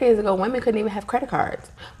couple of decades ago women couldn't even have credit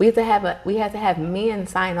cards. We had to have men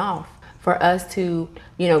sign off for us to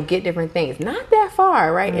get different things. Not that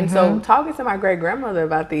far, right? Mm-hmm. And so talking to my great grandmother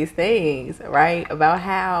about these things, right, about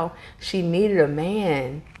how she needed a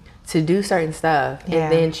man to do certain stuff, and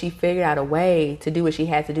then she figured out a way to do what she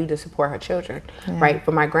had to do to support her children, right?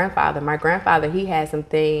 For my grandfather, he had some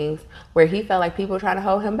things where he felt like people were trying to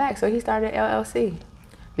hold him back, so he started LLC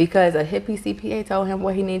because a hippie CPA told him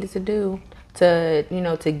what he needed to do to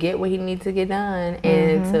to get what he needed to get done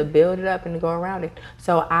and to build it up and to go around it.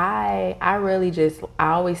 So I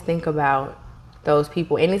always think about those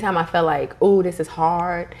people. Anytime I feel like, oh, this is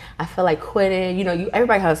hard, I feel like quitting.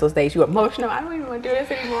 Everybody has those days. You're emotional. I don't even want to do this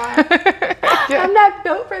anymore. I'm not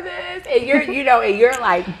built for this. And you're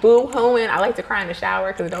like boo-hooing. I like to cry in the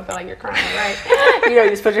shower because I don't feel like you're crying, right? You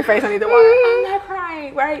just put your face underneath the water. I'm not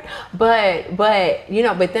crying, right? But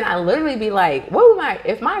then I literally be like,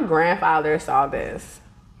 if my grandfather saw this,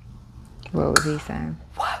 what was he saying?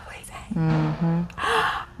 What would he say?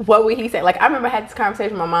 Mm-hmm. What would he say? Like, I remember I had this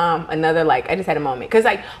conversation with my mom, I just had a moment. Because,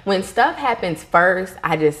 like, when stuff happens first,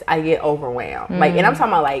 I get overwhelmed. Mm-hmm. Like, and I'm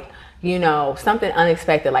talking about, like, something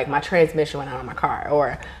unexpected, like my transmission went out on my car,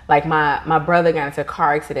 or like my brother got into a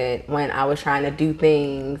car accident when I was trying to do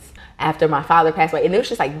things after my father passed away. And it was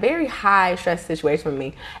just, like, very high stress situation for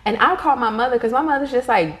me. And I called my mother because my mother's just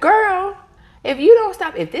like, girl, if you don't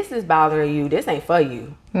stop, if this is bothering you, this ain't for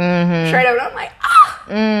you. Mm-hmm. Straight up. And I'm like,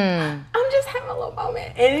 I'm just having a little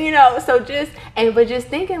moment. And, but just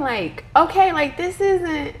thinking like, okay, like, this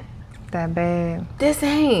isn't that bad. This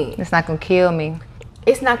ain't. It's not going to kill me.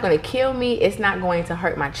 It's not going to kill me. It's not going to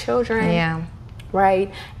hurt my children. Yeah.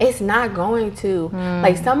 Right? It's not going to.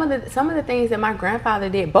 Like, some of the things that my grandfather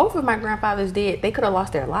did, both of my grandfathers did, they could have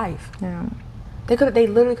lost their life. Yeah. They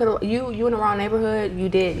literally could have, you in the wrong neighborhood,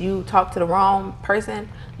 you talked to the wrong person,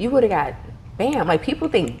 you would have got bam. Like, people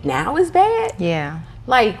think now is bad. Yeah.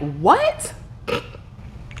 Like, what?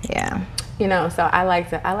 Yeah. So I like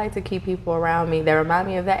to keep people around me that remind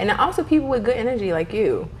me of that. And also people with good energy like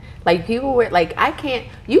you. Like, people were like,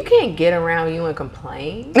 you can't get around you and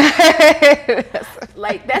complain.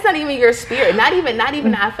 Like, that's not even your spirit. Not even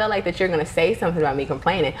I feel like that you're going to say something about me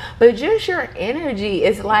complaining, but just your energy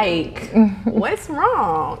is like, what's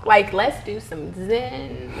wrong? Like, let's do some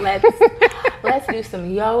Zen. Let's do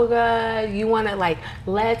some yoga. You want to, like,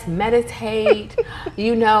 let's meditate,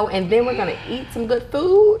 and then we're going to eat some good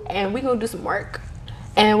food and we're going to do some work.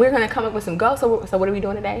 and we're gonna come up with some goals. So what are we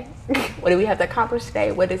doing today? What do we have to accomplish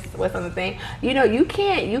today? What's on the thing? You know, you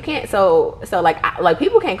can't. So like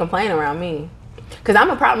people can't complain around me, because I'm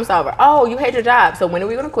a problem solver. Oh, you hate your job. So when are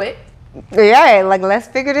we gonna quit? Yeah, like let's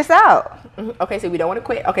figure this out. Okay, so we don't want to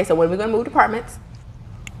quit. Okay, so when are we gonna move departments?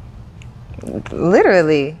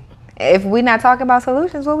 Literally, if we're not talking about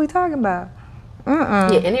solutions, what are we talking about? Yeah,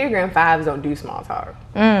 Enneagram 5s don't do small talk.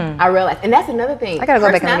 I realize, and that's another thing. I gotta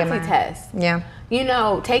go back and look at personality mine. test. Yeah, You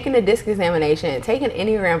know, taking a disc examination, taking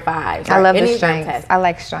Enneagram 5s. I love the Enneagram strengths. test. I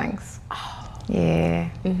like strengths. Yeah.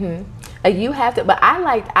 Like you have to, but I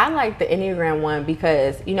like the Enneagram one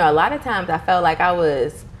because, you know, a lot of times I felt like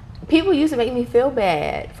people used to make me feel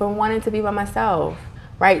bad for wanting to be by myself,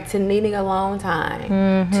 right? To needing alone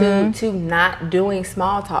time, to not doing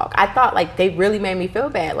small talk. I thought like they really made me feel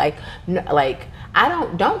bad. Like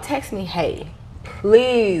don't text me, hey,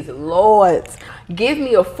 please, Lord, give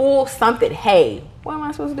me a full something. Hey, what am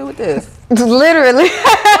I supposed to do with this? Literally.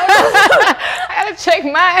 I gotta check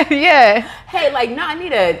mine. Yeah. Hey, like, no, I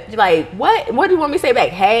need what do you want me to say back?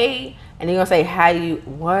 Hey, and you're gonna say,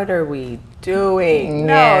 what are we doing?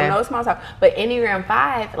 Yeah. No small talk. But Enneagram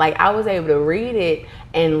 5, like, I was able to read it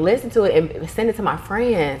and listen to it and send it to my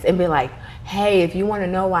friends and be like, hey, if you want to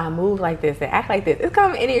know why I move like this and act like this, it's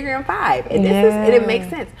called Enneagram 5. And and it makes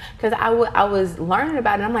sense. Because I was learning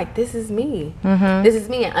about it. I'm like, this is me. This is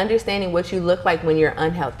me. And understanding what you look like when you're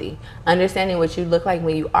unhealthy. Understanding what you look like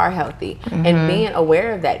when you are healthy. And being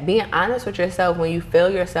aware of that. Being honest with yourself when you feel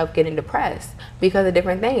yourself getting depressed. Because of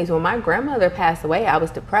different things. When my grandmother passed away, I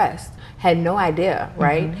was depressed. Had no idea,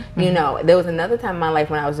 right? You know, there was another time in my life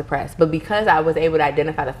when I was depressed. But because I was able to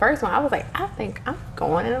identify the first one, I was like, I think I'm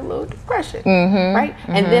going in a little depression, right?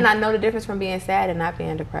 And then I know the difference from being sad and not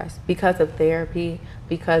being depressed because of therapy,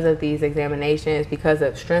 because of these examinations, because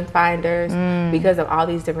of strength finders, because of all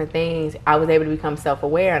these different things. I was able to become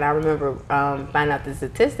self-aware. And I remember finding out the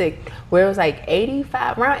statistic where it was like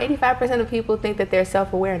around 85% of people think that they're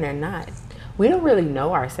self-aware and they're not. We don't really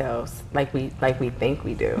know ourselves like we think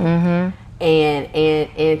we do.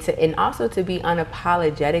 And also to be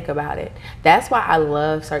unapologetic about it. That's why I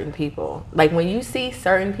love certain people. Like when you see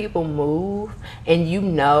certain people move and you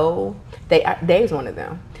know Dave's one of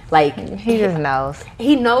them. Like he just knows.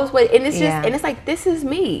 He knows what, and it's just, and it's like, this is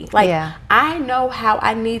me. Like I know how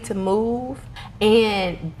I need to move,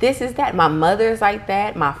 and this is that. My mother's like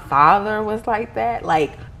that. My father was like that.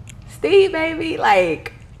 Like Steve, baby,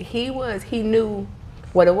 like he knew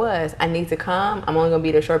what it was. I need to come. I'm only gonna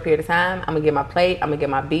be there a short period of time. I'm gonna get my plate. I'm gonna get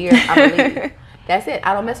my beer. I'm gonna leave. That's it.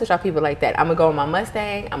 I don't mess with y'all people like that. I'm gonna go on my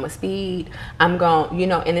Mustang. I'm gonna speed. I'm gonna, you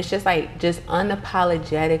know, and it's just like, just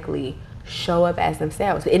unapologetically show up as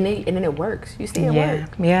themselves, and then it works. You see it work.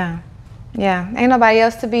 Yeah. Ain't nobody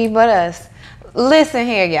else to be but us. Listen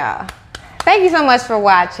here, y'all. Thank you so much for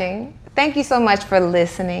watching. Thank you so much for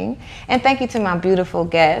listening. And thank you to my beautiful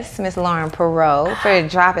guest, Miss Lauren Parrott, for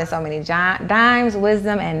dropping so many dimes,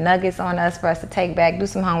 wisdom, and nuggets on us for us to take back, do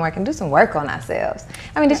some homework, and do some work on ourselves.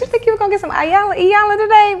 I mean, did you think you were going to get some Iyanla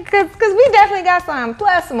today? Because we definitely got some,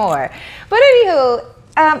 plus more. But anywho,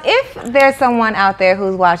 if there's someone out there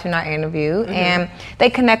who's watching our interview and they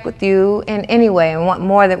connect with you in any way and want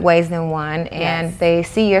more ways than one, and they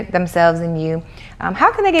see themselves in you,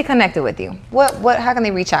 how can they get connected with you? How can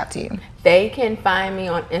they reach out to you? They can find me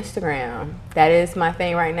on Instagram. That is my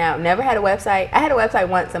thing right now. Never had a website. I had a website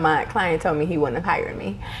once, and my client told me he wouldn't have hired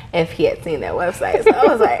me if he had seen that website. So I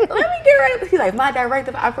was like, let me get rid of it. He's like, my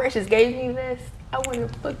director of operations gave me this. I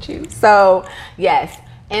wouldn't have booked you. So yes.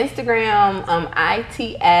 Instagram,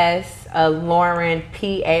 ITS, Lauren,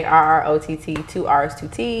 PARROTT, 2 R's, 2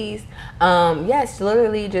 T's. Yes,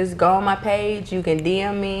 literally just go on my page. You can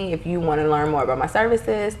DM me if you want to learn more about my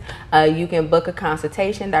services. You can book a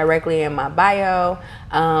consultation directly in my bio.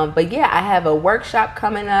 But yeah, I have a workshop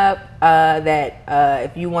coming up that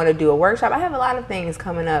if you want to do a workshop, I have a lot of things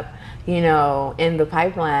coming up, you know, in the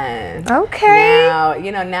pipeline. Okay. Now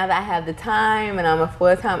that I have the time and I'm a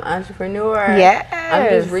full-time entrepreneur, yes. I'm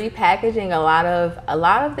just repackaging a lot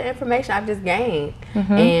of the information I've just gained.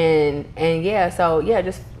 And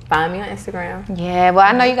just find me on Instagram. Yeah, well,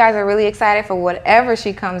 I know you guys are really excited for whatever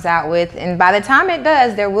she comes out with. And by the time it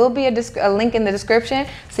does, there will be a link in the description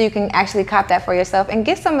so you can actually cop that for yourself and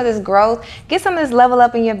get some of this growth, get some of this level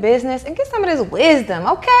up in your business, and get some of this wisdom,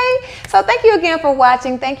 okay? So thank you again for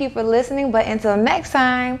watching. Thank you for listening. But until next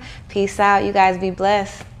time, peace out. You guys be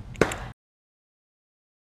blessed.